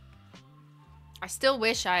 I still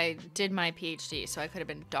wish I did my PhD so I could have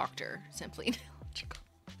been Dr. Simply Illogical.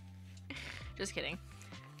 Just kidding.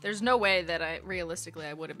 There's no way that realistically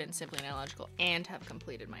I would have been Simply Illogical and have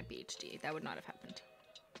completed my PhD. That would not have happened.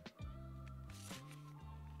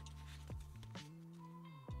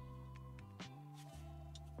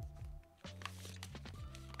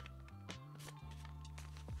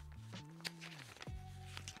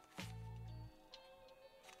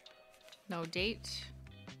 No date.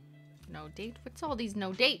 No date? What's all these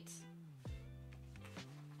no dates?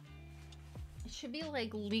 It should be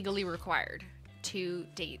like legally required to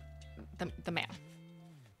date the man.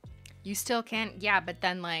 You still can't? Yeah, but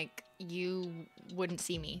then like you wouldn't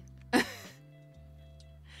see me.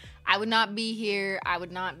 I would not be here. I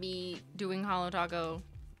would not be doing Holo Taco.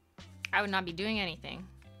 I would not be doing anything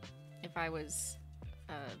if I was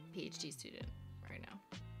a PhD student right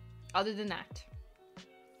now. Other than that.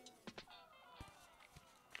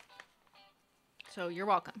 So you're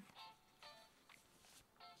welcome.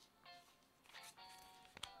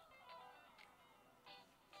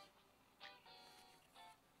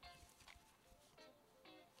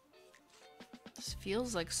 This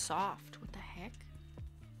feels like soft. What the heck?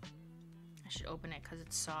 I should open it because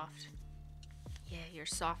it's soft. Yeah, your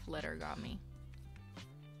soft letter got me.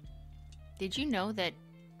 Did you know that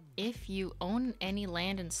if you own any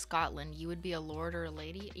land in Scotland, you would be a lord or a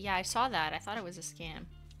lady? Yeah, I saw that. I thought it was a scam.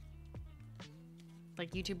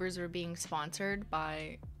 Like YouTubers were being sponsored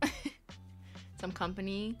by some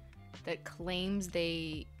company that claims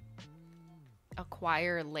they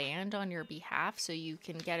acquire land on your behalf so you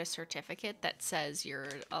can get a certificate that says you're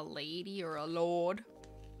a lady or a lord.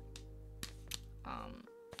 I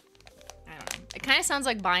don't know. It kind of sounds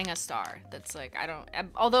like buying a star. That's like,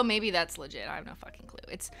 although maybe that's legit. I have no fucking clue.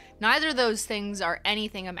 It's neither of those things are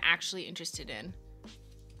anything I'm actually interested in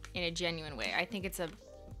a genuine way. I think it's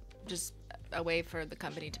just a way for the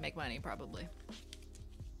company to make money, probably.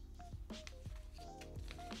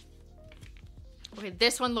 Okay,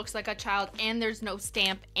 this one looks like a child, and there's no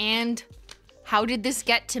stamp, and how did this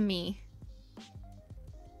get to me?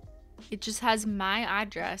 It just has my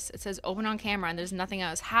address. It says open on camera, and there's nothing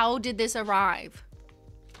else. How did this arrive?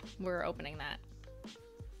 We're opening that.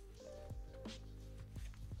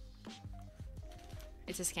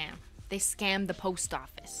 It's a scam. They scammed the post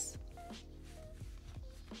office.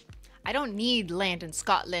 I don't need land in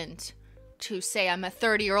Scotland to say I'm a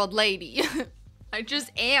 30-year-old lady. I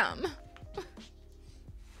just am.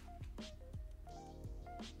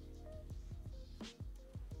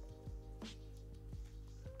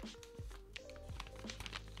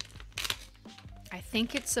 I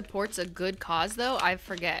think it supports a good cause, though. I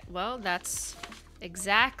forget. Well, that's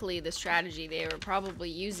exactly the strategy they were probably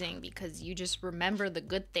using, because you just remember the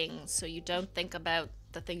good things so you don't think about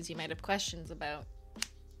the things you might have questions about.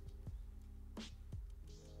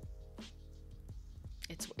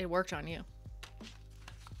 It worked on you.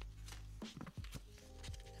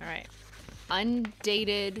 All right.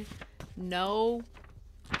 Undated, no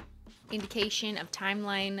indication of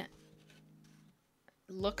timeline.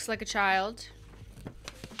 Looks like a child.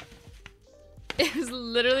 It was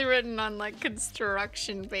literally written on like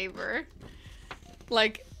construction paper.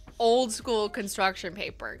 Like old school construction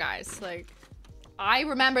paper, guys. Like, I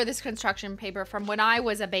remember this construction paper from when I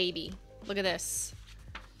was a baby. Look at this.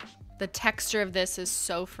 The texture of this is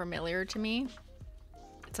so familiar to me.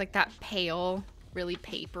 It's like that pale, really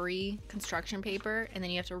papery construction paper, and then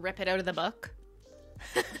you have to rip it out of the book.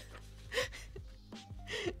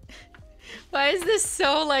 Why is this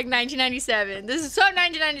so like 1997? This is so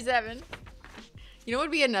 1997. You know what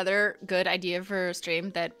would be another good idea for a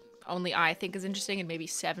stream that only I think is interesting and maybe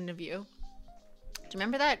 7 of you? Do you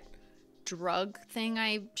remember that drug thing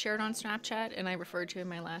I shared on Snapchat and I referred to in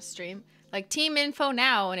my last stream? Like team info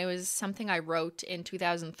now, and it was something I wrote in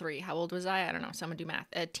 2003. How old was I? I don't know. Someone do math.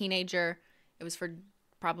 A teenager. It was for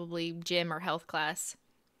probably gym or health class.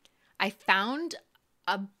 I found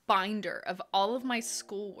a binder of all of my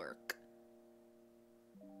schoolwork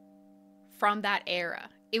from that era.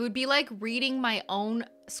 It would be like reading my own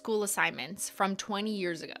school assignments from 20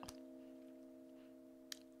 years ago.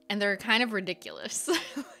 And they're kind of ridiculous.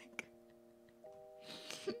 Like,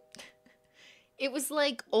 it was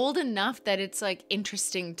like old enough that it's like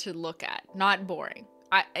interesting to look at, not boring.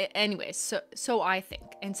 Anyways, so I think.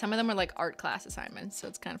 And some of them are like art class assignments, so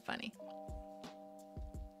it's kind of funny.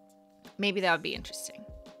 Maybe that would be interesting.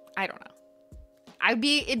 I don't know.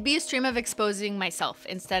 It'd be a stream of exposing myself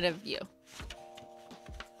instead of you.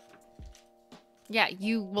 Yeah,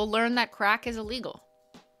 you will learn that crack is illegal.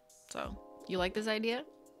 So, you like this idea?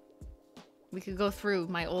 We could go through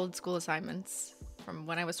my old school assignments from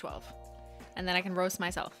when I was 12. And then I can roast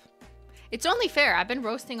myself. It's only fair. I've been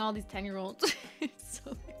roasting all these 10-year-olds. So,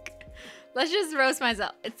 like, let's just roast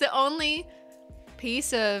myself. It's the only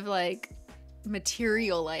piece of, like,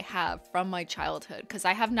 material I have from my childhood. Because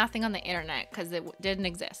I have nothing on the internet because it didn't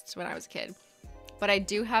exist when I was a kid. But I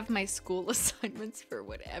do have my school assignments for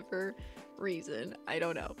whatever reason. I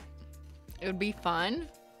don't know. It would be fun.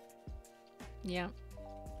 Yeah.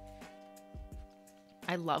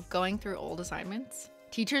 I love going through old assignments.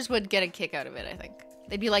 Teachers would get a kick out of it, I think.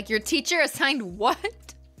 They'd be like, your teacher assigned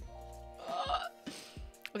what?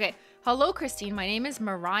 Okay. Hello, Christine. My name is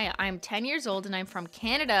Mariah. I'm 10 years old and I'm from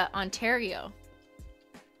Canada, Ontario.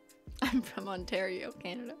 I'm from Ontario,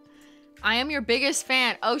 Canada. I am your biggest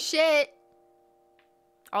fan. Oh, shit.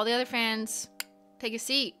 All the other fans, take a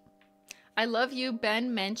seat. I love you,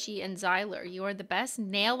 Ben, Menchie, and Zyler. You are the best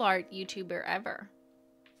nail art YouTuber ever.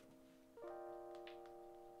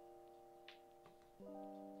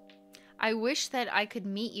 I wish that I could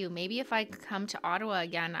meet you. Maybe if I come to Ottawa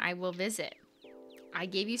again, I will visit. I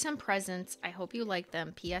gave you some presents. I hope you like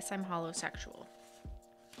them. P.S. I'm holosexual.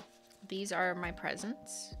 These are my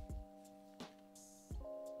presents.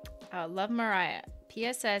 Love, Mariah.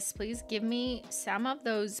 P.S.S. Please give me some of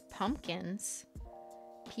those pumpkins.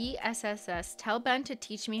 P.S.S.S. Tell Ben to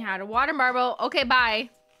teach me how to water marble. Okay, bye.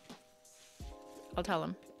 I'll tell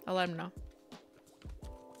him. I'll let him know.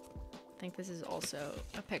 I think this is also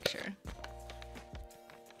a picture.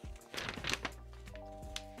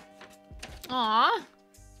 Aww.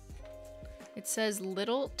 It says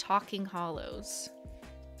Little Talking Hollows.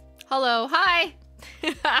 Hello. Hi.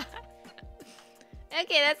 Okay,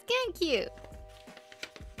 that's kind of cute.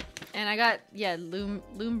 And I got, yeah,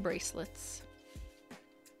 loom bracelets.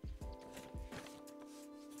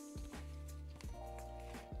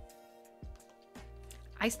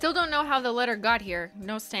 I still don't know how the letter got here.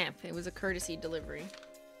 No stamp. It was a courtesy delivery.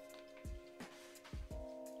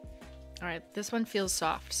 Alright, this one feels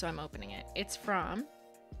soft, so I'm opening it. It's from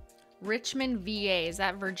Richmond, VA. Is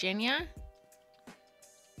that Virginia?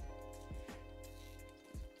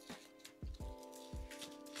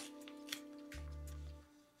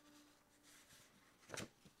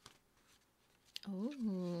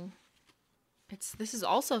 Ooh. This is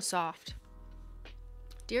also soft.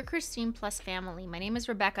 Dear Christine plus family, my name is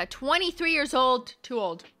Rebecca, 23 years old, too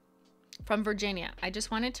old, from Virginia. I just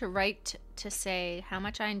wanted to write to say how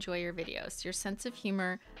much I enjoy your videos. Your sense of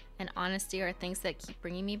humor and honesty are things that keep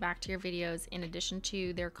bringing me back to your videos in addition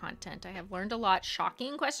to their content. I have learned a lot,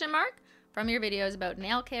 shocking question mark, from your videos about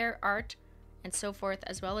nail care, art, and so forth,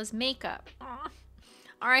 as well as makeup. Aww.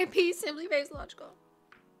 R.I.P. SimplyMailogical.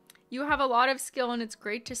 You have a lot of skill and it's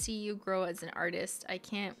great to see you grow as an artist. I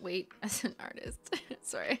can't wait as an artist.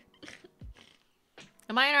 Sorry.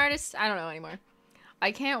 Am I an artist? I don't know anymore.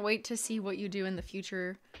 I can't wait to see what you do in the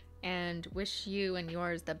future and wish you and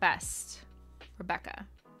yours the best. Rebecca.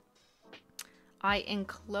 I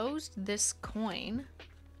enclosed this coin.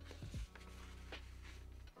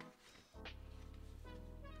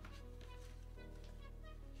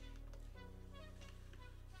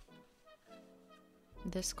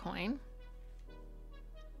 This coin.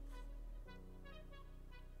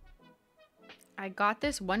 I got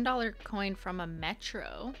this $1 coin from a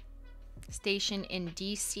metro station in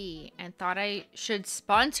DC and thought I should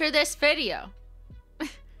sponsor this video.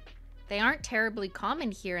 They aren't terribly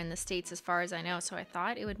common here in the States as far as I know, so I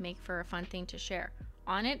thought it would make for a fun thing to share.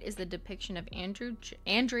 On it is the depiction of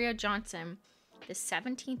Andrea Johnson, the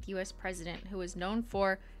 17th US president, who is known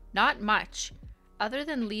for not much other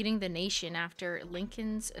than leading the nation after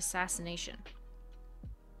Lincoln's assassination.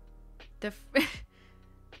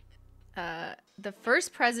 the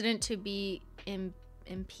first president to be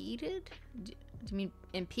impeded? Do you mean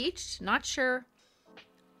impeached? Not sure.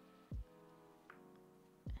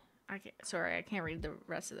 Sorry, I can't read the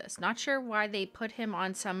rest of this. Not sure why they put him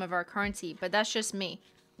on some of our currency, but that's just me.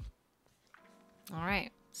 All right.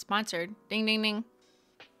 Sponsored. Ding, ding, ding.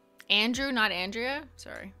 Andrew, not Andrea.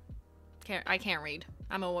 Sorry. I can't read.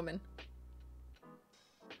 I'm a woman.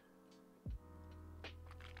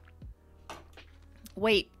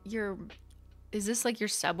 Wait, is this like your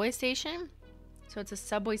subway station? So it's a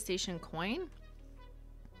subway station coin?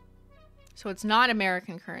 So it's not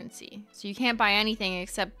American currency. So you can't buy anything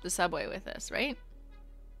except the subway with this, right?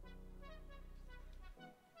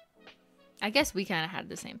 I guess we kind of had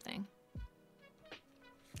the same thing.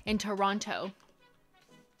 In Toronto.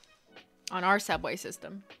 On our subway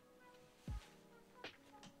system.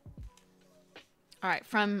 All right,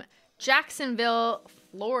 from Jacksonville,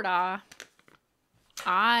 Florida.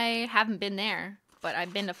 I haven't been there, but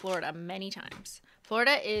I've been to Florida many times.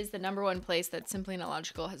 Florida is the #1 place that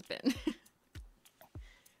SimplyMailogical has been.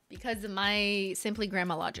 Because of my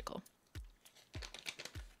SimplyMailogical.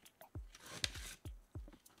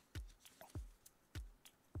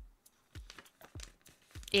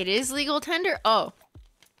 It is legal tender? Oh.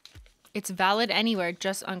 It's valid anywhere,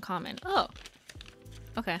 just uncommon. Oh.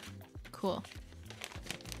 Okay. Cool.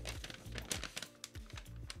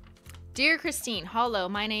 Dear Christine, hello,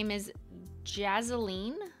 my name is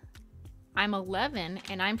Jazeline. I'm 11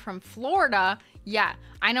 and I'm from Florida. Yeah,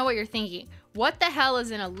 I know what you're thinking. What the hell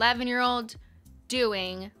is an 11-year-old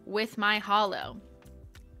doing with my holo?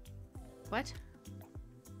 What?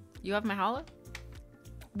 You have my holo?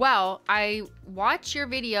 Well, I watch your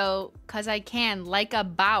video because I can, like a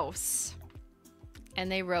bouse.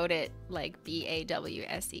 And they wrote it like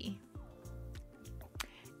B-A-W-S-E.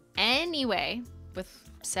 Anyway, with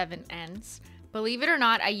 7 N's. Believe it or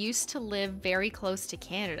not, I used to live very close to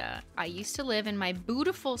Canada. I used to live in my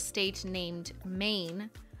beautiful state named Maine.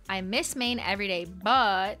 I miss Maine every day,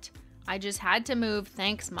 but I just had to move.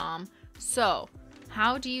 Thanks, Mom. So,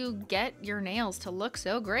 how do you get your nails to look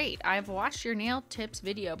so great? I've watched your nail tips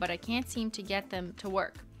video, but I can't seem to get them to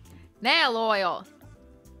work. Nail oil.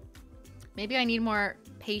 Maybe I need more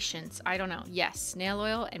patience. I don't know. Yes, nail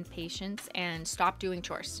oil and patience, and stop doing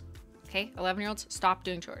chores. Okay, 11-year-olds, stop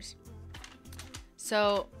doing chores.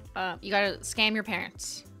 So, you gotta scam your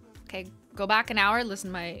parents. Okay, go back an hour, listen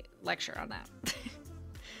to my lecture on that.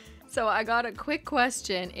 So, I got a quick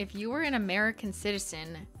question. If you were an American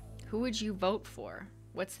citizen, who would you vote for?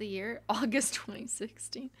 What's the year? August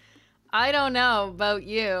 2016. I don't know about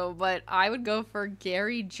you, but I would go for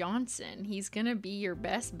Gary Johnson. He's gonna be your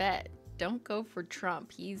best bet. Don't go for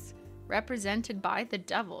Trump. He's represented by the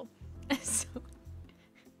devil. So,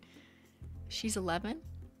 she's 11.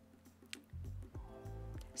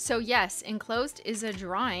 So yes, enclosed is a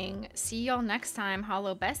drawing. See y'all next time.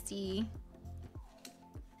 Holo bestie.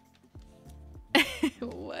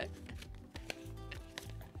 What?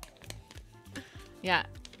 Yeah,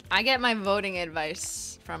 I get my voting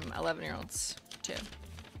advice from 11-year-olds too.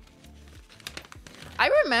 I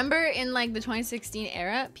remember in like the 2016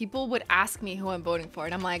 era, people would ask me who I'm voting for,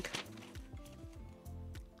 and I'm like,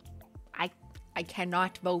 I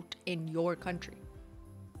cannot vote in your country.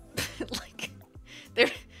 Like,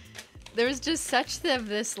 there's just such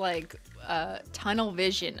this like tunnel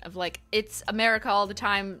vision of like, it's America all the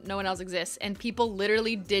time, no one else exists, and people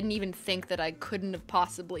literally didn't even think that I couldn't have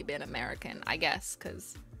possibly been American, I guess,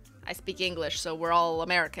 because I speak English, so we're all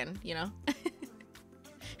American, you know?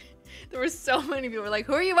 There were so many people like,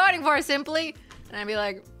 who are you voting for, Simply? And I'd be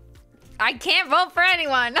like, I can't vote for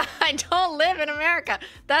anyone. I don't live in America.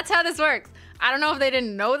 That's how this works. I don't know if they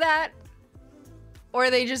didn't know that,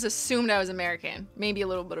 or they just assumed I was American. Maybe a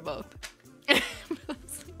little bit of both. I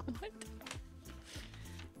was like, what?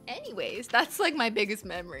 Anyways, that's like my biggest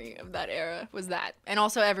memory of that era, was that. And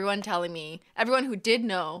also everyone telling me, everyone who did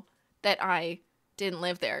know that I didn't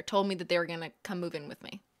live there told me that they were gonna come move in with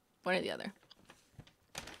me. One or the other.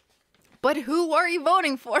 But who are you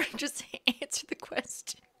voting for? Just answer the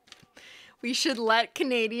question. We should let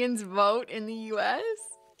Canadians vote in the US?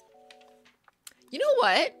 You know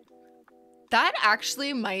what? That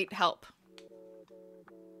actually might help.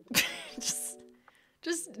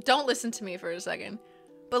 just don't listen to me for a second.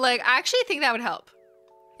 But like, I actually think that would help.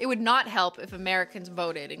 It would not help if Americans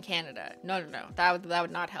voted in Canada. No. That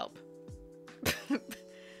would not help.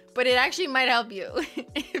 But it actually might help you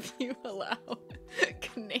if you allow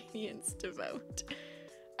Canadians to vote.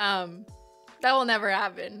 That will never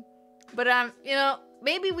happen. But you know,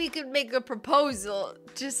 maybe we could make a proposal.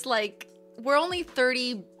 Just like, we're only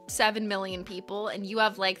 37 million people, and you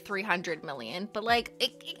have like 300 million. But like,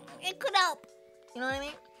 it could help. You know what I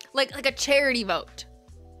mean? Like a charity vote.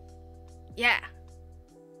 Yeah.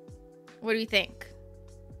 What do you think?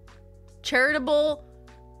 Charitable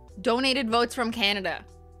donated votes from Canada.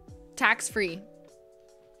 Tax-free.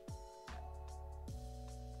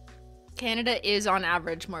 Canada is on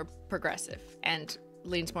average more progressive and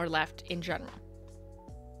leans more left in general.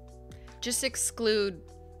 Just exclude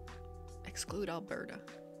Alberta.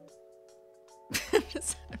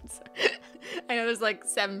 I know there's like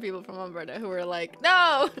 7 people from Alberta who are like,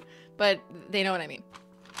 no, but they know what I mean.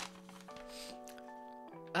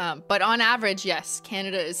 But on average, yes,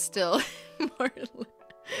 Canada is still more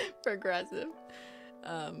progressive.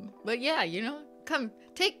 But yeah, you know, come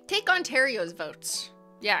take Ontario's votes.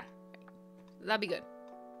 Yeah, that'd be good.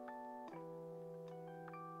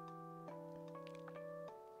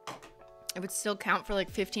 It would still count for like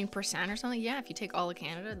 15% or something. Yeah, if you take all of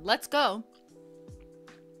Canada, let's go.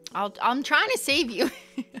 I'm trying to save you.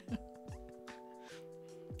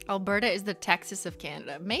 Alberta is the Texas of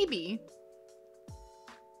Canada. Maybe.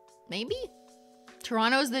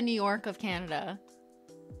 Toronto's the New York of Canada.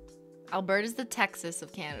 Alberta's the Texas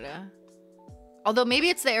of Canada. Although maybe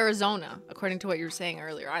it's the Arizona, according to what you were saying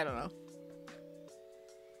earlier. I don't know.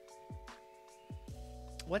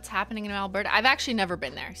 What's happening in Alberta? I've actually never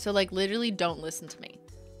been there. So like literally don't listen to me.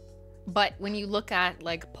 But when you look at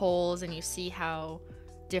like polls and you see how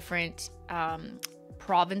different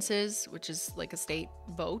provinces, which is like a state,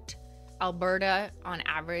 vote, Alberta on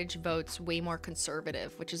average votes way more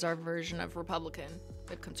conservative, which is our version of Republican,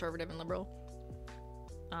 the conservative and liberal.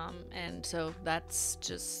 And so that's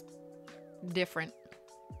just different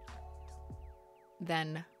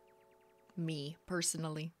than me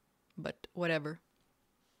personally, but whatever.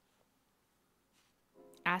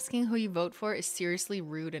 Asking who you vote for is seriously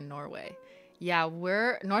rude in Norway. Yeah,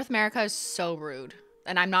 North America is so rude.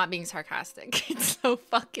 And I'm not being sarcastic. It's so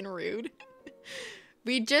fucking rude.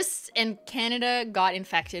 And Canada got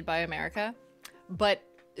infected by America, but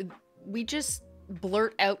we just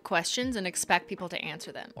blurt out questions and expect people to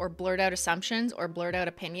answer them, or blurt out assumptions, or blurt out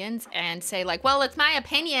opinions and say like, well, it's my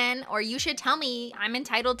opinion, or you should tell me, I'm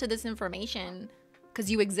entitled to this information because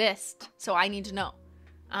you exist, so I need to know.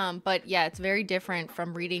 But yeah, it's very different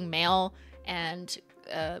from reading mail and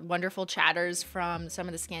wonderful chatters from some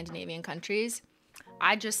of the Scandinavian countries.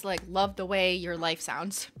 I just like love the way your life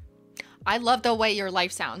sounds. I love the way your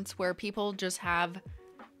life sounds, where people just have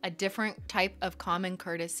a different type of common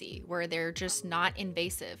courtesy, where they're just not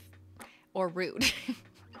invasive or rude.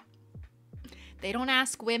 They don't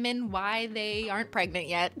ask women why they aren't pregnant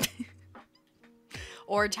yet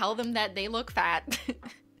or tell them that they look fat.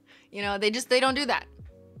 You know, they don't do that.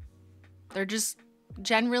 They're just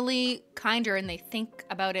generally kinder and they think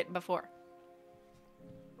about it before.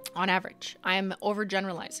 On average. I'm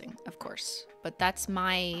overgeneralizing, of course, but that's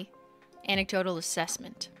my anecdotal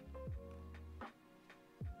assessment.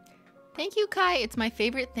 Thank you, Kai. It's my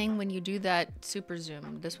favorite thing when you do that super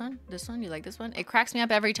zoom. This one? You like this one? It cracks me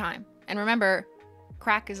up every time. And remember,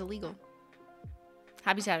 crack is illegal.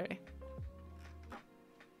 Happy Saturday.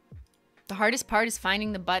 The hardest part is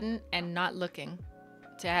finding the button and not looking.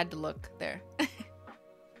 So I had to look there.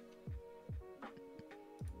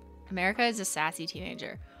 America is a sassy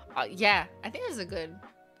teenager. Yeah, I think that's a good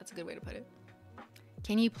way to put it.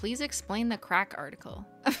 Can you please explain the crack article?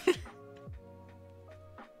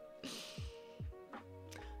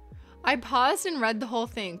 I paused and read the whole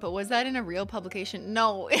thing, but was that in a real publication?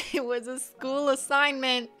 No, it was a school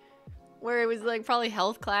assignment where it was like probably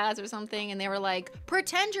health class or something, and they were like,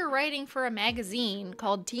 pretend you're writing for a magazine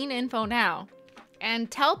called Teen Info Now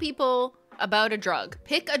and tell people about a drug.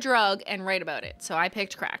 Pick a drug and write about it. So I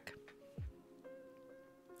picked crack.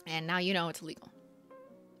 And now you know it's illegal.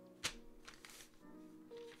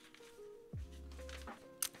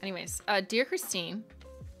 Anyways, Dear Christine.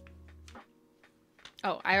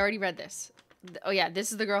 Oh, I already read this. Oh yeah,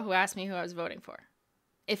 this is the girl who asked me who I was voting for.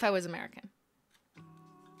 If I was American.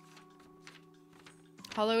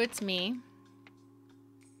 Hello, it's me.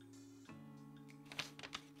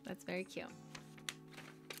 That's very cute.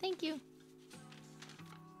 Thank you.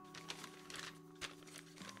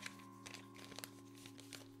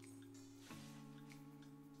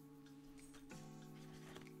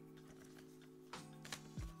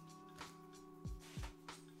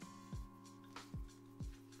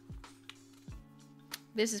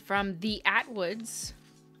 This is from the Atwoods,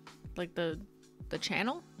 like the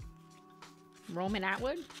channel. Roman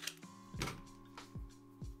Atwood.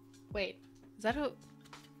 Wait, is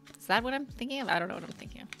that what I'm thinking of? I don't know what I'm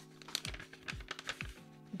thinking of.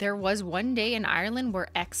 There was one day in Ireland where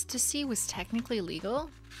ecstasy was technically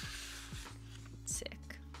legal. Sick.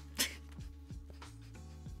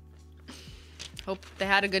 Hope they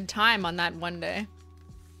had a good time on that one day.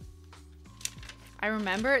 I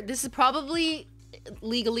remember, this is probably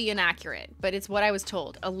legally inaccurate, but it's what I was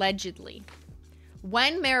told, allegedly.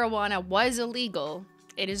 When marijuana was illegal,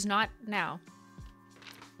 it is not now.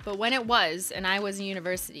 But when it was, and I was in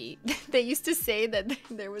university, they used to say that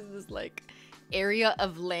there was this like area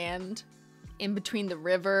of land in between the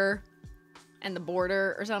river and the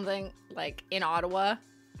border or something, like in Ottawa,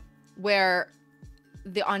 where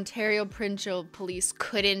the Ontario Provincial Police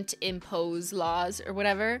couldn't impose laws or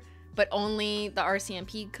whatever, but only the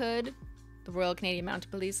RCMP could, the Royal Canadian Mounted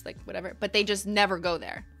Police, like whatever, but they just never go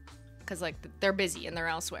there because like they're busy and they're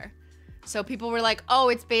elsewhere. So people were like, oh,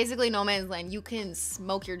 it's basically no man's land. You can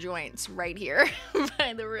smoke your joints right here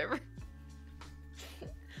by the river.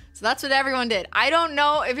 So that's what everyone did. I don't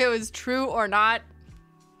know if it was true or not,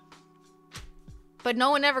 but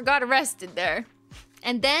no one ever got arrested there.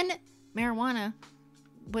 And then marijuana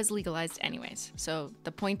was legalized anyways. So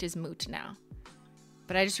the point is moot now.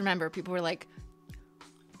 But I just remember people were like,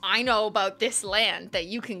 I know about this land that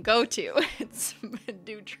you can go to and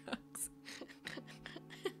do drugs.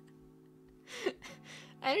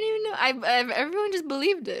 I don't even know. Everyone just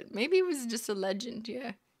believed it. Maybe it was just a legend,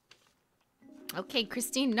 yeah. Okay,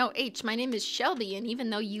 Christine, no H. My name is Shelby, and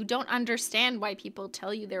even though you don't understand why people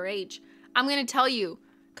tell you their age, I'm going to tell you,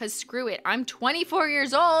 because screw it. I'm 24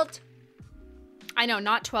 years old. I know,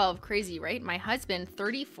 not 12. Crazy, right? My husband,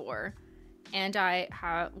 34, and I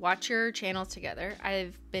watch your channels together.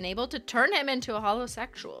 I've been able to turn him into a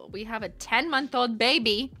holosexual. We have a 10-month-old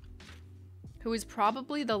baby who is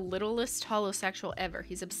probably the littlest holosexual ever.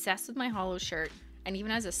 He's obsessed with my holo shirt and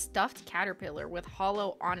even has a stuffed caterpillar with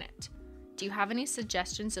holo on it. Do you have any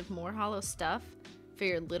suggestions of more holo stuff for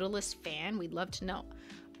your littlest fan? We'd love to know.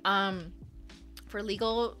 For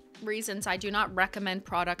legal reasons, I do not recommend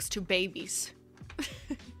products to babies.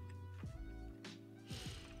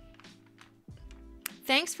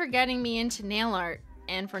 Thanks for getting me into nail art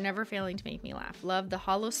and for never failing to make me laugh. Love the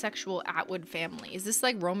holosexual Atwood family. Is this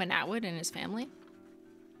like Roman Atwood and his family?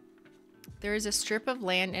 There is a strip of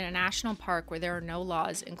land in a national park where there are no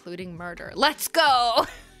laws, including murder. Let's go!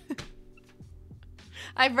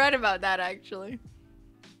 I've read about that, actually.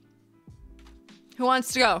 Who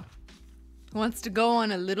wants to go? Who wants to go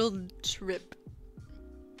on a little trip?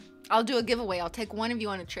 I'll do a giveaway. I'll take one of you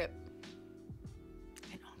on a trip.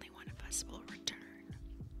 And only one of us will return.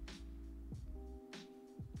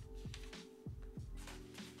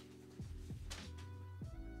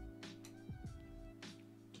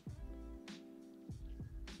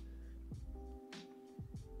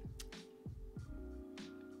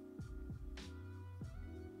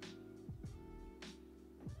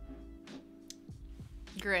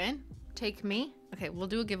 Grin, take me. Okay, we'll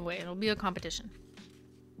do a giveaway. It'll be a competition.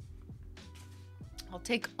 I'll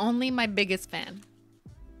take only my biggest fan.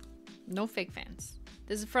 No fake fans.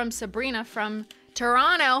 This is from Sabrina from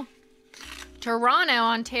Toronto. Toronto,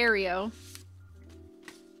 Ontario.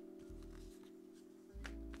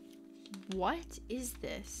 What is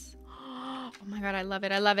this? Oh my god, I love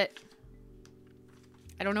it. I love it.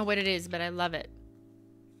 I don't know what it is, but I love it.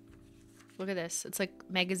 Look at this. It's like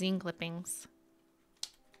magazine clippings.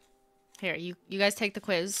 Here, you guys take the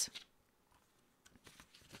quiz.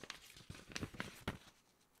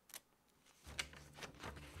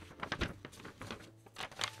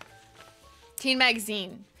 Teen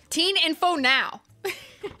magazine. Teen info now.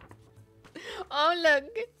 Oh, look.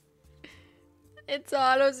 It's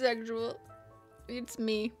holosexual. It's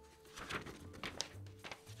me.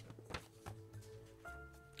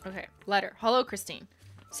 Okay, letter. Hello, Christine.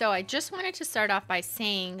 So I just wanted to start off by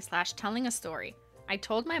saying / telling a story. I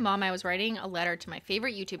told my mom I was writing a letter to my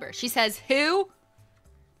favorite YouTuber. She says, who?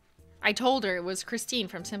 I told her it was Christine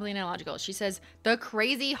from SimplyMailogical. She says, the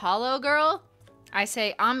crazy holo girl? I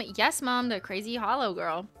say, yes, mom, the crazy holo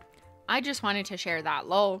girl. I just wanted to share that,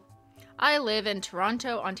 lol. I live in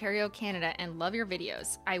Toronto, Ontario, Canada, and love your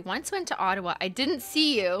videos. I once went to Ottawa. I didn't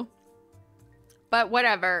see you. But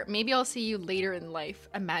whatever. Maybe I'll see you later in life.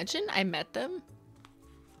 Imagine I met them.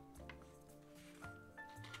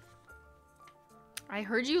 I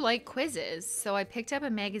heard you like quizzes, so I picked up a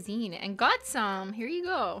magazine and got some. Here you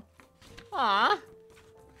go. Aw.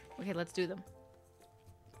 Okay, let's do them.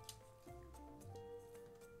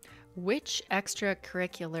 Which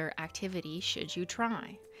extracurricular activity should you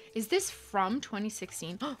try? Is this from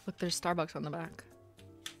 2016? Oh, look, there's Starbucks on the back.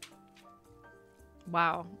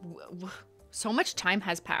 Wow. So much time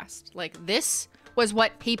has passed. Like, this was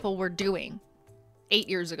what people were doing 8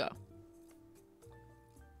 years ago.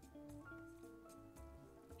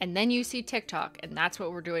 And then you see TikTok, and that's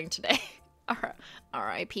what we're doing today.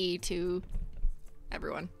 RIP to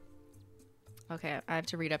everyone. Okay, I have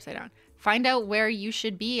to read upside down. Find out where you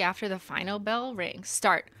should be after the final bell rings.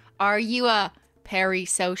 Start. Are you a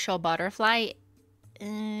perisocial butterfly?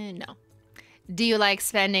 No. Do you like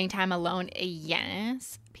spending time alone?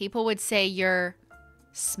 Yes. People would say you're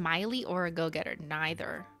smiley or a go-getter.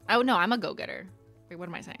 Neither. Oh, no, I'm a go-getter. Wait, what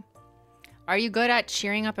am I saying? Are you good at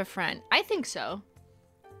cheering up a friend? I think so.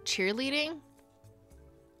 Cheerleading?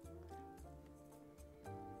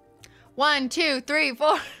 1, 2, 3,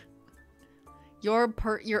 4. Your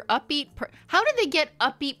upbeat. How did they get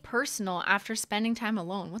upbeat personal after spending time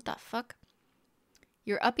alone? What the fuck?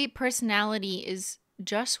 Your upbeat personality is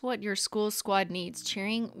just what your school squad needs.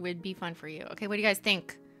 Cheering would be fun for you. Okay, what do you guys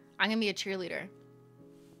think? I'm gonna be a cheerleader.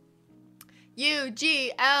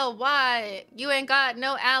 UGLY. You ain't got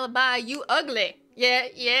no alibi. You ugly. Yeah,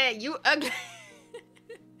 yeah, you ugly.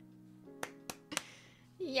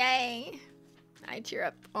 Yay. I cheer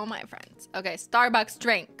up all my friends. Okay, Starbucks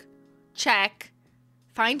drink. Check.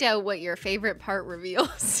 Find out what your favorite part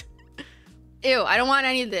reveals. Ew, I don't want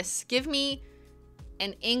any of this. Give me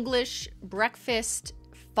an English breakfast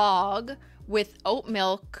fog with oat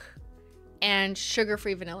milk and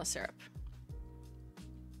sugar-free vanilla syrup.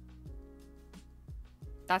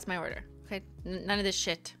 That's my order. Okay, none of this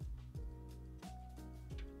shit.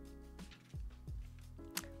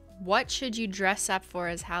 What should you dress up for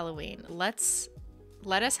as Halloween? Let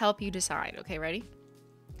us help you decide. Okay, ready?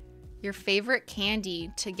 Your favorite candy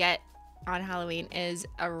to get on Halloween is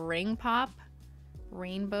a ring pop,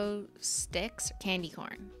 rainbow sticks, candy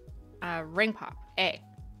corn. Ring pop, A.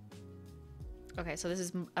 Okay, so this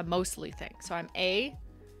is a mostly thing. So I'm A.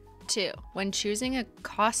 2. When choosing a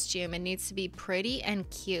costume, it needs to be pretty and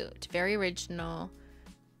cute. Very original,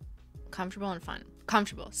 comfortable and fun.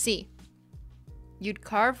 Comfortable. C. You'd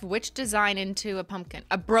carve which design into a pumpkin?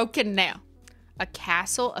 A broken nail. A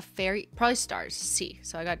castle, a fairy, probably stars. C.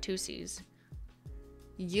 So I got 2 C's.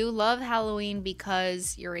 You love Halloween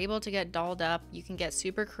because you're able to get dolled up. You can get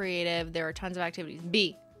super creative. There are tons of activities.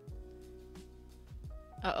 B.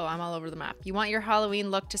 Uh-oh, I'm all over the map. You want your Halloween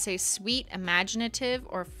look to say sweet, imaginative,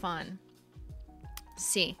 or fun.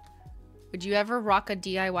 C. Would you ever rock a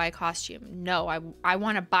DIY costume? No, I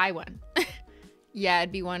want to buy one. Yeah,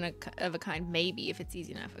 it'd be one of a kind, maybe, if it's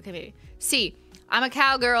easy enough. Okay, maybe. C. I'm a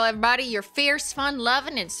cowgirl, everybody. You're fierce,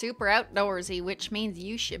 fun-loving, and super outdoorsy, which means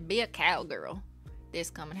you should be a cowgirl this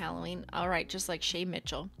coming Halloween. All right, just like Shay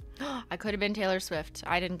Mitchell. I could have been Taylor Swift.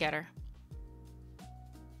 I didn't get her.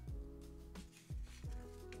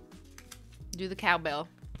 Do the cowbell.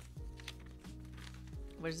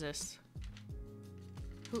 What is this?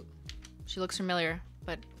 Who? She looks familiar,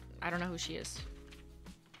 but I don't know who she is.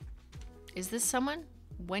 Is this someone?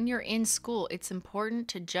 When you're in school, it's important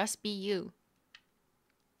to just be you.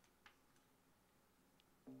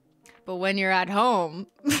 But when you're at home,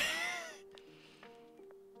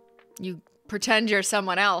 you pretend you're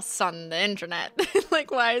someone else on the internet.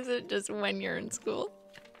 Like, why is it just when you're in school?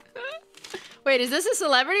 Wait, is this a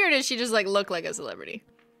celebrity or does she just like look like a celebrity?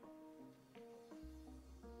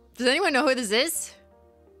 Does anyone know who this is?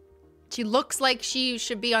 She looks like she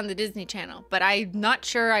should be on the Disney Channel, but I'm not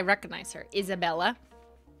sure I recognize her. Isabella?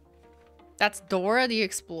 That's Dora the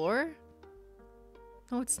Explorer?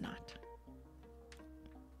 No, it's not.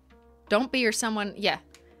 Don't be your someone. Yeah.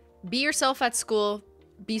 Be yourself at school.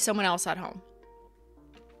 Be someone else at home.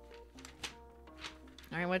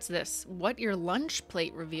 All right, what's this? What your lunch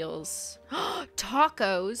plate reveals.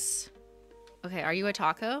 Tacos. Okay, are you a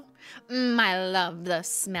taco? I love the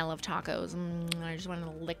smell of tacos. I just want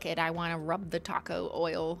to lick it. I want to rub the taco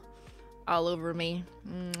oil all over me.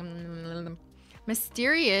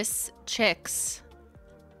 Mysterious chicks.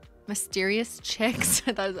 Mysterious chicks?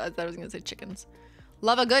 I thought I was going to say chickens.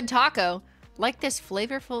 Love a good taco. Like this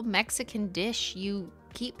flavorful Mexican dish. You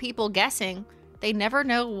keep people guessing. They never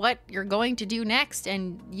know what you're going to do next,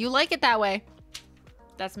 and you like it that way.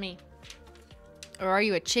 That's me. Or are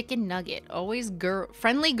you a chicken nugget? Always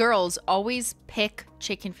friendly girls always pick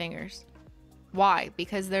chicken fingers. Why?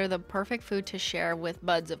 Because they're the perfect food to share with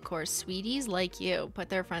buds, of course. Sweeties like you, but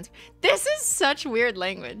they're friends. This is such weird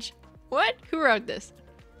language. What? Who wrote this?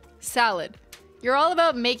 Salad. You're all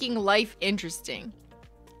about making life interesting.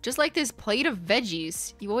 Just like this plate of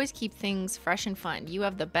veggies, you always keep things fresh and fun. You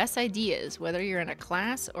have the best ideas, whether you're in a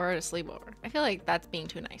class or at a sleepover. I feel like that's being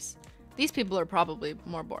too nice. These people are probably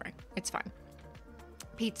more boring. It's fine.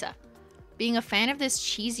 Pizza. Being a fan of this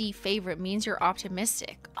cheesy favorite means you're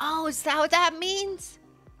optimistic. Oh, is that what that means?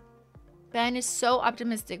 Ben is so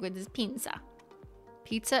optimistic with his pizza.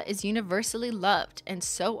 Pizza is universally loved, and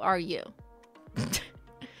so are you.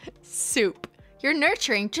 Soup. You're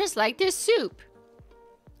nurturing just like this soup.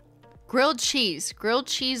 Grilled cheese. Grilled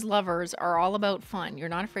cheese lovers are all about fun. You're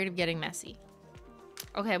not afraid of getting messy.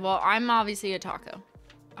 Okay, well, I'm obviously a taco.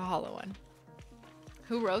 A hollow one.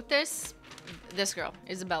 Who wrote this? This girl,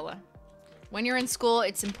 Isabella. When you're in school,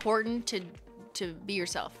 it's important to be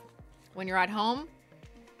yourself. When you're at home,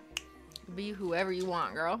 be whoever you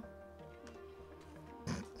want, girl.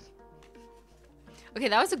 Okay,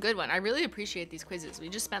 that was a good one. I really appreciate these quizzes. We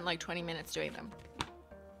just spent like 20 minutes doing them.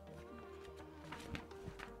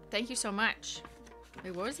 Thank you so much.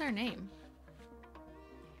 Wait, what was their name?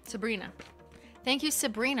 Sabrina. Thank you,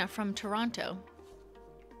 Sabrina from Toronto.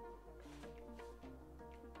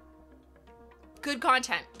 Good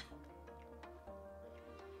content.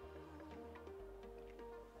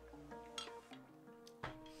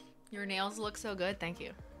 Your nails look so good. Thank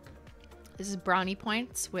you. This is brownie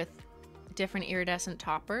points with different iridescent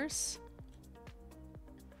toppers.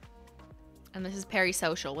 And this is Perry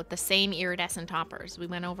Social with the same iridescent toppers. We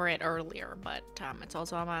went over it earlier, but it's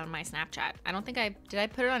also on my Snapchat. I don't think did I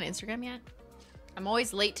put it on Instagram yet? I'm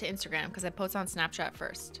always late to Instagram because I post on Snapchat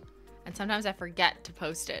first. And sometimes I forget to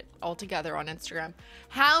post it altogether on Instagram.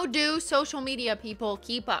 How do social media people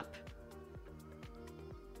keep up?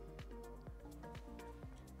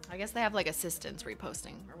 I guess they have like assistants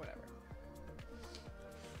reposting or whatever.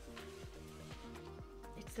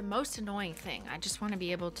 It's the most annoying thing. I just want to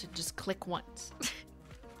be able to just click once.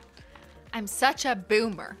 I'm such a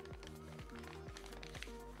boomer.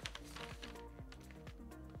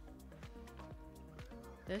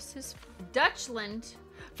 This is Dutchland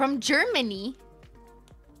from Germany.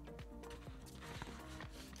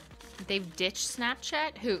 They've ditched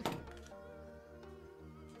Snapchat? Who?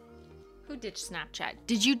 Who ditched Snapchat?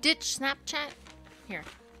 Did you ditch Snapchat? Here,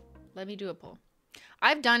 let me do a poll.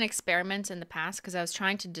 I've done experiments in the past because I was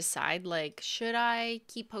trying to decide, like, should I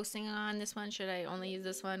keep posting on this one? Should I only use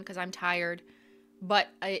this one? Because I'm tired. But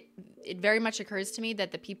it very much occurs to me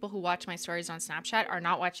that the people who watch my stories on Snapchat are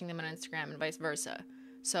not watching them on Instagram and vice versa.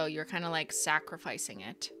 So you're kind of like sacrificing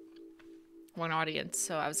it. One audience.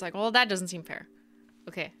 So I was like, well, that doesn't seem fair.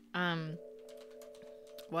 Okay.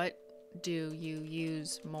 What do you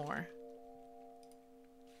use more?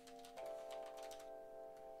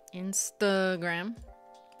 Instagram.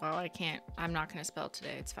 Well, I can't. I'm not going to spell it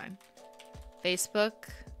today. It's fine. Facebook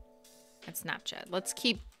and Snapchat. Let's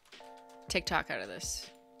keep TikTok out of this.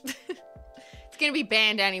 It's going to be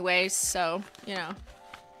banned anyways, so, you know.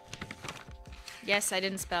 Yes, I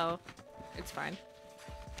didn't spell. It's fine.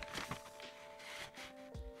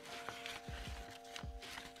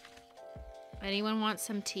 Anyone want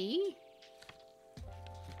some tea?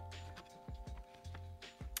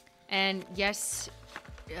 And yes,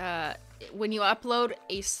 when you upload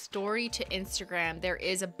a story to Instagram, there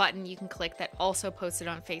is a button you can click that also posts it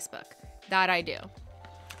on Facebook. That I do.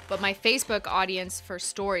 But my Facebook audience for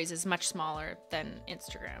stories is much smaller than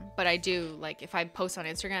Instagram. But I do, like, if I post on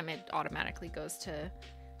Instagram, it automatically goes to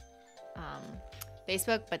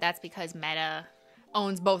Facebook. But that's because Meta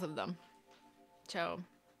owns both of them. So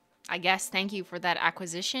I guess thank you for that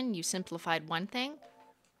acquisition. You simplified one thing.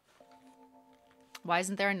 Why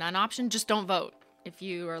isn't there a none option? Just don't vote. If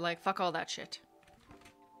you are like, fuck all that shit.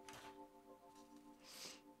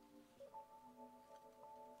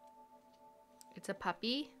 It's a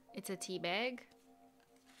puppy. It's a tea bag.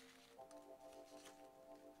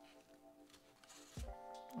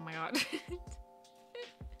 Oh my god.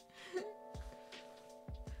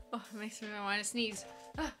 Oh, it makes me want to sneeze.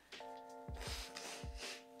 Ah.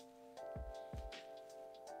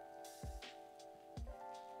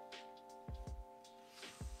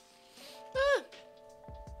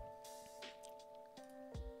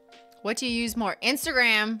 What do you use more?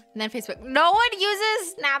 Instagram and then Facebook. No one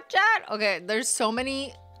uses Snapchat? Okay, there's so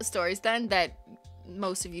many stories then that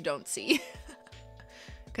most of you don't see.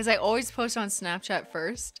 Because I always post on Snapchat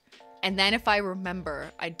first. And then if I remember,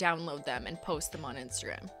 I download them and post them on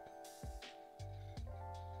Instagram.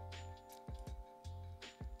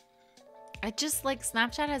 I just like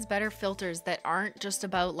Snapchat has better filters that aren't just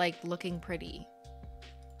about like looking pretty.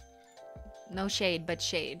 No shade, but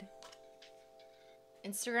shade.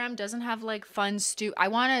 Instagram doesn't have like fun I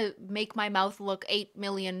want to make my mouth look 8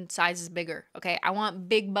 million sizes bigger. Okay, I want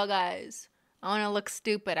big bug eyes. I want to look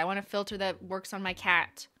stupid. I want a filter that works on my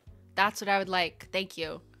cat. That's what I would like. Thank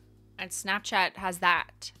you. And Snapchat has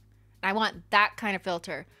that. I want that kind of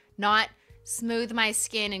filter, not smooth my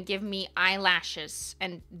skin and give me eyelashes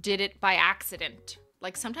and did it by accident.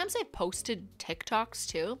 Like sometimes I posted TikToks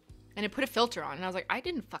too and it put a filter on and I was like, I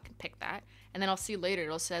didn't fucking pick that. And then I'll see later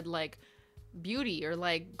it'll said like beauty or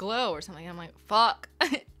like glow or something. I'm like, fuck.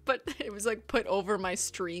 But it was like put over my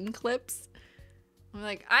stream clips. I'm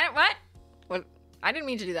like, what? I didn't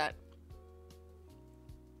mean to do that.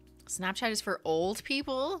 Snapchat is for old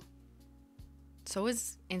people. So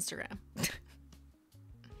is Instagram.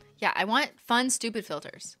 Yeah, I want fun, stupid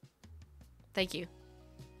filters. Thank you.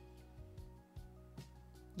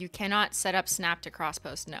 You cannot set up Snap to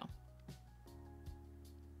cross-post. No.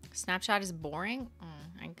 Snapchat is boring?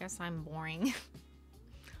 I guess I'm boring.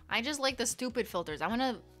 I just like the stupid filters. I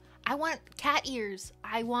want cat ears.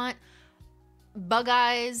 I want bug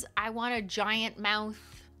eyes. I want a giant mouth.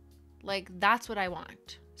 Like, that's what I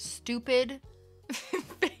want. Stupid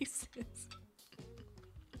faces.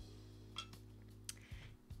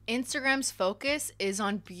 Instagram's focus is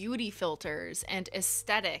on beauty filters and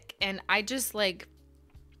aesthetic. And I just like,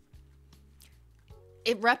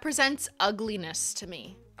 it represents ugliness to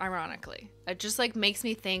me, ironically. It just like makes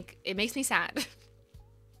me think, it makes me sad.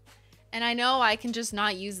 And I know I can just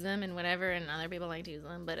not use them and whatever, and other people like to use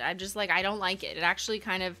them, but I just like, I don't like it. It actually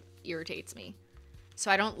kind of irritates me. So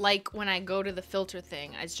I don't like when I go to the filter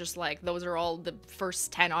thing, it's just like, those are all the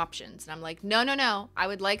first 10 options. And I'm like, no, no, no. I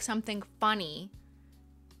would like something funny,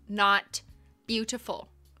 not beautiful.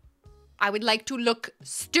 I would like to look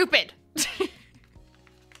stupid.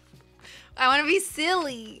 I want to be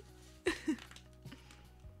silly.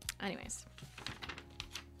 Anyways.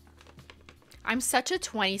 I'm such a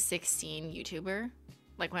 2016 YouTuber.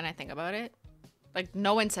 Like, when I think about it. Like,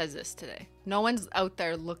 no one says this today. No one's out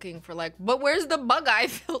there looking for like, but where's the bug eye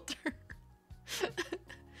filter?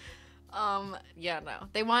 Yeah, no.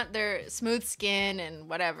 They want their smooth skin and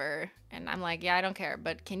whatever. And I'm like, yeah, I don't care.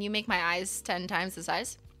 But can you make my eyes 10 times the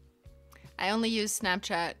size? I only use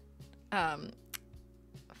Snapchat. I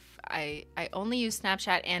only use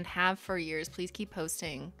Snapchat and have for years. Please keep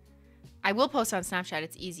posting. I will post on Snapchat.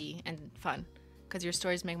 It's easy and fun because your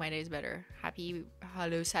stories make my days better. Happy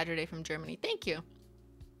Hello Saturday from Germany. Thank you.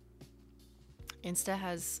 Insta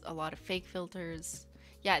has a lot of fake filters.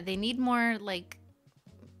 Yeah, they need more like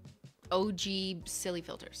OG silly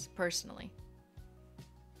filters, personally.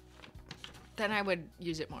 Then I would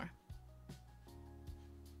use it more.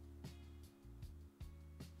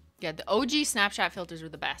 Yeah, the OG Snapchat filters were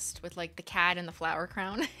the best with like the cat and the flower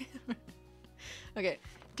crown. Okay.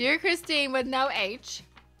 Dear Christine with no H,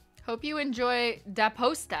 hope you enjoy Da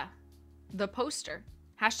Posta, the poster.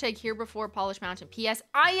 Hashtag here before Polish Mountain. P.S.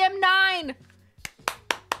 I am 9.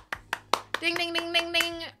 Ding, ding, ding, ding,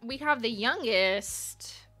 ding. We have the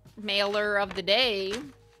youngest mailer of the day.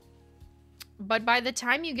 But by the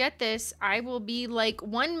time you get this, I will be like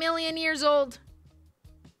 1 million years old.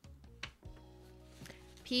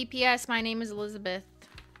 P.P.S. My name is Elizabeth.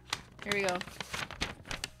 Here we go.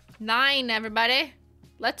 9, everybody.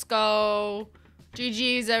 Let's go.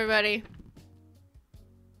 GG's, everybody.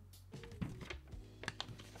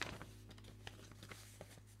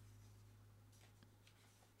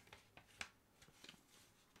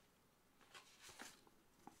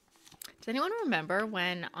 Does anyone remember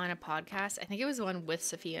when on a podcast, I think it was the one with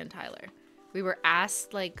Sophia and Tyler, we were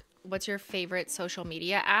asked, like, what's your favorite social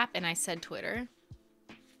media app? And I said Twitter.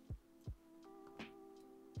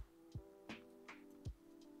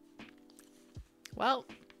 Well,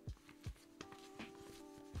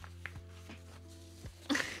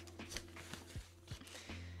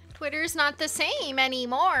 Twitter's not the same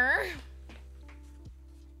anymore.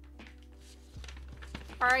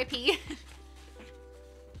 R.I.P.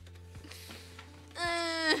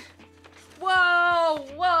 Whoa,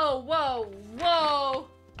 whoa, whoa, whoa.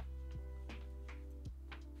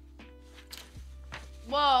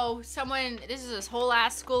 Whoa, someone, this is this whole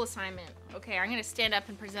ass school assignment. Okay, I'm gonna stand up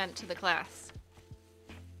and present to the class.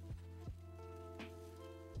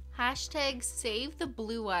 Hashtag save the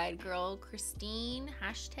blue-eyed girl, Christine.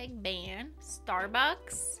 Hashtag ban.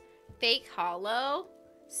 Starbucks. Fake hollow.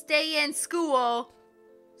 Stay in school.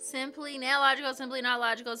 Simply nail logical, simply not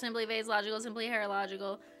logical, simply vase logical, simply hair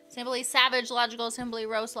logical, simply savage logical, simply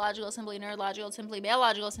roast logical, simply nerd logical, simply male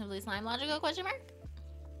logical, simply slime logical, question mark?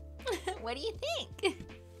 What do you think?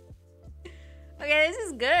 Okay, this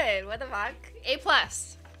is good. What the fuck? A+.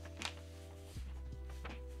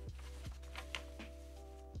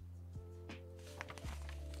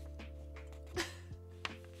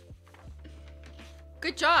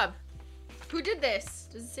 Good job. Who did this?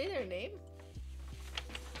 Does it say their name?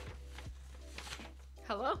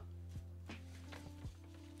 Hello?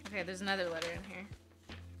 Okay, there's another letter in here.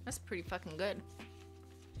 That's pretty fucking good.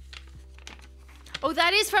 Oh,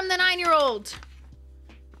 that is from the 9-year-old.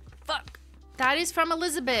 Fuck. That is from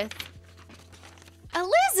Elizabeth.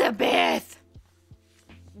 Elizabeth!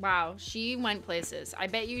 Wow, she went places. I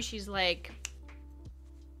bet you she's like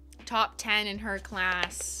top 10 in her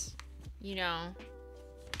class. You know,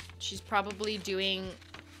 she's probably doing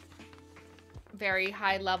very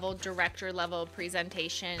high level, director level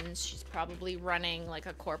presentations. She's probably running like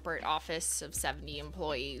a corporate office of 70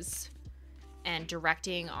 employees and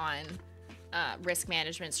directing on risk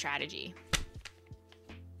management strategy.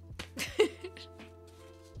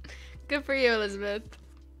 Good for you, Elizabeth.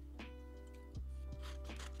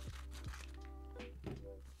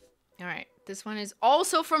 All right, this one is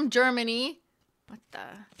also from Germany. What the?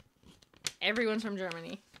 Everyone's from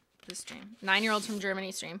Germany. This stream. 9-year-olds from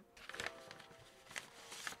Germany stream.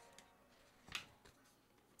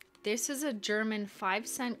 This is a German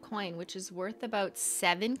 5-cent coin, which is worth about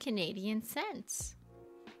 7 Canadian cents.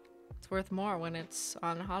 It's worth more when it's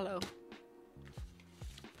on Holo.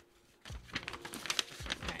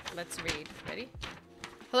 Alright, let's read. Ready?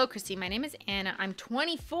 Hello, Christine. My name is Anna. I'm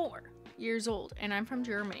 24 years old, and I'm from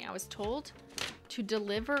Germany. I was told to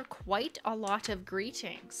deliver quite a lot of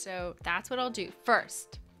greetings, so that's what I'll do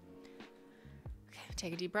first.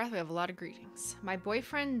 Take a deep breath. We have a lot of greetings. My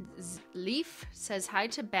boyfriend Leaf says hi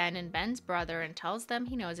to Ben and Ben's brother and tells them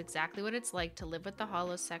he knows exactly what it's like to live with the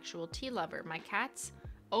holosexual tea lover. My cats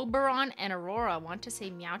Oberon and Aurora want to say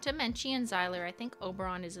meow to Menchie and Zyler. I think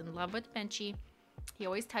Oberon is in love with Menchie. He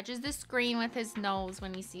always touches the screen with his nose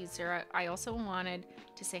when he sees her. I also wanted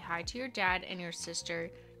to say hi to your dad and your sister.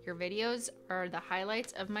 Your videos are the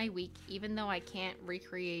highlights of my week, even though I can't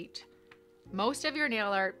recreate most of your nail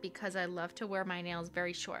art because I love to wear my nails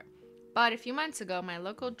very short. But a few months ago, my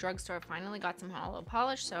local drugstore finally got some holo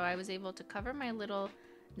polish, so I was able to cover my little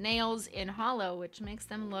nails in holo, which makes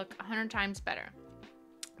them look 100 times better.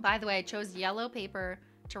 By the way, I chose yellow paper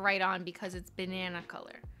to write on because it's banana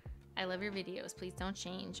color. I love your videos. Please don't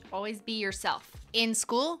change. Always be yourself. In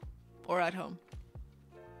school or at home.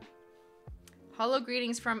 Holo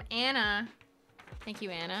greetings from Anna. Thank you,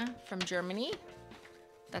 Anna, from Germany.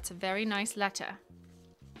 That's a very nice letter.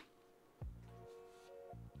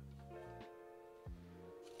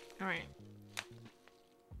 All right.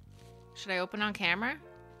 Should I open on camera?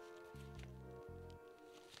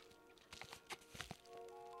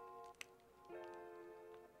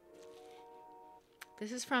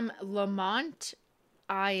 This is from Lamont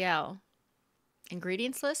IL.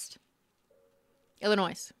 Ingredients list.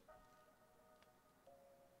 Illinois.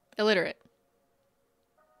 Illiterate.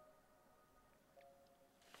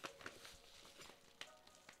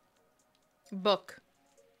 Book.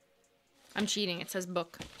 I'm cheating. It says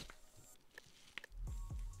book.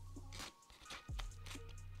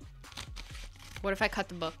 What if I cut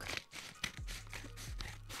the book?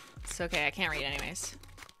 It's okay. I can't read anyways.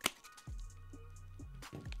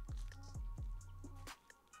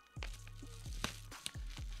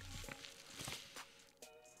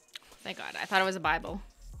 Thank God. I thought it was a Bible.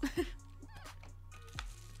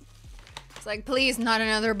 It's like, please, not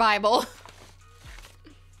another Bible.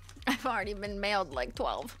 I've already been mailed like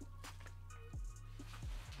 12.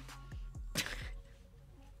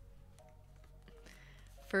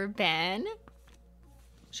 For Ben.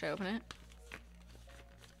 Should I open it?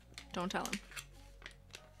 Don't tell him.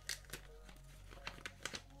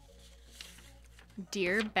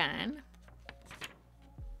 Dear Ben.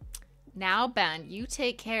 Now, Ben, you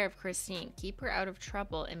take care of Christine. Keep her out of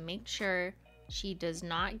trouble and make sure she does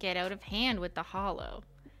not get out of hand with the holo.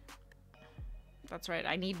 That's right.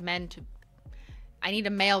 I need a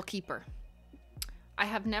male keeper. I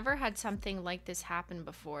have never had something like this happen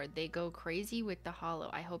before. They go crazy with the holo.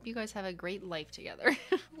 I hope you guys have a great life together.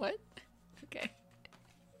 What? Okay.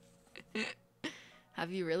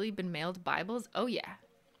 Have you really been mailed Bibles? Oh, yeah.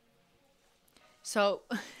 So,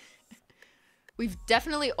 we've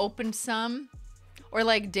definitely opened some, or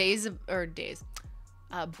like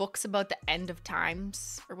books about the end of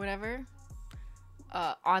times or whatever.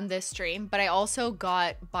 On this stream, but I also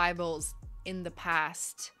got Bibles in the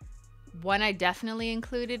past. One I definitely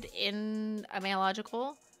included in a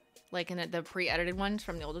Mailogical, like in the pre-edited ones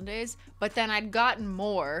from the olden days, but then I'd gotten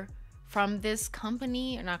more from this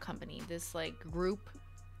company, or not company, this like group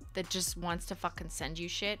that just wants to fucking send you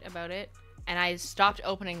shit about it, and I stopped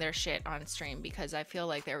opening their shit on stream because I feel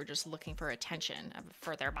like they were just looking for attention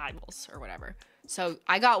for their Bibles or whatever. So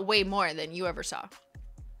I got way more than you ever saw.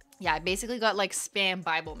 Yeah, I basically got like spam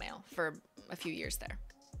Bible mail for a few years there.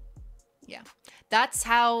 Yeah, that's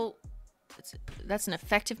an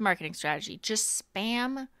effective marketing strategy. Just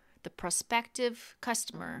spam the prospective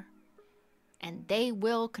customer and they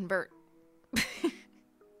will convert.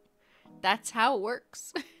 That's how it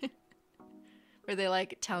works. Were they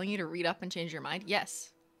like telling you to read up and change your mind?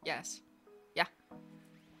 Yes. Yes. Yeah.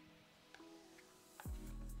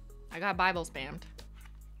 I got Bible spammed.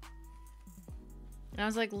 And I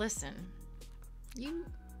was like, listen,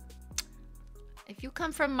 if you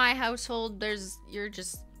come from my household, you're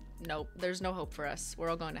just nope, there's no hope for us. We're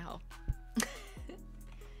all going to hell.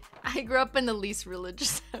 I grew up in the least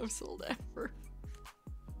religious household ever.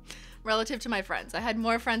 Relative to my friends. I had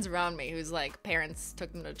more friends around me whose like parents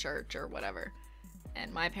took them to church or whatever.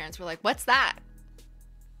 And my parents were like, what's that?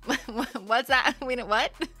 What's that? We know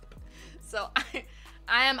what? So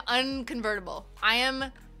I am unconvertible. I am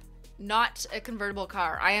not a convertible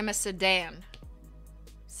car. I am a sedan.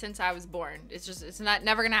 Since I was born. It's not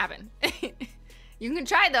never gonna happen. You can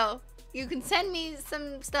try though. You can send me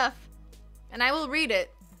some stuff and I will read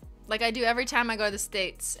it. Like I do every time I go to the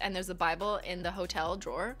States and there's a Bible in the hotel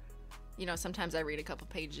drawer. You know, sometimes I read a couple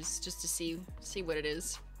pages just to see what it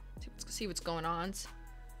is. See what's going on.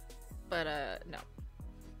 But no.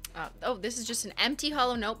 Oh, this is just an empty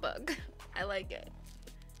hollow notebook. I like it.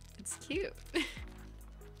 It's cute.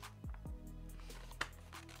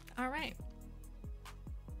 All right.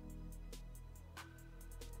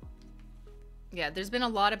 Yeah, there's been a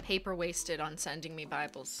lot of paper wasted on sending me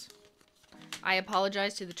Bibles. I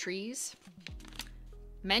apologize to the trees.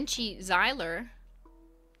 Menchie Zyler.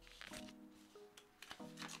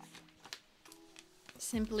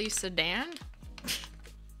 Simply sedan.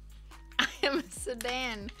 I am a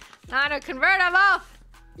sedan, not a convertible.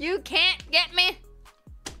 You can't get me.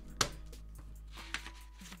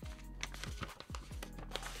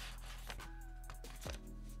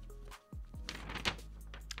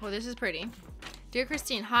 Oh, this is pretty. Dear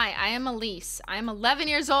Christine, hi, I am Elise. I am 11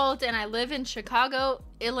 years old and I live in Chicago,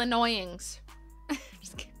 Illinois.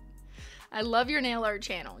 Just kidding. I love your nail art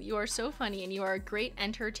channel. You are so funny and you are a great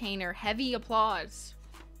entertainer. Heavy applause.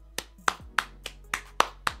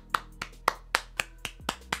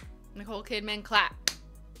 Nicole Kidman, clap.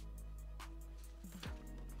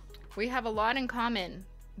 We have a lot in common.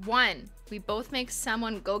 1, we both make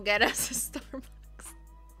someone go get us a Starbucks.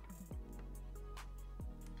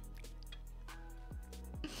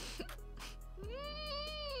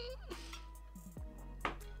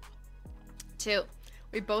 2,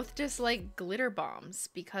 we both dislike glitter bombs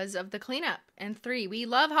because of the cleanup. And 3, we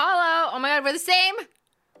love Hollow. Oh my god, we're the same.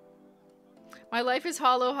 My life is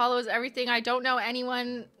Hollow. Hollow is everything. I don't know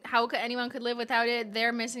anyone. How could anyone could live without it?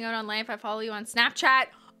 They're missing out on life. I follow you on Snapchat.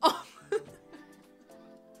 Oh.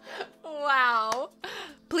 Wow.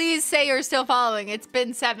 Please say you're still following. It's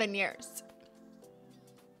been 7 years.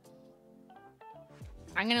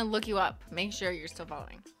 I'm gonna look you up. Make sure you're still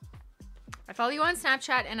following. I follow you on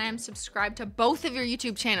Snapchat and I am subscribed to both of your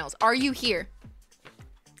YouTube channels. Are you here?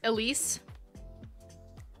 Elise?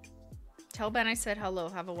 Tell Ben I said hello.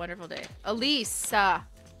 Have a wonderful day. Elise.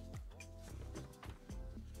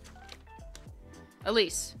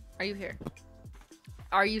 Elise, are you here?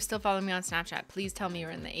 Are you still following me on Snapchat? Please tell me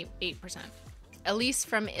you're in the 8%. Elise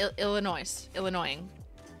from Illinois.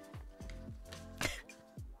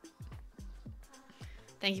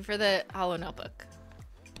 Thank you for the hollow notebook.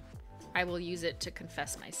 I will use it to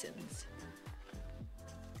confess my sins.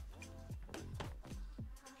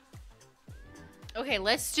 Okay,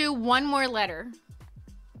 let's do one more letter.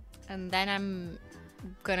 And then I'm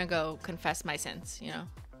gonna go confess my sins, you know?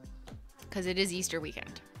 Because it is Easter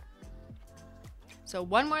weekend. So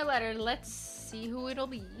one more letter. Let's see who it'll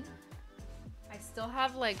be. I still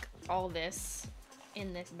have, like, all this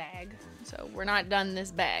in this bag. So we're not done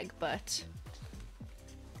this bag, but...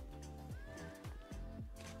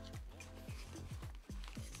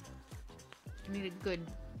 I need a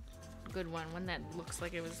good one that looks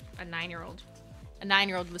like it was a 9-year-old. A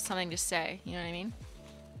 9-year-old with something to say, you know what I mean?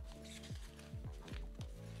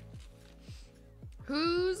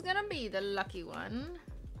 Who's gonna be the lucky one?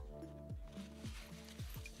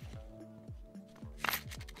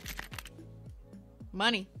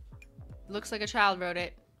 Money. Looks like a child wrote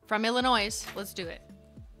it. From Illinois. Let's do it.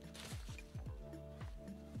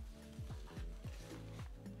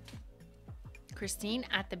 Christine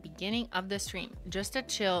at the beginning of the stream. Just a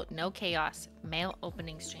chill, no chaos, mail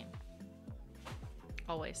opening stream.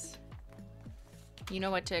 Always. You know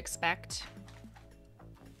what to expect.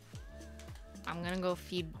 I'm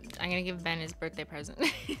gonna give Ben his birthday present.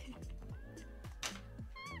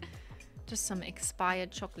 Just some expired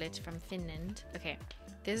chocolate from Finland. Okay,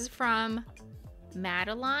 this is from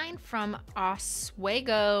Madeline from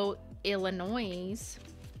Oswego, Illinois.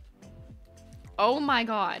 Oh my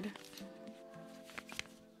god.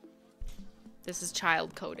 This is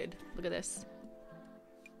child coded. Look at this.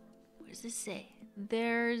 What does this say?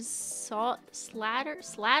 There's slatter?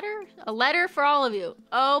 A letter for all of you.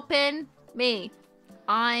 Open me.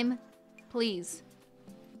 I'm please.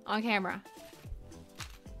 On camera.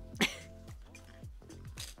 I'm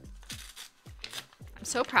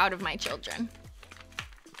so proud of my children.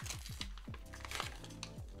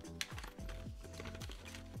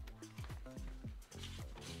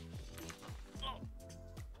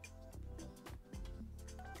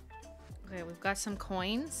 Okay, we've got some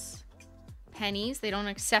coins. Pennies. They don't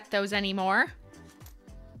accept those anymore.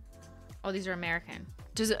 Oh, these are American.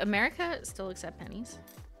 Does America still accept pennies?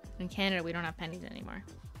 In Canada, we don't have pennies anymore.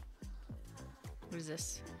 What is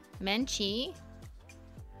this? Menchie.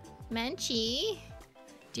 Menchie.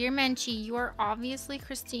 Dear Menchie, you are obviously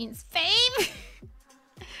Christine's fave.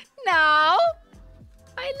 No. I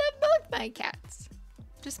love both my cats.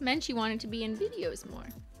 Just Menchie wanted to be in videos more.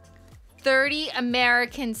 30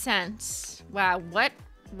 American cents. Wow, what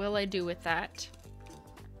will I do with that?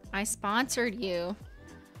 I sponsored you.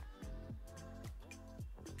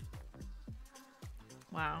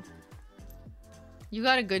 Wow. You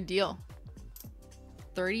got a good deal.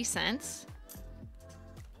 30 cents?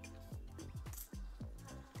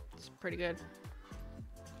 It's pretty good.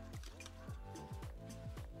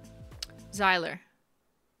 Zyler.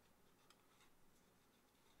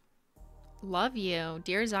 Love you,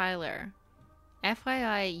 dear Zyler.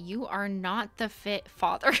 FYI, you are not the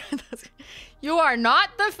father. You are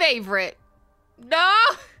not the favorite. No!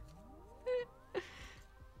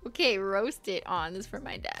 Okay, roast it on. This is for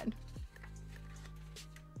my dad.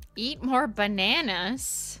 Eat more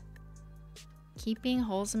bananas. Keeping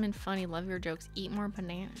wholesome and funny. Love your jokes. Eat more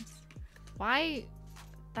bananas. Why?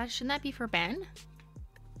 Shouldn't that be for Ben?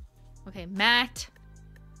 Okay, Matt.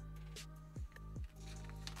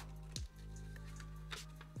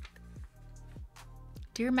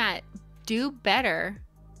 Dear Matt, do better.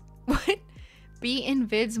 What? Be in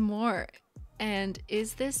vids more. And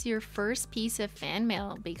is this your first piece of fan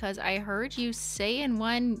mail? Because I heard you say in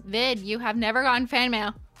one vid you have never gotten fan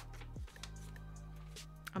mail.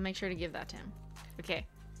 I'll make sure to give that to him. Okay.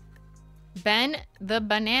 Ben the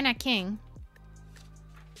Banana King.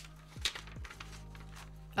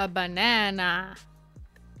 A banana.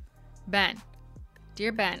 Ben.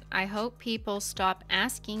 Dear Ben, I hope people stop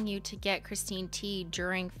asking you to get Christine tea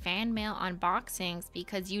during fan mail unboxings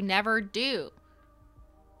because you never do.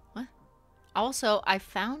 What? Also, I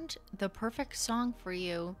found the perfect song for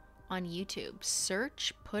you on YouTube.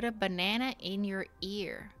 Search Put a Banana in Your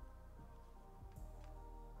Ear.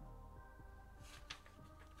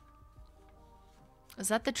 Is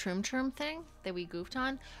that the Troom Troom thing that we goofed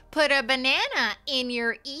on? Put a banana in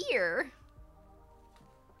your ear.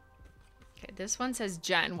 Okay, this one says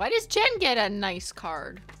Jen. Why does Jen get a nice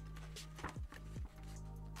card?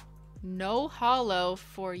 No hollow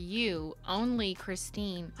for you, only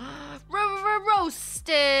Christine.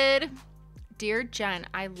 Roasted. Dear Jen,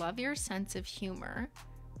 I love your sense of humor.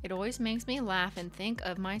 It always makes me laugh and think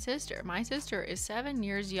of my sister. My sister is 7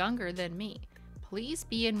 years younger than me. Please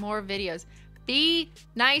be in more videos. Be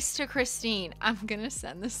nice to Christine. I'm gonna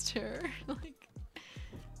send this to her. Like,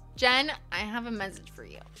 Jen, I have a message for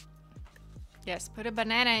you. Yes, put a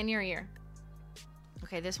banana in your ear.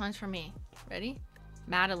 Okay, this one's for me. Ready?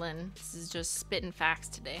 Madeline. This is just spitting facts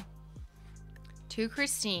today. To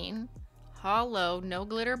Christine, hollow, no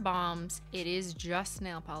glitter bombs. It is just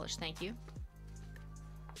nail polish. Thank you.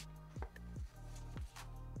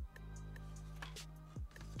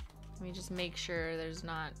 Let me just make sure there's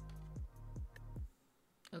not...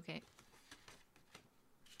 Okay.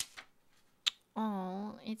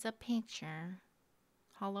 Oh, it's a picture.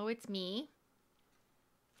 Hello, it's me.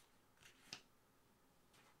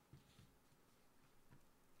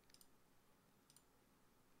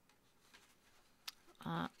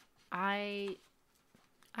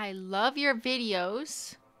 I love your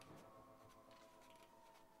videos.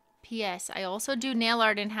 P.S. I also do nail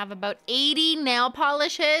art and have about 80 nail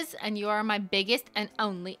polishes, and you are my biggest and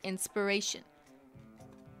only inspiration.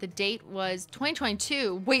 The date was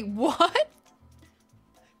 2022. Wait, what?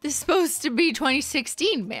 This is supposed to be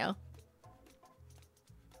 2016 mail.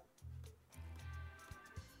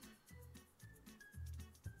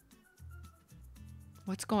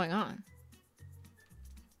 What's going on?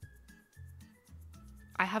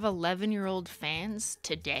 I have 11-year-old fans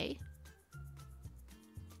today.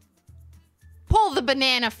 Pull the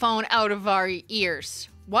banana phone out of our ears.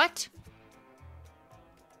 What?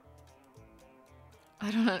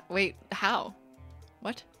 I don't know. Wait, how?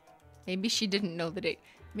 What? Maybe she didn't know the date.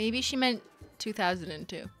 Maybe she meant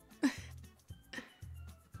 2002.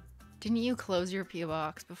 Didn't you close your P.O.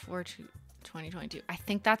 box before 2022? I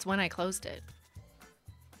think that's when I closed it.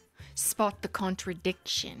 Spot the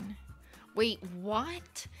contradiction. Wait,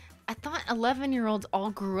 what? I thought 11-year-olds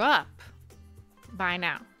all grew up by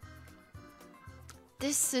now.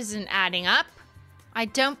 This isn't adding up. I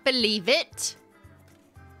don't believe it.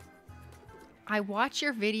 I watch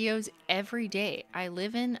your videos every day. I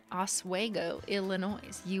live in Oswego,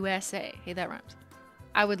 Illinois, USA. Hey, that rhymes.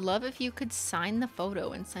 I would love if you could sign the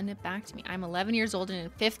photo and send it back to me. I'm 11 years old and in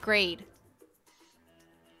 5th grade.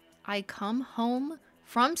 I come home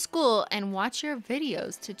from school and watch your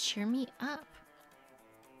videos to cheer me up.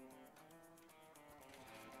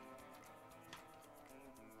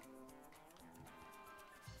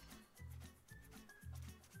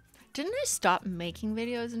 Didn't I stop making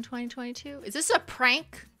videos in 2022? Is this a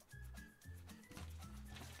prank?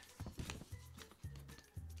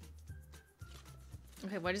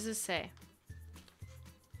 Okay, what does this say?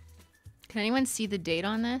 Can anyone see the date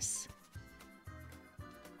on this?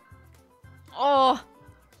 Oh,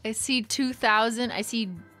 I see 2000. I see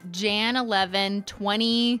Jan 11,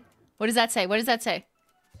 20. What does that say? What does that say?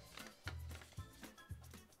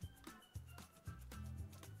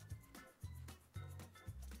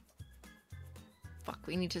 Fuck,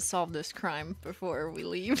 we need to solve this crime before we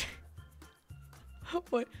leave.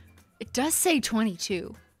 What? It does say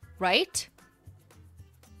 22, right?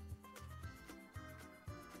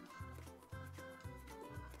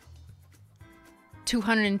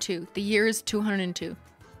 $202. The year is 202.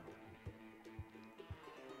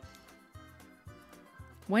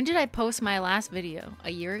 When did I post my last video?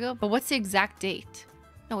 A year ago? But what's the exact date?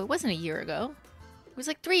 No, it wasn't a year ago. It was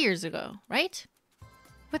like 3 years ago, right?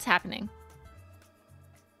 What's happening?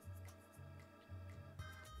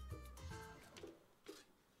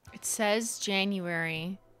 It says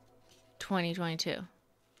January 2022.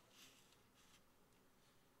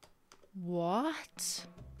 What?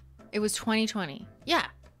 It was 2020. Yeah.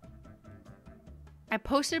 I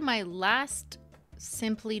posted my last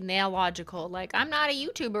SimplyMailogical. Like, I'm not a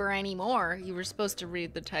YouTuber anymore. You were supposed to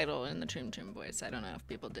read the title in the Troom Troom voice. I don't know if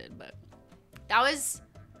people did, but that was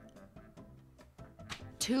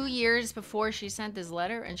 2 years before she sent this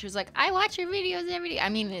letter, and she was like, I watch your videos every day. I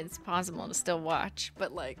mean, it's possible to still watch,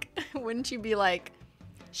 but like, wouldn't you be like,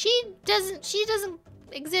 she doesn't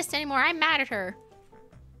exist anymore. I'm mad at her.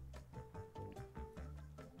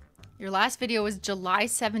 Your last video was July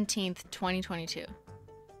 17th, 2022. It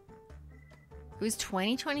was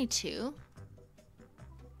 2022?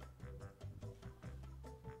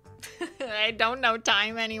 I don't know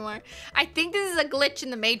time anymore. I think this is a glitch in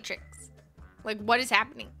the Matrix. Like, what is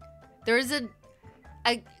happening? There is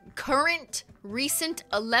a current, recent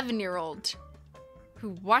 11-year-old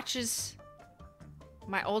who watches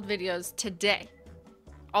my old videos today,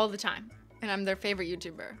 all the time. And I'm their favorite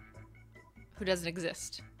YouTuber who doesn't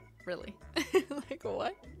exist. Really. Like,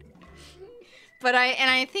 what? But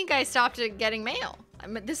I think I stopped getting mail. I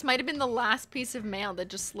mean, this might have been the last piece of mail that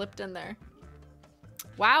just slipped in there.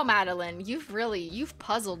 Wow, Madeline, you've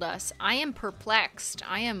puzzled us. I am perplexed.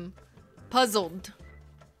 I am puzzled.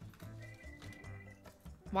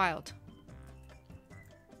 Wild.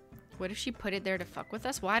 What if she put it there to fuck with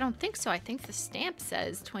us? Well, I don't think so. I think the stamp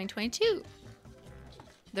says 2022.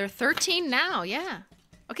 They're 13 now, yeah.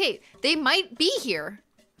 Okay, they might be here.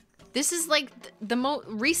 This is like the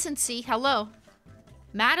recency. Hello.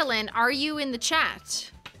 Madeline, are you in the chat?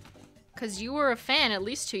 Because you were a fan at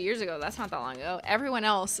least 2 years ago. That's not that long ago. Everyone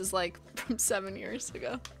else is like from 7 years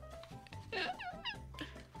ago.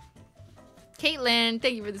 Caitlin,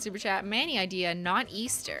 thank you for the super chat. Manny idea, not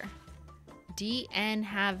Easter. DN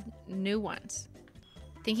have new ones.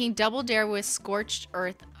 Thinking double dare with scorched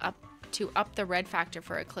earth up the red factor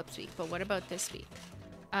for eclipse week. But what about this week?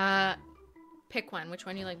 Pick one. Which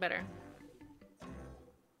one you like better?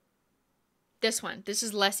 This one. This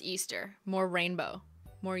is less Easter. More rainbow.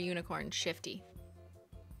 More unicorn. Shifty.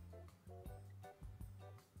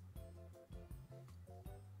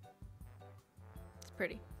 It's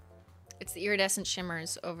pretty. It's the iridescent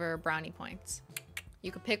shimmers over brownie points.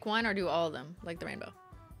 You could pick one or do all of them, like the rainbow.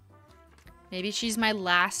 Maybe she's my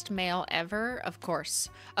last mail ever. Of course.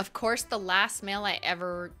 Of course, the last mail I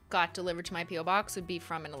ever got delivered to my P.O. box would be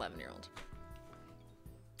from an 11-year-old.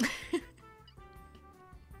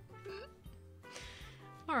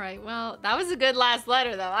 All right, well, that was a good last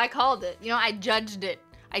letter, though. I called it. You know, I judged it.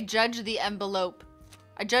 I judged the envelope.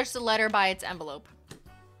 I judged the letter by its envelope.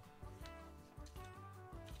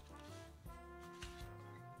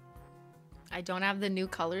 I don't have the new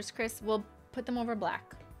colors, Chris. We'll put them over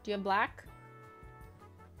black. Do you have black?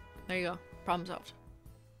 There you go. Problem solved.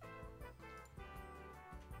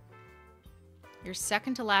 Your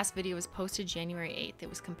second to last video was posted January 8th. It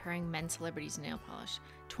was comparing men's celebrities' nail polish.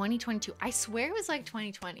 2022. I swear it was like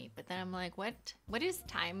 2020, but then I'm like, what? What is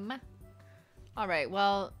time? All right,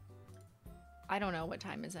 well, I don't know what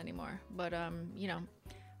time is anymore, but you know,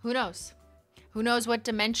 who knows? Who knows what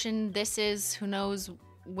dimension this is? Who knows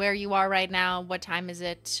where you are right now? What time is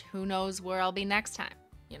it? Who knows where I'll be next time?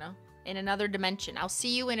 You know, in another dimension. I'll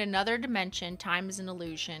see you in another dimension. Time is an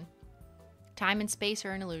illusion. Time and space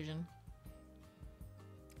are an illusion.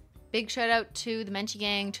 big shout out to the Menchie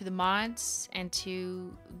gang, to the mods, and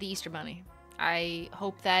to the Easter Bunny. I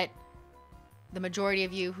hope that the majority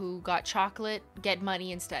of you who got chocolate get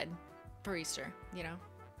money instead for Easter, you know?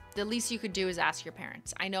 The least you could do is ask your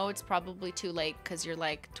parents. I know it's probably too late because you're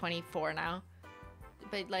like 24 now,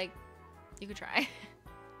 but like, you could try.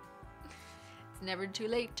 It's never too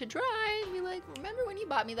late to try. Be like, remember when you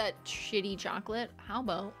bought me that shitty chocolate? How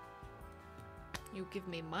about you give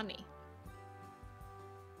me money?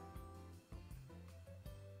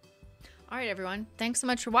 All right, everyone. Thanks so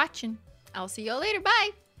much for watching. I'll see y'all later.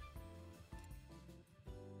 Bye.